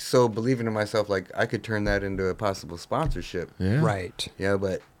like so believing in myself, like I could turn that into a possible sponsorship. Yeah. Right. Yeah,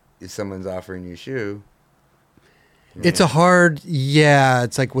 but if someone's offering you a shoe, It's a hard,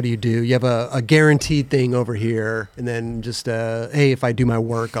 it's like, what do? You have a guaranteed thing over here, and then just, hey, if I do my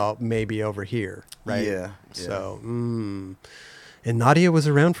work, I'll maybe over here, right? Yeah. So, and Nadia was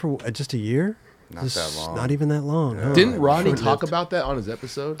around for just a year? Not that long. Not even that long. Yeah. huh? Didn't Ronnie Short-lived. talk about that on his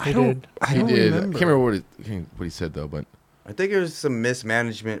episode? I don't He did. remember. I can't remember what he said though, but I think it was some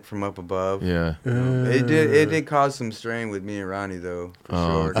mismanagement from up above. yeah. It did cause some strain with me and Ronnie though, for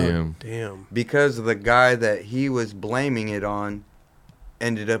Oh sure. damn. Damn. Because the guy that he was blaming it on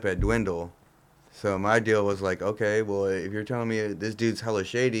ended up at Dwindle. So my deal was like, okay, well, if you're telling me this dude's hella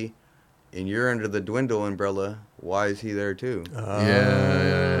shady and you're under the Dwindle umbrella, why is he there too?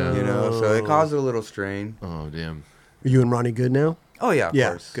 Yeah. You know, so it caused a little strain. Oh damn. Are you and Ronnie good now? Oh, yeah, of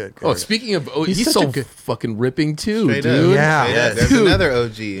course. Good. Oh, speaking of, he's such so a good- fucking ripping too, Straight dude. up. Yeah. Straight up. Yes. There's Dude. another OG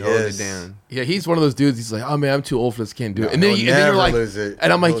hold it Yes. down. Yeah, he's one of those dudes. He's like, oh man, I'm too old for this. Can't do No, it. And then, he'll and then you're never like, lose it.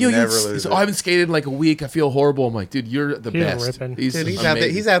 and I'm like, He'll yo, never he's lose I it. haven't skated in like a week. I feel horrible. I'm like, dude, you're the He's best. ripping. Dude, he's out there.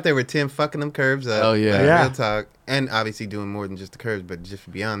 amazing. He's out there with Tim fucking them curves up. Oh, yeah. Like, Yeah. real talk. And obviously doing more than just the curves, but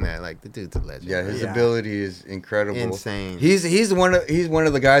just beyond that, like the dude's a legend. Yeah, his Yeah. ability is incredible. Insane. He's one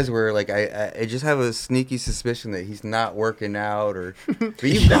of the guys where like I just have a sneaky suspicion that he's not working out or. But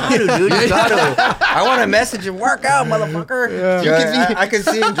you got to, dude. You got to. I want to message him, work out, motherfucker. Yeah. I can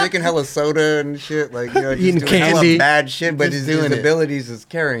see him drinking hella soda and shit, like just Eating doing candy. hella bad shit. But Just his doing it. abilities is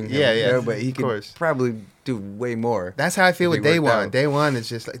carrying him. Yeah, yeah, you know, but he of could course. probably do way more. That's how I feel If with he Day worked One. out. Day One is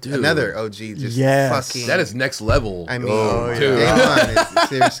just like Dude. another OG. Just Yes. fucking. That is next level. I mean, Oh, dude. Day One is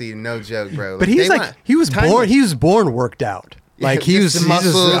seriously no joke, bro. But he's Day like, One, he was timeless. born. He was born worked out. Like he was Just the he's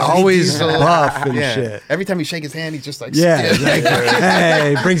just muscles, always diesel. buff and Yeah. shit. Every time you shake his hand, he's just like, Yeah. stiff. Like,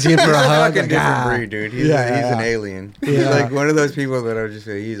 hey, brings you in for He's a a hug. fucking Like, different breed, dude. He's an alien. He's Yeah. like one of those people that are just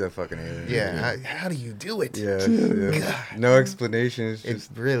like, he's a fucking alien. Yeah. How do you do it? Yeah. No explanation. It's It's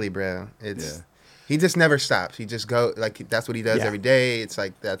just really, bro. It's Yeah. he just never stops. He just go like that's what he does Yeah. every day. It's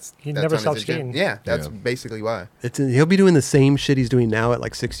like that's He that's never on his stops agenda. skating. Yeah, that's Yeah. basically why. He'll be doing the same shit he's doing now at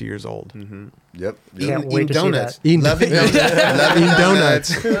like 60 years old. Yep. Can't Eating wait to see donuts. that. Eating Loving donuts. donuts. Loving Eating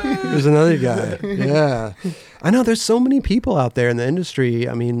donuts. donuts. There's another guy. Yeah. I know there's so many people out there in the industry.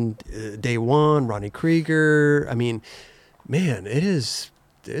 I mean, Day One, Ronnie Krieger. I mean, man, it's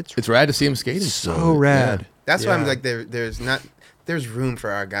rad to see him skating. so still. rad. That's why I'm Yeah. like there's room for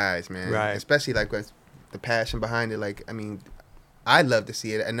our guys, man. Right. Especially like with the passion behind it. Like I mean, I'd love to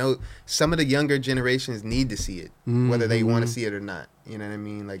see it. I know some of the younger generations need to see it, whether they want to see it or not. You know what I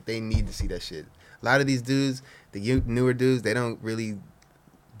mean? Like they need to see that shit. A lot of these dudes, newer dudes, they don't really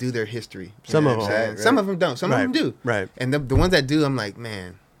do their history. You Some know of what I'm them. saying? Some of them don't. Some Right. of them do. Right. And the ones that do, I'm like,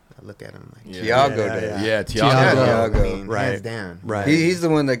 man, I look at them like, Tiago Yeah, did. yeah. Yeah, Tiago. Tiago. I mean, Right. hands down. Right. He's the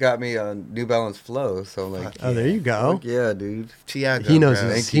one that got me on New Balance Flow. So like, Oh, there you go. fuck yeah, dude. Tiago, He knows bro.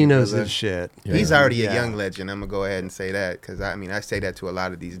 his, Thank he you, knows brother. his shit. Yeah. He's already Yeah. a young legend. I'm gonna go ahead and say that because I say that to a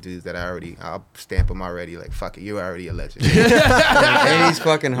lot of these dudes that I'll stamp them already. Like fuck it, you're already a legend. And he's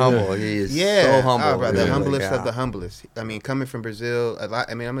fucking humble. He is so humble. Oh, bro, the dude. humblest yeah. of the humblest. I mean, coming from Brazil, a lot.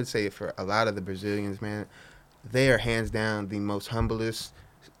 I mean, I'm gonna say for a lot of the Brazilians, man, they are hands down the most humblest,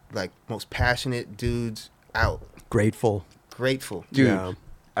 like most passionate dudes out. Grateful. Grateful, Dude, Yeah.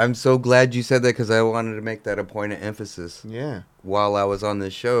 I'm so glad you said that because I wanted to make that a point of emphasis yeah. while I was on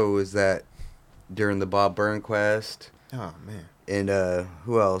this show. Is that during the Bob Burnquist Oh man, and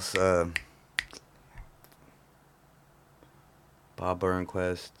who else? Bob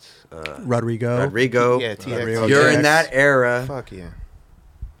Burnquist, Rodrigo. Rodrigo. yeah, TX. Rodrigo. During TX. that era, Fuck yeah.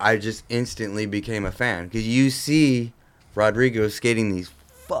 I just instantly became a fan because you see Rodrigo skating these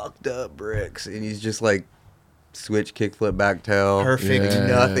fucked up bricks, and he's just like switch, kickflip, back tail, Perfect. Yeah.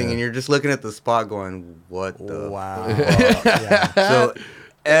 nothing, and you're just looking at the spot going, "What the Wow. fuck?" Yeah. So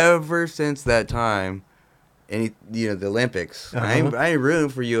ever since that time, the Olympics, I ain't rooting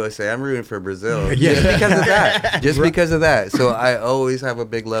for USA. I'm rooting for Brazil. Yeah. Just because of that. Just because of that. So I always have a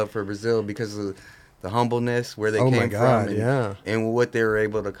big love for Brazil because of the humbleness, where they Oh my came God, from, yeah. and what they were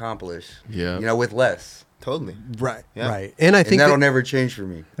able to accomplish. Yeah. With less. Totally. Right. Yeah. Right. And I And think that'll that never change for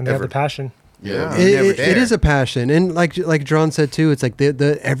me. And they have ever. the passion. Yeah. it Never is there. a passion, and like Dron said too, it's like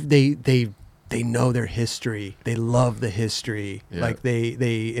they know their history. They love the history. Yeah. Like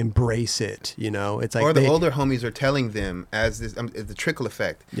they embrace it. It's like Or the older homies are telling them as this the trickle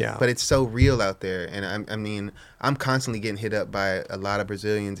effect. Yeah. But it's so real out there, and I mean, I'm constantly getting hit up by a lot of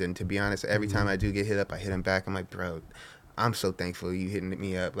Brazilians, and to be honest, every time I do get hit up, I hit them back. I'm like, bro, I'm so thankful you hitting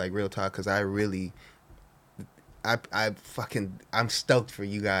me up, like real talk, because I really, I'm stoked for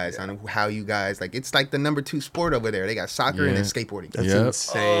you guys on how you guys like. It's like the number 2 sport over there. They got soccer and then skateboarding. That's Yep.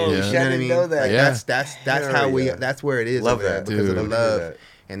 insane. Oh, Yeah. shit, You know I what I didn't mean? know that. Like, Yeah. that's how we. yeah. That's where it is. Love over there that, because of the dude. love. That.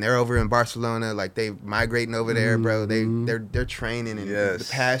 And they're over in Barcelona, like they migrating over there, bro. They're training and the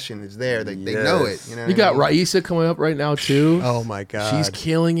passion is there. They know it. You know. You got Raisa coming up right now too. Oh my god, she's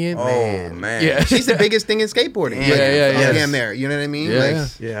killing it. Oh man. Yeah. She's the biggest thing in skateboarding. Yeah. Damn there. You know what I mean? Yeah.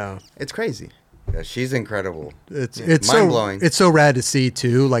 Like, yeah. it's crazy. Yeah, she's incredible. It's mind so blowing. It's so rad to see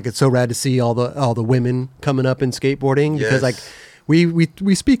too. Like it's so rad to see all the women coming up in skateboarding because like we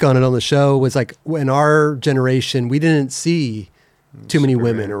speak on it on the show. Was like in our generation we didn't see too many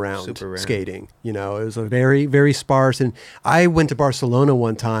women around skating. You know, it was a very, very sparse. And I went to Barcelona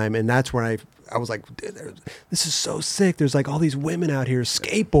one time, and that's when I was like, this is so sick. There's like all these women out here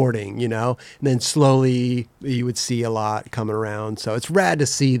skateboarding, you know? And then slowly you would see a lot coming around. So it's rad to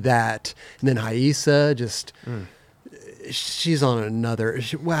see that. And then Haisa just... She's on another.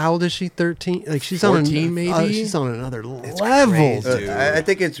 How old is she? 13? Like she's 14 on maybe. She's on another level. crazy. I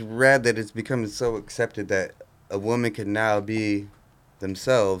think it's rad that it's become so accepted that a woman can now be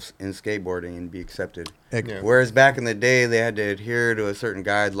themselves in skateboarding and be accepted. Yeah. Whereas back in the day, they had to adhere to a certain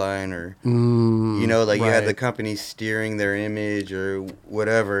guideline or, you know, like you had the company steering their image or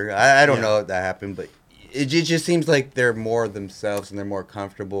whatever. I don't know if that happened, but it just seems like they're more themselves and they're more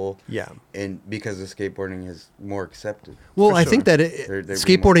comfortable. Yeah. And because the skateboarding is more accepted. Well, For I sure. think that They're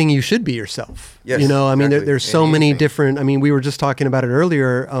skateboarding, you should be yourself. Yes, you know, I mean, exactly. there's so many Anything. different. I mean, we were just talking about it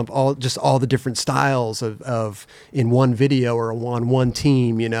earlier of all the different styles of in one video or on one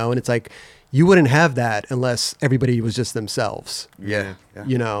team. You know, and it's like you wouldn't have that unless everybody was just themselves. Yeah.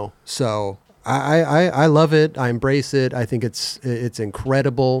 You know, so I love it. I embrace it. I think it's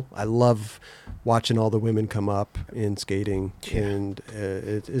incredible. I love watching all the women come up in skating, and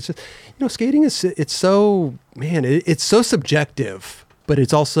it's just, you know, skating it's so, man, it's so subjective, but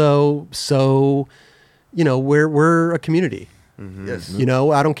it's also so, you know, we're a community. Yes. You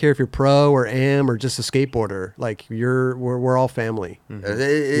know, I don't care if you're pro or am or just a skateboarder. Like we're all family.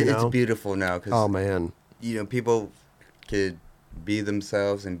 It's know? beautiful now because Oh man, you know, people could be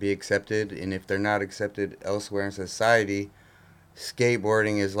themselves and be accepted, and if they're not accepted elsewhere in society,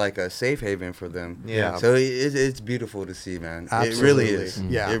 skateboarding is like a safe haven for them. Yeah. So it's beautiful to see, man. Absolutely. It really is.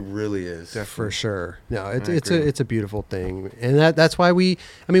 Yeah. It really is. for sure. No, it's agree. it's a beautiful thing, and that's why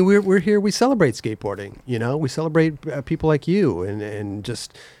we're here. We celebrate skateboarding. You know, we celebrate people like you and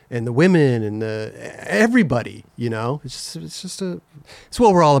the women and everybody. You know, it's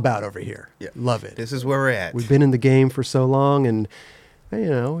what we're all about over here. Yeah. Love it. This is where we're at. We've been in the game for so long, and you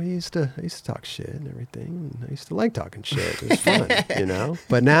know, I used to talk shit and everything. And I used to like talking shit. It was fun, you know.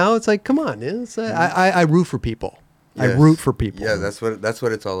 But now it's like, come on, I root for people. I Yes. root for people. Yeah, that's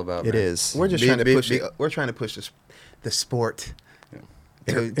what it's all about. It man. is. We're just Be- trying to be- push be- it. We're trying to push the sport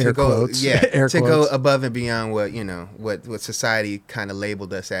to Air go quotes. Air to go quotes. above and beyond what what society kind of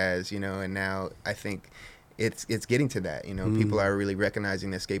labeled us as, you know. And now I think it's getting to that. You know, people are really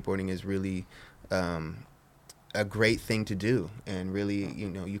recognizing that skateboarding is really a great thing to do, and really, you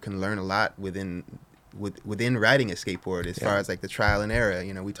know, you can learn a lot within riding a skateboard as far as like the trial and error.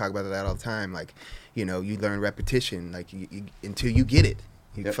 You know, we talk about that all the time. Like, you know, you learn repetition, like you until you get it.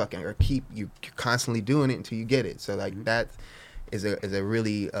 You fucking you're constantly doing it until you get it. So like that is a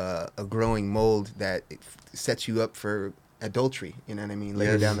really a growing mold that sets you up for adultery. You know what I mean?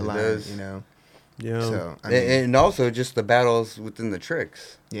 Later Yes, down the it line, does. you know. Yeah. So I mean, And also just the battles within the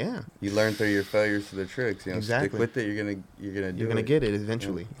tricks. yeah, You learn through your failures to the tricks. You know, Exactly. stick with it. You're gonna do you're gonna it. get it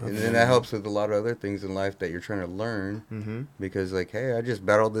eventually. And then that helps with a lot of other things in life that you're trying to learn. Mm-hmm. Because like, hey, I just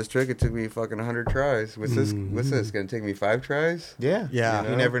battled this trick. It took me fucking 100 tries. What's this? Gonna take me 5 tries? Yeah, Yeah.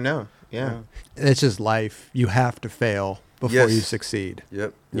 You never know. Yeah. It's just life. You have to fail before Yes. you succeed.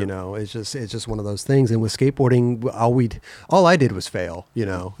 Yep. You know, it's just one of those things. And with skateboarding, all I did was fail. You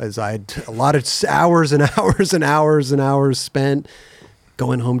know, as I had a lot of hours and hours and hours and hours spent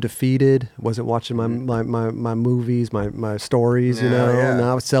going home defeated. Wasn't watching my movies, my stories. You Yeah, know, yeah.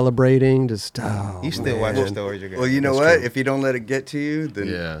 not celebrating. Just You still watch the stories. You're Well, you know That's what? true. If you don't let it get to you, then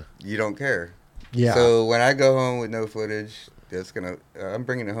Yeah. you don't care. Yeah. So when I go home with no footage, I'm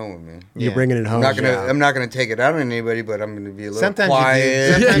bringing it home with me. You're bringing it home. I'm not gonna take it out on anybody, but I'm gonna be a little Sometimes you do.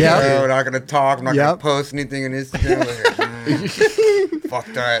 quiet. Sometimes you You do. know, not gonna talk. I'm not Yep. gonna post anything on Instagram. Fuck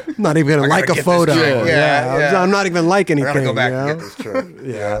that. I'm not even gonna I like gotta a get this photo. trick. Yeah. I'm not even like I anything. gotta go back you know? and get this truck.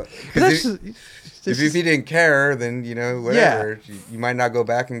 Yeah. Because That's if you didn't care, then whatever. You might not go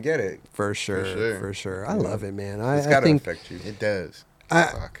back and get it. For sure. I love it, man. It's I gotta think affect you. It does.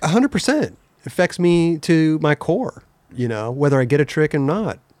 100% affects me to my core. You know, whether I get a trick or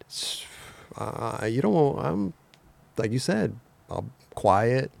not. It's, like you said,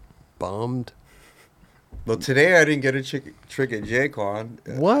 quiet, bummed. Well, today I didn't get a trick at J-Con.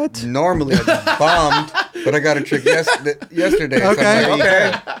 What? Normally I'd be bombed, but I got a trick yesterday. So Okay. I'm like,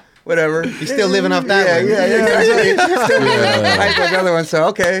 okay, whatever. You're still living off that one. Yeah, exactly. Still I got another one, so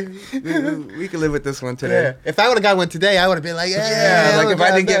okay, we can live with this one today. Yeah. If I would have got one today, I would have been like, yeah. Like if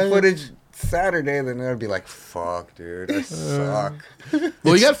I didn't get footage Saturday, then I'd be like, fuck, dude, I suck.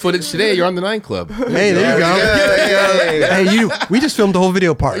 Well, you got footage today. You're on the 9 Club. Hey, there you go. Hey, we just filmed the whole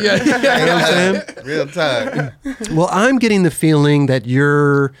video part. Yeah. You know what I'm saying? Real time. Well, I'm getting the feeling that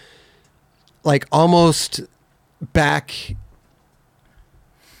you're like almost back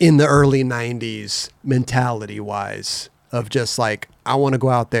in the early 90s mentality wise of just like, I want to go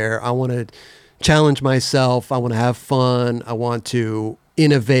out there. I want to challenge myself. I want to have fun. I want to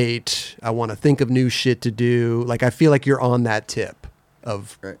innovate. I want to think of new shit to do. Like, I feel like you're on that tip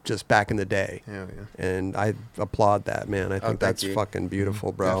of just back in the day. Hell yeah. And I applaud that, man. I think that's you. fucking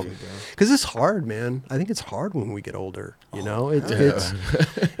beautiful, bro. Definitely, bro. Because it's hard, man. I think it's hard when we get older. You know, it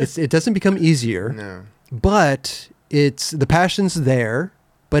doesn't become easier, No. but it's the passion's there.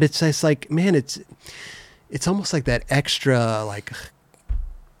 But it's just like, man, it's almost like that extra, like,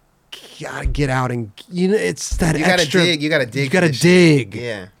 gotta get out and it's that You extra. gotta dig. You gotta dig. You gotta for this dig. shit.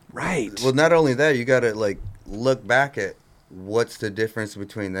 Yeah. Right. Well, not only that, you gotta like look back at what's the difference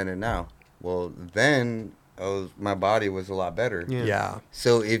between then and now. Well, then my body was a lot better. Yeah.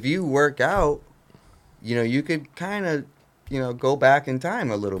 So if you work out, you could kind of, go back in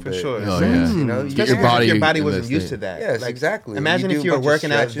time a little For bit. sure. in a Oh, sense, yeah. You Especially your body if your body in wasn't this used to thing. that. Yes, exactly. Imagine You if do you a were bunch of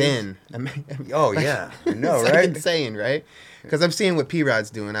working out stretches. then. Oh yeah, I know, It's right? like insane, right? Because I'm seeing what P-Rod's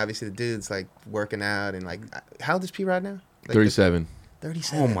doing. Obviously, the dude's like working out and like, how old is P-Rod now? Like 37.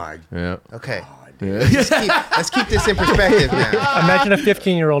 37. Oh my. Yeah. Okay. Yeah. Let's keep this in perspective now. Imagine a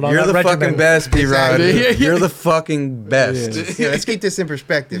 15-year-old on You're that the regimen. fucking best, P-Rod. Exactly. You're the fucking best. Yeah, let's keep this in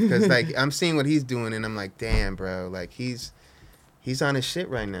perspective because like I'm seeing what he's doing and I'm like, damn, bro, like he's on his shit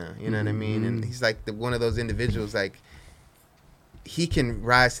right now. You know what I mean? And he's like one of those individuals like he can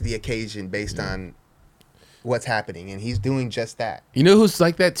rise to the occasion based on what's happening, and he's doing just that. You know who's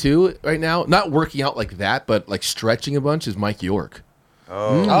like that too right now? Not working out like that, but like stretching a bunch is Mike York.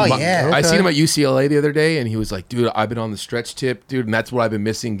 Oh, Yeah. I seen him at UCLA the other day, and he was like, dude, I've been on the stretch tip, dude, and that's what I've been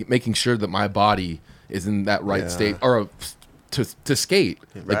missing, making sure that my body is in that right state or to skate.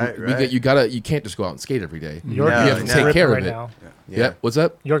 Like Right. you can't just go out and skate every day. York No, is you have to take ripping care of right it. now. Yeah. What's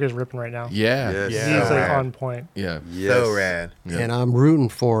up? York is ripping right now. Yeah. Yes. Yeah. He's like Right. on point. Yeah. Yes. So rad. Yeah. And I'm rooting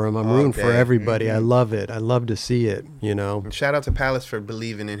for him. I'm rooting for day. everybody. I love it. I love to see it, And shout out to Palace for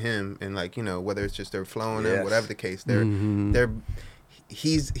believing in him and like whether it's just they're flowing him, Yes. whatever the case, they're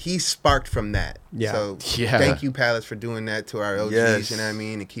he's sparked from that. Yeah. So Yeah. thank you, Palace, for doing that to our OGs. Yes. You know what I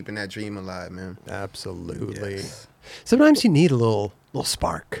mean, and keeping that dream alive, man. Absolutely. Yes. Sometimes you need a little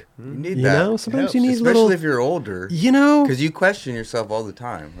spark. You need You that. know, sometimes you need a especially little. if you're older. Because you question yourself all the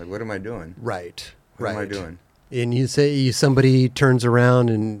time. Like, what am I doing? right, What right. am I doing? And you say somebody turns around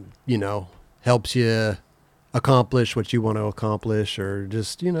and helps you accomplish what you want to accomplish, or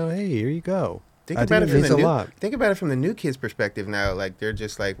just hey, here you go. Think I about think it from means the a new, lot. think about it from the new kids' perspective now. Like they're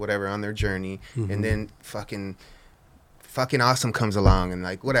just like whatever on their journey, Mm-hmm. and then fucking awesome comes along and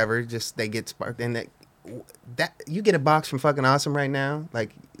like whatever, just they get sparked and that you get a box from fucking awesome right now.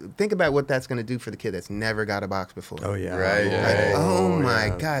 Like think about what that's gonna do for the kid that's never got a box before. Oh yeah, Right. Like, oh my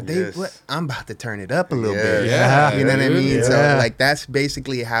yeah. God, Yes. I'm about to turn it up a little Yeah. bit. Yeah. You know what I mean? Yeah. So like that's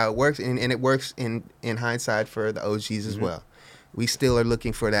basically how it works, and it works in hindsight for the OGs as well. We still are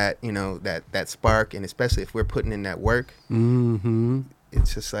looking for that, that spark, and especially if we're putting in that work, Mm-hmm.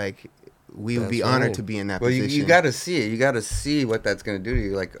 it's just like we would be That's honored right. to be in that Well, position. you got to see it. You got to see what that's going to do to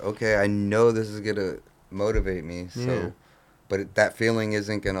you. Like, okay, I know this is going to motivate me. So, Yeah. but that feeling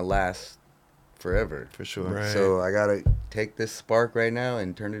isn't going to last forever. for sure. Right. So I got to take this spark right now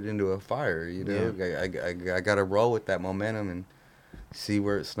and turn it into a fire. I got to roll with that momentum and see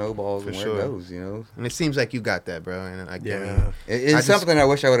where it snowballs For and where sure. it goes. And it seems like you got that, bro. And I Yeah. mean, It's I just- something I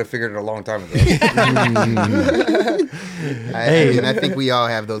wish I would have figured it a long time ago. I think we all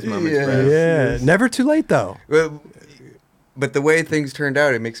have those moments, Yeah. bro. Yeah, never too late though. But the way things turned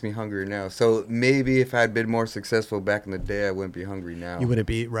out, it makes me hungry now. So maybe if I'd been more successful back in the day, I wouldn't be hungry now. You wouldn't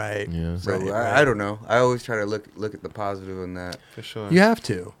be right. Yeah. So Right, I don't know. I always try to look at the positive in that. For sure. You have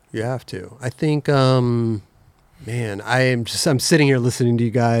to. You have to. I think, man, I'm sitting here listening to you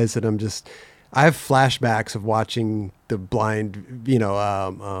guys, and I have flashbacks of watching the blind,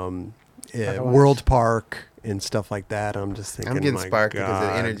 World Park and stuff like that. I'm just thinking, I'm getting my sparked because of the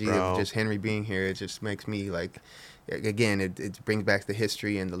God, energy bro. of just Henry being here. It just makes me like, again, it brings back the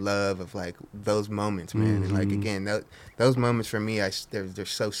history and the love of like those moments, man. And like again, those moments for me, they're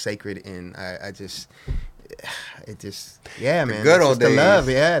so sacred, and I just. It just, yeah, man. Good old days. The love,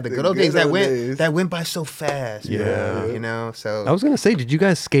 yeah. The good old days that went by so fast. Yeah. Bro, you know, so. I was going to say, did you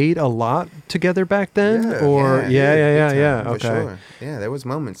guys skate a lot together back then? Yeah. Or, yeah. For Okay. sure. Yeah, there was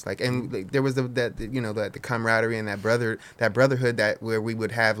moments like, and like, there was the camaraderie and that brotherhood where we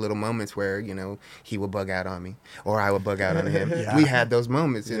would have little moments where, you know, he would bug out on me or I would bug out on him. Yeah. We had those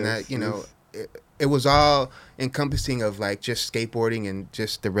moments, and that, you know, it was all encompassing of like just skateboarding and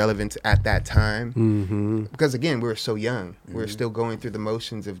just the relevance at that time. Because again, we were so young. We were still going through the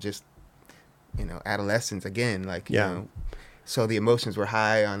motions of just, you know, adolescence again. Like, you know, so the emotions were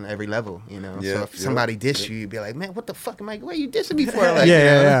high on every level, you know. So if somebody dissed you, you'd be like, man, what the fuck what are you dissing me for? Like,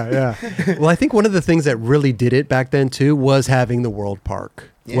 yeah. Well, I think one of the things that really did it back then too was having the World Park,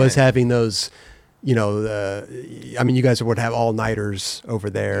 was having those, you know, I mean, you guys would have all-nighters over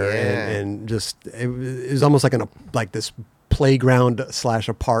there, and just it was almost like this playground /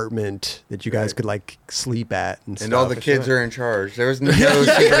 apartment that you guys could like sleep at and stuff. And all the kids are in charge. There was no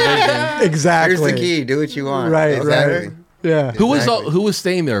supervision. Exactly. Here's the key. Do what you want. Right. Exactly. Right. Yeah. Who was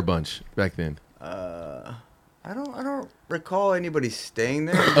staying there a bunch back then? I don't recall anybody staying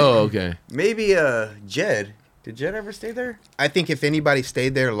there. Oh, okay. Maybe Jed. Did Jed ever stay there? I think if anybody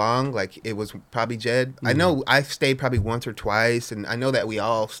stayed there long, like it was probably Jed. I know I've stayed probably once or twice, and I know that we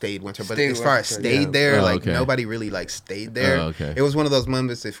all stayed once. But as far as stayed there, like nobody really like stayed there. Okay. It was one of those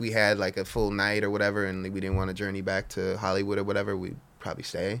moments if we had like a full night or whatever, and we didn't want to journey back to Hollywood or whatever, we'd probably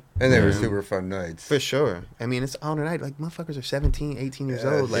stay. And they were super fun nights. For sure. I mean, it's all night. Like motherfuckers are 17, 18 years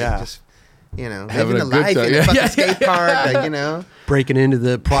old. Like just. You know, having living the life in a fucking skate park, like, you know. Breaking into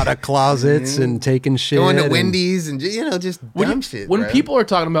the product closets and taking shit. Going to Wendy's and, you know, just dumb shit. When bro. people are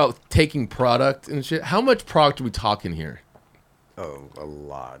talking about taking product and shit, how much product are we talking here? Oh, a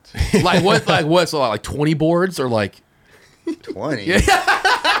lot. Like what? Like what's a lot? Like 20 boards or like 20? Or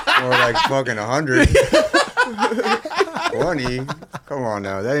like fucking 100. 20? Come on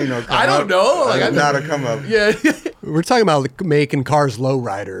now. That ain't no come I don't up. know. Like, That's not a come up. Yeah. We're talking about like, making cars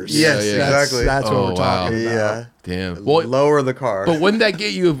lowriders. Yes, exactly. That's what we're talking about. Yeah. Damn. Well, lower the car. But wouldn't that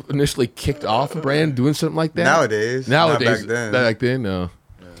get you initially kicked off a brand doing something like that? Nowadays. Not back then. Back then, no.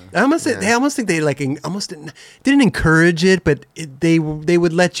 I almost think they like almost didn't encourage it, but they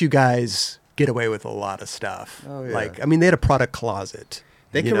would let you guys get away with a lot of stuff. Oh, yeah. Like, I mean, they had a product closet.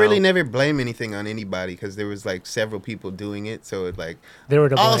 They can really never blame anything on anybody because there was like several people doing it. So it like They were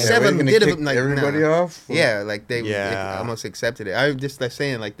to all blame. seven gonna did kick it. Like, everybody off? Yeah, like they Yeah. almost accepted it. I just like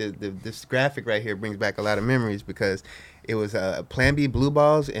saying like this graphic right here brings back a lot of memories because it was Plan B blue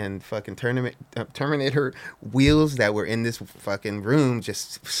balls and fucking Terminator wheels that were in this fucking room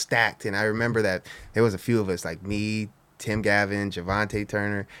just stacked. And I remember that there was a few of us like me, Tim Gavin, Javante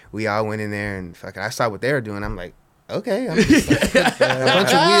Turner. We all went in there and fucking I saw what they were doing. I'm like, okay, I'm just like, a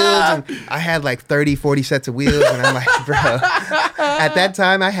bunch of wheels, and I had like 30, 40 sets of wheels, and I'm like, bro, at that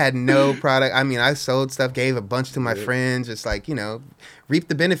time, I had no product. I mean, I sold stuff, gave a bunch to my friends, just like, you know, reap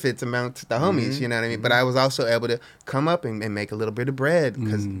the benefits among the homies, you know what I mean? But I was also able to come up and make a little bit of bread,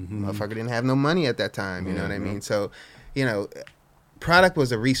 because motherfucker didn't have no money at that time, you know what I mean? So, you know, product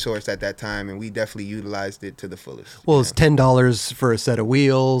was a resource at that time, and we definitely utilized it to the fullest. Well, it's $10 for a set of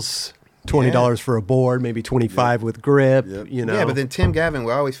wheels. $20 for a board, maybe 25 with grip. You know. Yeah, but then Tim Gavin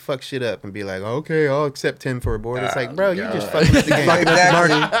will always fuck shit up and be like, "Okay, I'll accept 10 for a board." It's like, bro, you just fucking up the game.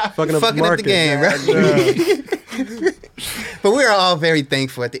 fucking up the game, right? But we are all very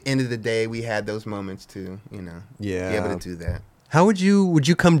thankful. At the end of the day, we had those moments to, you know, be able to do that. How would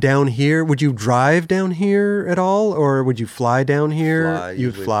you come down here? Would you drive down here at all, or would you fly down here?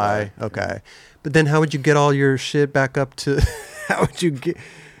 You'd fly. Okay, but then how would you get all your shit back up to? How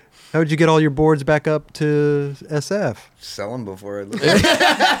would you get all your boards back up to SF? Sell them before I leave.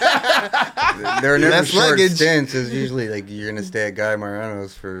 They're never short stints. It's usually like you're going to stay at Guy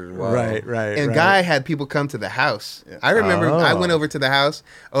Mariano's for a while. Right. And Guy had people come to the house. Yeah. I remember I went over to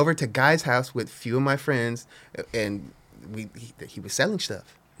Guy's house with a few of my friends, and he was selling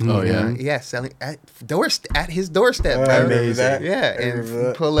stuff. Oh yeah, yeah, selling at his doorstep. Bro. Amazing. Yeah,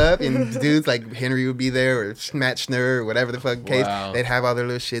 and pull up and dudes like Henry would be there or Matt Schnurr or whatever the fucking case. They'd have all their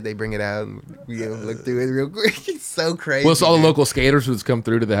little shit. They bring it out and look through it real quick. It's so crazy. Well, so all the local skaters would come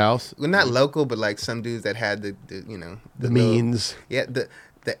through to the house. Well, not local, but like some dudes that had the means. The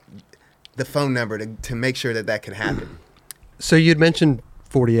phone number to make sure that could happen. So you'd mentioned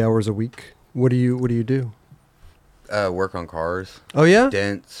 40 hours a week. What do you do? Work on cars. Oh yeah.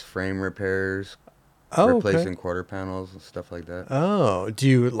 Dents, frame repairs, replacing quarter panels and stuff like that. Oh, do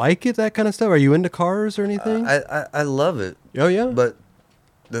you like it, that kind of stuff? Are you into cars or anything? I love it. Oh, yeah? But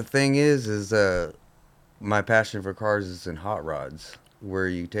the thing is my passion for cars is in hot rods, where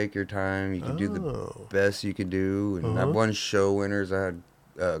you take your time, you can do the best you can do. And I've won show winners. I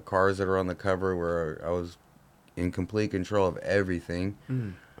had cars that are on the cover where I was in complete control of everything.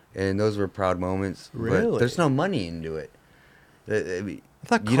 And those were proud moments. Really? But there's no money into it. I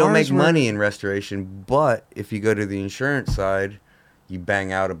thought you don't make cars were- money in restoration, but if you go to the insurance side, you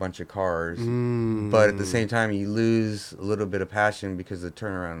bang out a bunch of cars. But at the same time, you lose a little bit of passion because the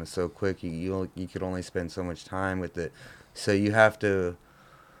turnaround is so quick. You could only spend so much time with it. So you have to,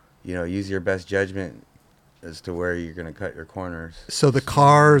 use your best judgment as to where you're going to cut your corners. So the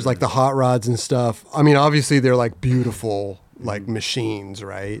cars, like the hot rods and stuff, I mean, obviously they're like beautiful, like machines,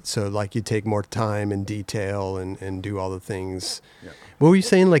 right? So like you take more time and detail and do all the things. Yeah. What were you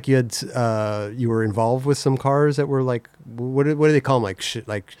saying? Like you had, you were involved with some cars that were like, what do they call them?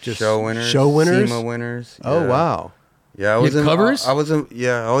 Like just show winners, show winners, SEMA winners. Oh, wow. Yeah, I was covers. I was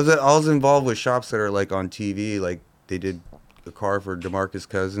involved with shops that are like on TV. Like they did a car for DeMarcus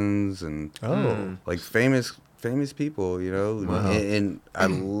Cousins and like famous people, Wow. and I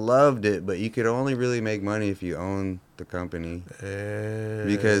loved it. But you could only really make money if you own the company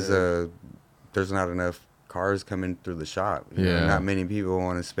because there's not enough cars coming through the shop. Not many people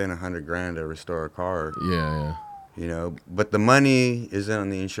want to spend $100,000 to restore a car. But the money isn't on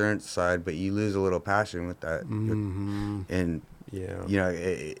the insurance side, but you lose a little passion with that. And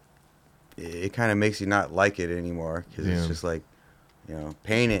it kind of makes you not like it anymore because it's just like,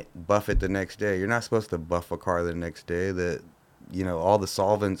 paint it, buff it the next day. You're not supposed to buff a car the next day. That, all the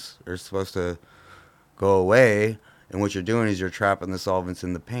solvents are supposed to go away. And what you're doing is you're trapping the solvents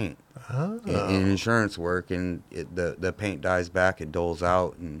in the paint. In insurance work, and the paint dies back, it doles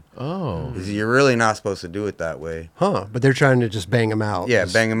out, and you're really not supposed to do it that way. But they're trying to just bang them out. Yeah,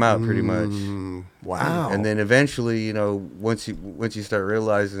 bang them out pretty much. Wow. And then eventually, once you start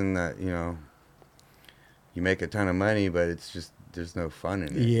realizing that, you make a ton of money, but it's just there's no fun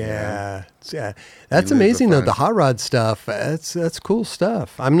in it. Yeah, that's amazing though. The hot rod stuff, that's cool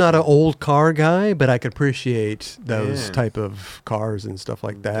stuff. I'm not an old car guy, but I could appreciate those type of cars and stuff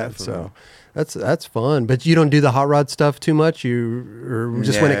like that. Definitely. So that's fun. But you don't do the hot rod stuff too much. Or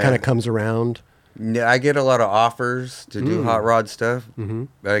just when it kind of comes around. Yeah, I get a lot of offers to do hot rod stuff.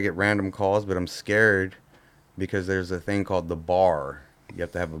 I get random calls, but I'm scared because there's a thing called the bar. You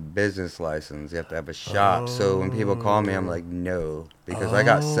have to have a business license. You have to have a shop. So when people call me, I'm like, no, because I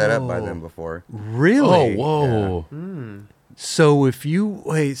got set up by them before. Really? Oh, whoa. Yeah. So if you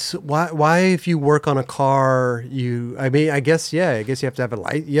why if you work on a car, I guess you have to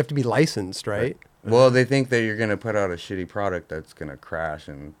have you have to be licensed, right? Well, they think that you're going to put out a shitty product that's going to crash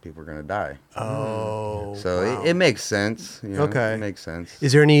and people are going to die. Oh. So wow. it makes sense. Okay. It makes sense.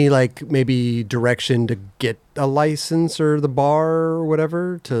 Is there any maybe direction to get a license or the bar or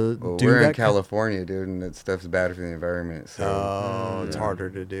whatever to do that? We're in California, dude, and that stuff's bad for the environment. So it's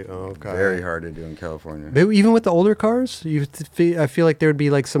harder to do. Okay. Very hard to do in California. But even with the older cars, I feel like there would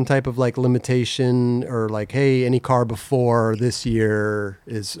be some type of limitation or hey, any car before this year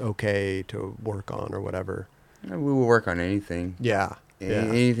is okay to work on or whatever. We will work on anything. Yeah.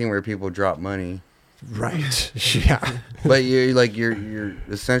 Anything where people drop money. Right. Yeah. But you're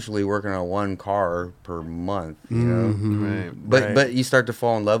essentially working on one car per month, Right. But you start to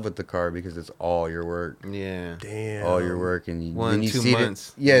fall in love with the car because it's all your work. Yeah. Damn. All your work, and you 2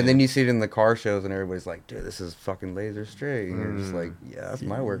 months. And then you see it in the car shows, and everybody's like, "Dude, this is fucking laser straight." And you're just like, "Yeah, that's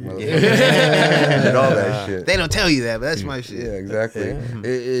my work, motherfucker." And all that shit. They don't tell you that, but that's my shit. Yeah, exactly.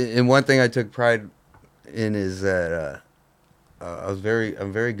 And one thing I took pride in is that I'm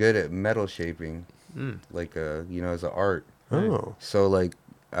very good at metal shaping. As an art. Oh. So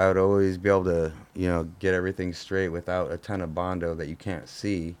I would always be able to, get everything straight without a ton of Bondo that you can't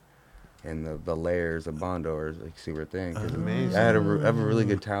see, and the layers of Bondo are super thin. Amazing. I have a really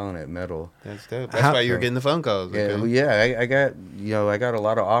good talent at metal. That's dope. That's why you were getting the phone calls. Yeah, okay? I got a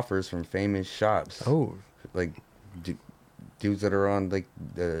lot of offers from famous shops. Oh. Dudes that are on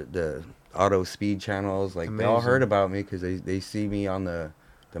the auto speed channels. They all heard about me because they see me on the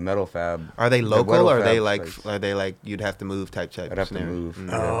metal fab. Are they local or are they you'd have to move type? I'd have to move. Mm-hmm.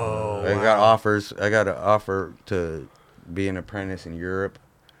 Oh, I got offers. I got an offer to be an apprentice in Europe.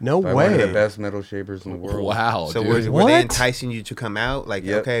 No by way. One of the best metal shapers in the world. Wow. So dude. were they enticing you to come out?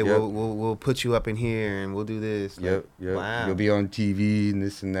 Yep. We'll put you up in here and we'll do this. Yep. Wow. You'll be on TV and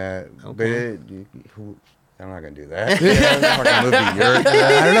this and that. Okay. But I'm not gonna do that. I'm not gonna move to Europe.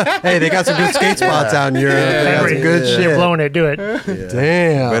 I don't know. Hey, they got some good skate spots out in Europe. They got some good shit. You're blowing it. Do it.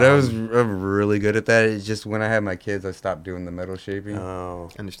 Damn. But I'm really good at that. It's just when I had my kids, I stopped doing the metal shaping. Oh,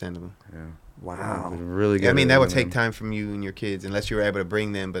 Understandable. Yeah. wow. I'm really good. I mean, at that it, would man. take time from you and your kids, unless you were able to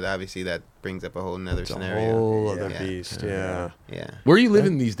bring them. But obviously, that brings up a whole nother It's a scenario. whole other Yeah. beast. Yeah. Yeah. Where are you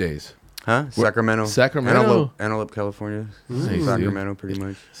living these days? Huh? Sacramento. Sacramento? Antelope, California. Nice, Sacramento, pretty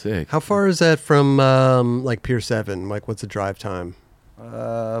much. Sick. How far is that from like Pier 7? Like, what's the drive time?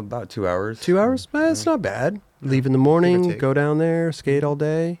 About 2 hours. 2 hours? That's not bad. Leave in the Give or morning, take. go down there, skate all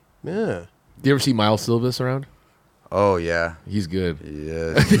day. Yeah. Do you ever see Miles Silvis around? Oh yeah. He's good.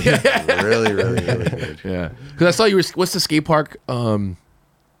 Yes. really, really, really good. Yeah. Because I saw you were. What's the skate park?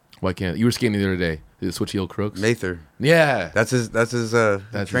 Why can't you were skating the other day? The Switchy Hill Crooks. Mather. Yeah. That's his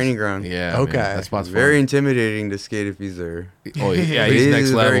training ground. Yeah. Okay. Man, that spot's It's very fun. intimidating to skate if he's there. Oh yeah. But He's he next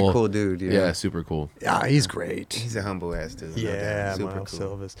is a level. very cool dude. Yeah. Yeah. Super cool. Yeah, he's great. He's a humble ass dude. no Yeah, doubt. Super Miles cool.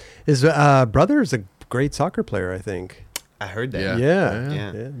 Silvis. His brother is a great soccer player, I think. I heard that. Yeah. Yeah.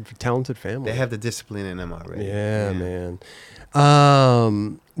 Yeah. Yeah. Talented family. They have the discipline in them already. Yeah, man.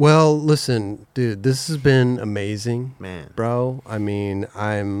 Well, listen, dude, this has been amazing, Man. bro. I mean,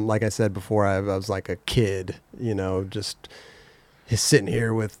 I'm like I said before, I was like a kid, just sitting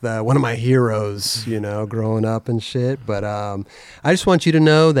here with one of my heroes, growing up and shit. But I just want you to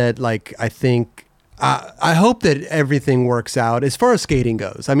know that, like, I think. I hope that everything works out as far as skating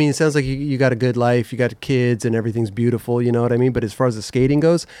goes. I mean, it sounds like you got a good life, you got kids, and everything's beautiful. You know what I mean? But as far as the skating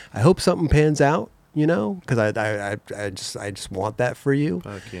goes, I hope something pans out. Because I just want that for you.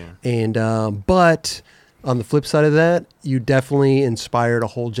 Fuck yeah. And but on the flip side of that, you definitely inspired a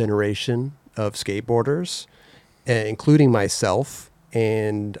whole generation of skateboarders, including myself.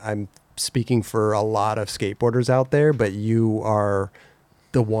 And I'm speaking for a lot of skateboarders out there, but you are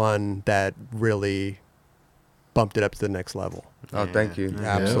the one that really bumped it up to the next level. Oh, thank you.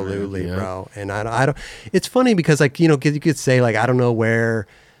 Absolutely, Yeah. bro. And I don't. It's funny because, like, you could say, like, I don't know where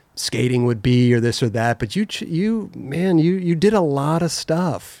skating would be or this or that, but you did a lot of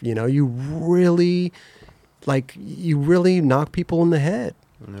stuff. You really knock people in the head.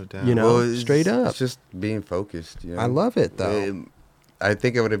 No doubt. Straight up. It's just being focused. I love it though. I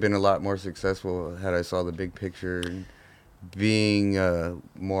think I would have been a lot more successful had I saw the big picture and being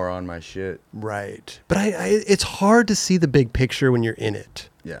more on my shit. Right. But it's hard to see the big picture when you're in it.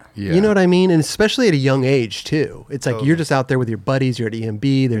 Yeah. Yeah. You know what I mean? And especially at a young age too. It's like Totally. you're just out there with your buddies, you're at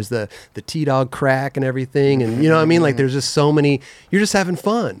EMB, there's the T-Dog crack and everything, and you know what I mean? Like there's just so many, you're just having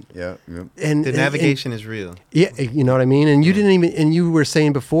fun. Yeah. Yep. And The navigation is real. yeah, you know what I mean? And you didn't even, and you were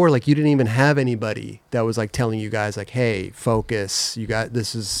saying before, like, you didn't even have anybody that was like telling you guys, like, hey, focus, you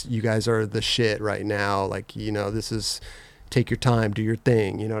guys are the shit right now. Like, this is, take your time, do your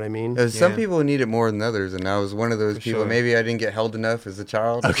thing. You know what I mean? Some Yeah. people need it more than others, and I was one of those For people. sure. Maybe I didn't get held enough as a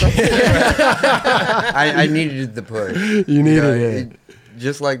child. I needed the push. You needed it.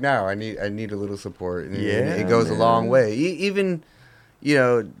 Just like now, I need a little support. And Yeah, it goes a man. long way. Even,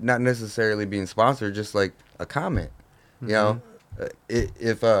 not necessarily being sponsored, just like a comment.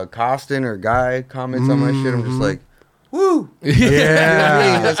 If Costin or Guy comments on my shit, I'm just like, woo! Yeah. You know what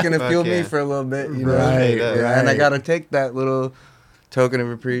I mean? That's gonna Fuck fuel me yeah. for a little bit, Right, Yeah, and I right. gotta take that little token of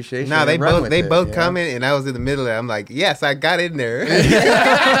appreciation. No, they and run both with they it, both you know? comment, and I was in the middle of it. I'm like, yes, I got in there.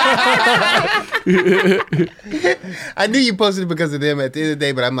 I knew you posted it because of them at the end of the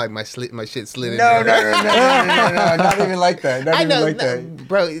day, but I'm like, my shit slid in No, there. not even like that. Not I even know, like that.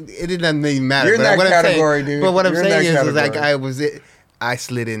 bro. It doesn't even matter. You're in but that what I'm category, saying, dude. But what I'm You're in saying that is like category. I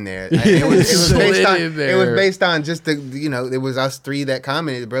slid in there. It was Slid based on in there. it was based on just the it was us three that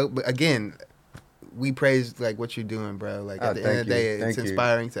commented, bro. But again, we praise like what you're doing, bro. Like at the end of the day, it's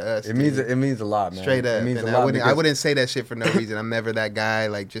inspiring to us. It dude. means a lot, man. Straight up. It means And a I lot. wouldn't, I because- wouldn't say that shit for no reason. I'm never that guy,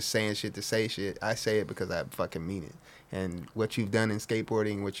 like, just saying shit to say shit. I say it because I fucking mean it. And what you've done in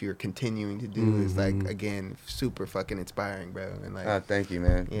skateboarding, what you're continuing to do is, like, again, super fucking inspiring, bro. And, like, thank you,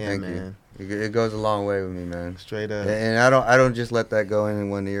 man. Yeah, Thank man. you. It goes a long way with me, man. straight up. And I don't just let that go in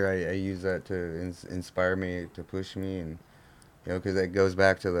one ear. I use that to inspire me, to push me, and because that goes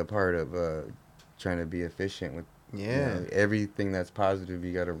back to the part of trying to be efficient with everything that's positive.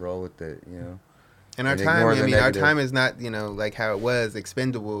 You got to roll with it, And our and time, ignore I the mean, our negative. time is not, like how it was,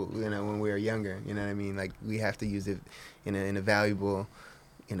 expendable, when we were younger. You know what I mean? Like, we have to use it in a valuable,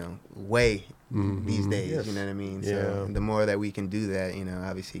 way these days. Yes. You know what I mean? Yeah. So the more that we can do that,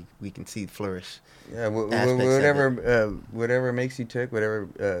 obviously we can see it flourish. Yeah, Aspects of whatever makes you tick,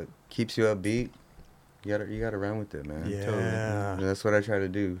 whatever keeps you upbeat, you gotta run with it, man. Yeah. And that's what I try to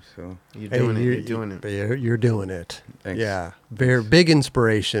do. So You're Hey, doing it. You're doing it. You're doing it. Thanks. Yeah. Very big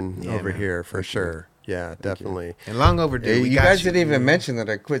inspiration Yeah, over man. here for sure. Yeah, definitely. And long overdue. Hey, We you got guys didn't even mention that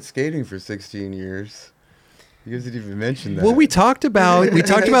I quit skating for 16 years. You guys didn't even mention that. Well, we talked about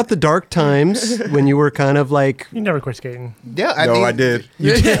the dark times when you were kind of like. You never quit skating. Yeah, I did.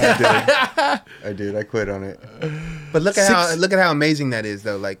 You did. I did. I quit on it. But look at how amazing that is,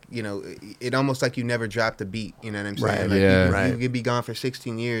 though. Like, you know, it almost like you never dropped a beat. You know what I'm saying? Right. Like, you could be gone for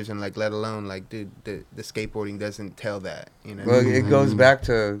 16 years, and like, let alone like, dude, the skateboarding doesn't tell that. You know? Well, it goes back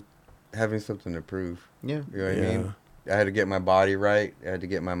to having something to prove. Yeah. You know what I mean? I had to get my body right. I had to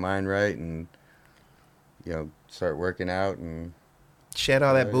get my mind right, and start working out and shed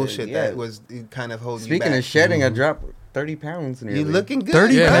all that bullshit that was kind of holding you back. Speaking of shedding, I dropped 30 pounds nearly. You looking good.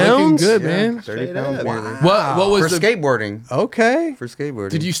 30 pounds? Looking good, man. 30 pounds nearly. What was for skateboarding? Okay. For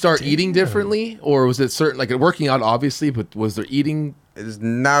skateboarding. Did you start eating differently, or was it certain, like working out, obviously, but was there eating? It is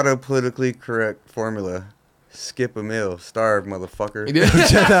not a politically correct formula. Skip a meal, starve, motherfucker.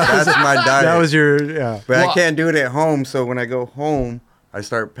 That's my diet. That was your But I can't do it at home, so when I go home, I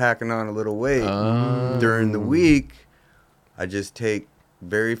start packing on a little weight. During the week, I just take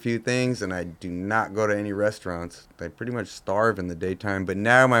very few things, and I do not go to any restaurants. I pretty much starve in the daytime, but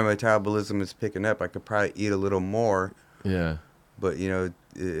now my metabolism is picking up. I could probably eat a little more. Yeah. But, it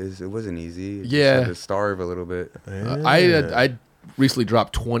wasn't easy. I just had to starve a little bit. I recently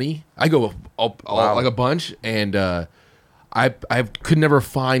dropped 20. I go like a bunch, and I could never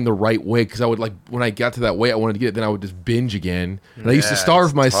find the right weight, because I would, like, when I got to that weight I wanted to get it, then I would just binge again. And I used to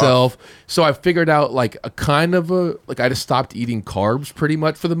starve myself. So I figured out like a kind of I just stopped eating carbs pretty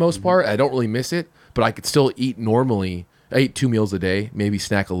much for the most part. I don't really miss it, but I could still eat normally. I eat 2 meals a day, maybe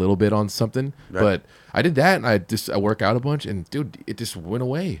snack a little bit on something. Right. But I did that, and I work out a bunch, and dude, it just went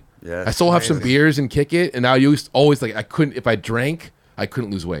away. Yeah, I still have some beers and kick it, and I used always like I couldn't, if I drank, I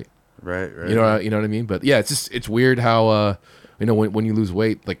couldn't lose weight. Right. You know what I mean? But yeah, it's weird how when you lose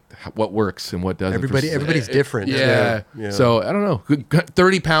weight, like what works and what doesn't. Everybody's different. Yeah. So I don't know.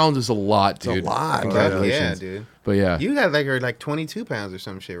 30 pounds is a lot, dude. It's a lot. Yeah, dude. But yeah, you got like 22 pounds or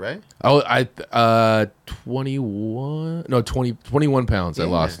some shit, right? Oh, 21 pounds I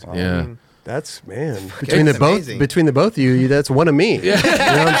lost. Yeah. That's between the both of you, that's one of me. Yeah. You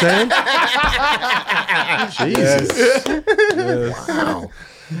know what I'm saying? Jesus. Yes.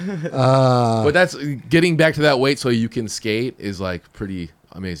 Wow. But that's getting back to that weight so you can skate is like pretty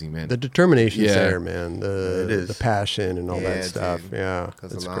amazing, man. The determination's there, man. The passion and all that stuff. Dude. Yeah,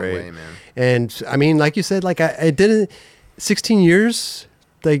 that's great, way, man. And I mean, like you said, like I didn't 16 years.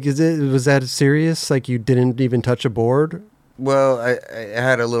 Like, was that serious? Like you didn't even touch a board? Well, I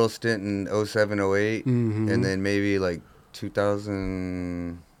had a little stint in 07, 08, and then maybe like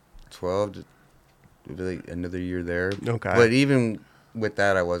 2012, like another year there. Okay. But even with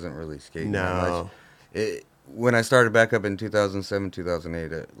that, I wasn't really skating that much. When I started back up in 2007,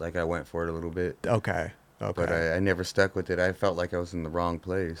 2008, I went for it a little bit. Okay. But I never stuck with it. I felt like I was in the wrong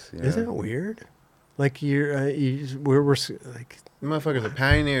place. Isn't it weird? Like we're like... The motherfucker's a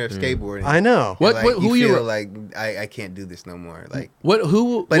pioneer of skateboarding. I know. Who you feel like I can't do this no more. Like But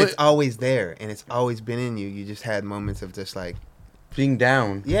it's always there, and it's always been in you. You just had moments of just like being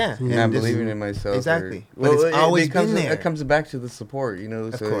down. Yeah. And not believing in myself. Exactly. But it's always been there. It comes back to the support,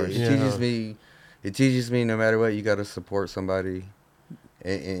 Of course. It teaches me no matter what, you got to support somebody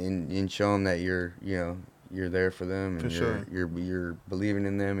and show them that you're there for them, and you're believing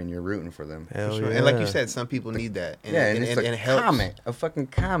in them, and you're rooting for them. Hell for sure. Yeah. And like you said, some people need that. And, and it's and a it helps. a fucking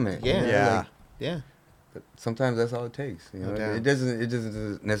comment. Yeah. Yeah. But sometimes that's all it takes. It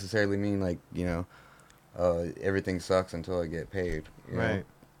doesn't necessarily mean like everything sucks until I get paid. Right.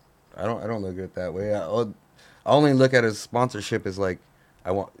 I don't look at it that way. I only look at a sponsorship as like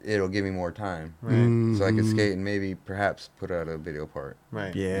it'll give me more time, right? So I can skate and maybe perhaps put out a video part,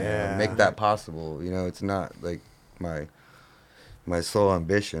 right? Yeah, make that possible. It's not like my sole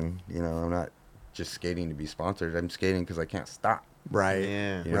ambition. I'm not just skating to be sponsored. I'm skating because I can't stop. Right.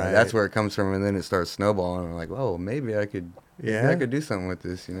 Yeah. Right. That's where it comes from, and then it starts snowballing. I'm like, oh, maybe I could. Yeah, I could do something with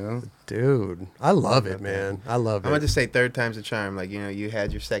this. Dude, I love it, man. I love it. I'm gonna just say third time's a charm. Like you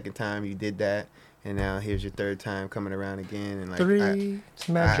had your second time, you did that. And now here's your third time coming around again, and like I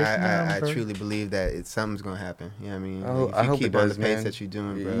truly believe that something's gonna happen. You know what I mean? Oh, if I you hope keep it does, on the pace man. that you're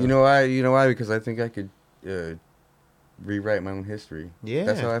doing, bro. You know why? Because I think I could rewrite my own history. Yeah,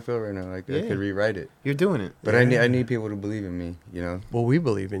 that's how I feel right now. Like I could rewrite it. You're doing it, but I need people to believe in me. Well, we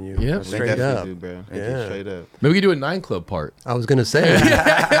believe in you. Yeah, straight up, do, bro. Yeah, straight up. Maybe we could do a 9 Club part. I was gonna say,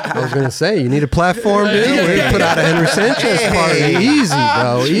 I was gonna say you need a platform, dude. We're gonna put out a Henry Sanchez party. Easy,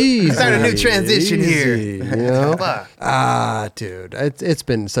 bro. Easy. Start a new transition here. You know? Dude, it's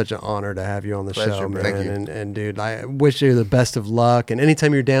been such an honor to have you on the show, man. Thank you. And dude, I wish you the best of luck. And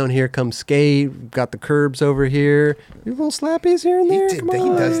anytime you're down here, come skate. Got the curbs over here. You little slappies here and there. He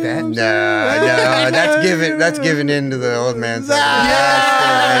does that. No, that's giving in to the old man.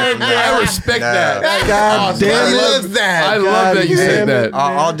 I respect that. God damn I it. love that. I love that you said that.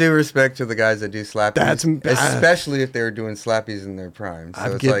 All due respect to the guys that do slappies, That's especially if they were doing slappies in their prime.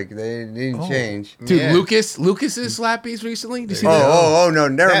 So it's like they didn't change. Dude, Yeah. Lucas's slappies recently. Did you see that? Oh no,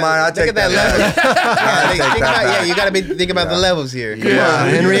 never mind. I'll take that. You got to think about the levels here. Yeah,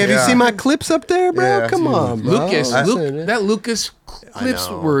 Henry, have you seen my clips up there, bro? Yeah. Come on, bro. That Lucas clips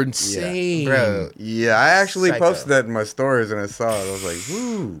know. were insane, Bro. Yeah, I actually Psycho. posted that in my stories and I saw it. I was like,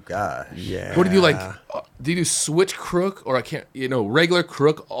 ooh, gosh. Yeah. What do you do? Like, do you do switch crook or regular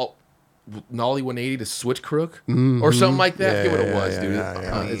crook, nollie 180 to switch crook or something like that? I forget what it was,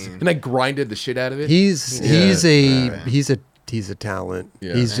 dude. And I grinded the shit out of it. He's a talent.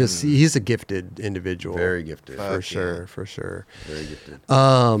 Yeah. He's a gifted individual. Very gifted. For sure. Very gifted.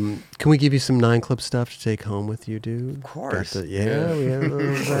 Can we give you some 9 Club stuff to take home with you, dude? Of course. We have,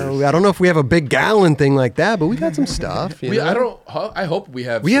 I don't know if we have a big gallon thing like that, but we got some stuff. You know? I hope we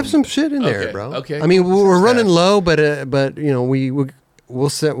have. We have some shit in there, Okay, bro. okay. I mean, we're running low, but you know, we'll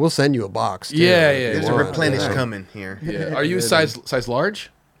send you a box. Too, Yeah, if yeah. you There's a want. replenish coming here. Yeah. Are you size large?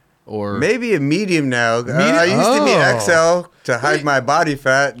 Or Maybe a medium now. I used to be XL to hide my body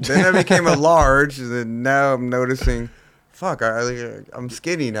fat. Then I became a large. And then now I'm noticing, fuck, I'm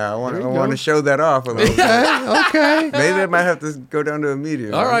skinny now. I want to show that off a little bit. Okay. Maybe I might have to go down to a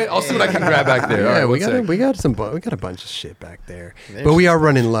medium. all right, I'll see what I can grab back there. All Yeah, right, we one sec. got a bunch of shit back there, but we are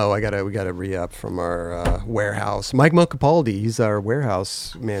running low. We gotta re-up from our warehouse. Mike Mocapaldi, he's our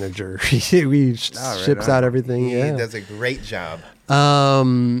warehouse manager. He ships out everything. He Yeah. does a great job.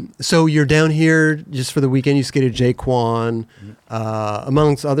 So you're down here just for the weekend. You skated Jaquan,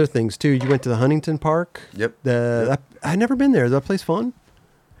 amongst other things too. You went to the Huntington Park. Yep. I've never been there. Is that place fun?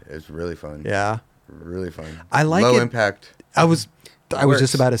 It's really fun. Yeah. Really fun. I like Low it. impact. I was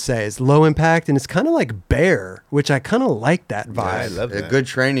just about to say it's low impact and it's kind of like Bear, which I kind of like that vibe. I love A that. good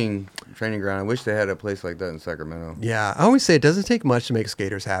training ground. I wish they had a place like that in Sacramento. Yeah, I always say it doesn't take much to make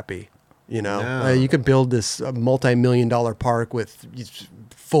skaters happy. You know, No. you could build this multi-million-dollar park with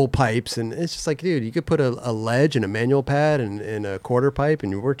full pipes, and it's just like, dude, you could put a ledge and a manual pad and a quarter pipe,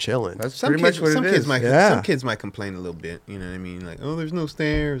 and we're chilling. That's Some pretty kids, much what some it kids is. might Yeah. some kids might complain a little bit. You know what I mean? Like, oh, there's no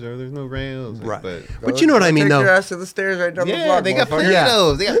stairs or there's no rails. Right. But But you know what I mean, Take though. your ass to the stairs right down the yeah, block. they got plenty Yeah. of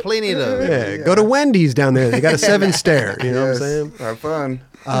those. They got plenty of those. Yeah, go to Wendy's down there. They got a 7-stair. You know what I'm saying? Have fun.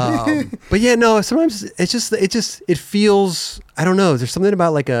 But yeah, no. Sometimes it feels. I don't know. There's something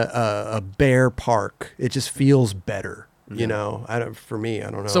about like a Bear park. It just feels better. You know. For me,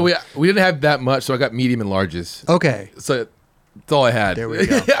 I don't know. So we didn't have that much, so I got medium and larges. Okay. So that's all I had. There we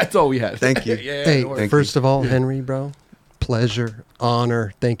go. That's all we had. Thank you. Yeah, Hey, no worries. first of all, Henry, bro, pleasure,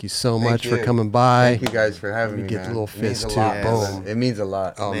 honor. Thank you so much for you. coming by. Thank you guys for having me. get the man. little It means fist a too. lot. Boom. It means a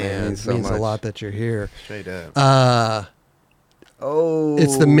lot. Oh man, it means so much. a lot that you're here. Straight up. Oh,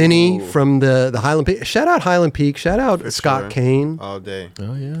 It's the mini from the Highland Peak. Shout out Highland Peak. Shout out Scott sure. Kane. All day.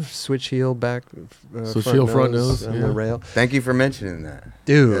 Oh yeah. Switch heel back. Switch heel, front nose, on yeah. the rail. Thank you for mentioning that,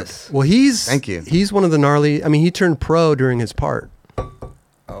 Dude. Yes. Well, he's Thank you. He's one of the gnarly. I mean, he turned pro during his part.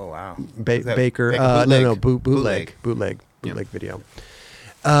 Oh wow. Baker. Baker Bootleg video.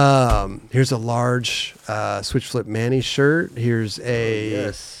 Here's a large switch flip Manny shirt. Here's a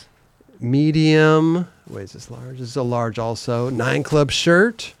Yes. medium. Wait, is this large? This is a large also. 9 Club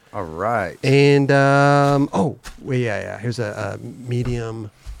shirt. All right. And here's a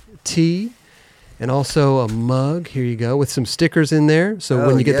medium tee. And also a mug. Here you go, with some stickers in there. So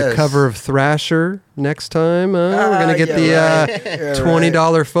when you get the yes. cover of Thrasher next time, we're gonna get the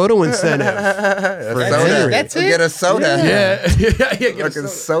 $20 photo incentive. For Henry. That's it? Get a soda. Yeah. Get a Fucking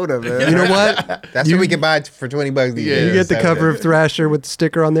soda, man. You know what? That's what we can buy for $20 these days. You get the cover of Thrasher with the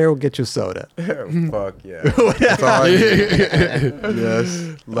sticker on there. We'll get you a soda. Fuck yeah. That's all I need.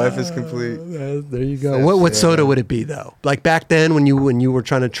 Yes. Life is complete. There you go. What soda would it be though? Like back then when you were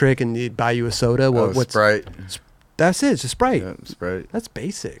trying to trick and they'd buy you a soda. What's Sprite. That's it. It's just Sprite. Yeah, Sprite. That's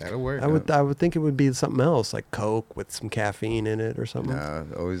basic. That'll work, I would think it would be something else like Coke with some caffeine in it or something. Nah,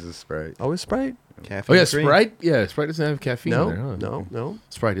 always a Sprite. Always Sprite. Caffeine Oh yeah, free. Sprite. Yeah, Sprite doesn't have caffeine in there. No, Huh? no.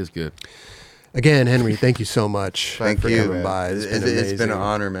 Sprite is good. Again, Henry, thank you so much Thank for you. coming by. It's been It's amazing. been an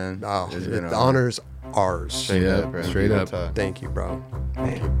honor, man. Oh, It's been an the honor. honor's ours. Straight up. bro. Straight up. Talk. Thank you, bro.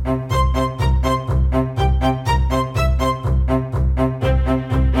 Man.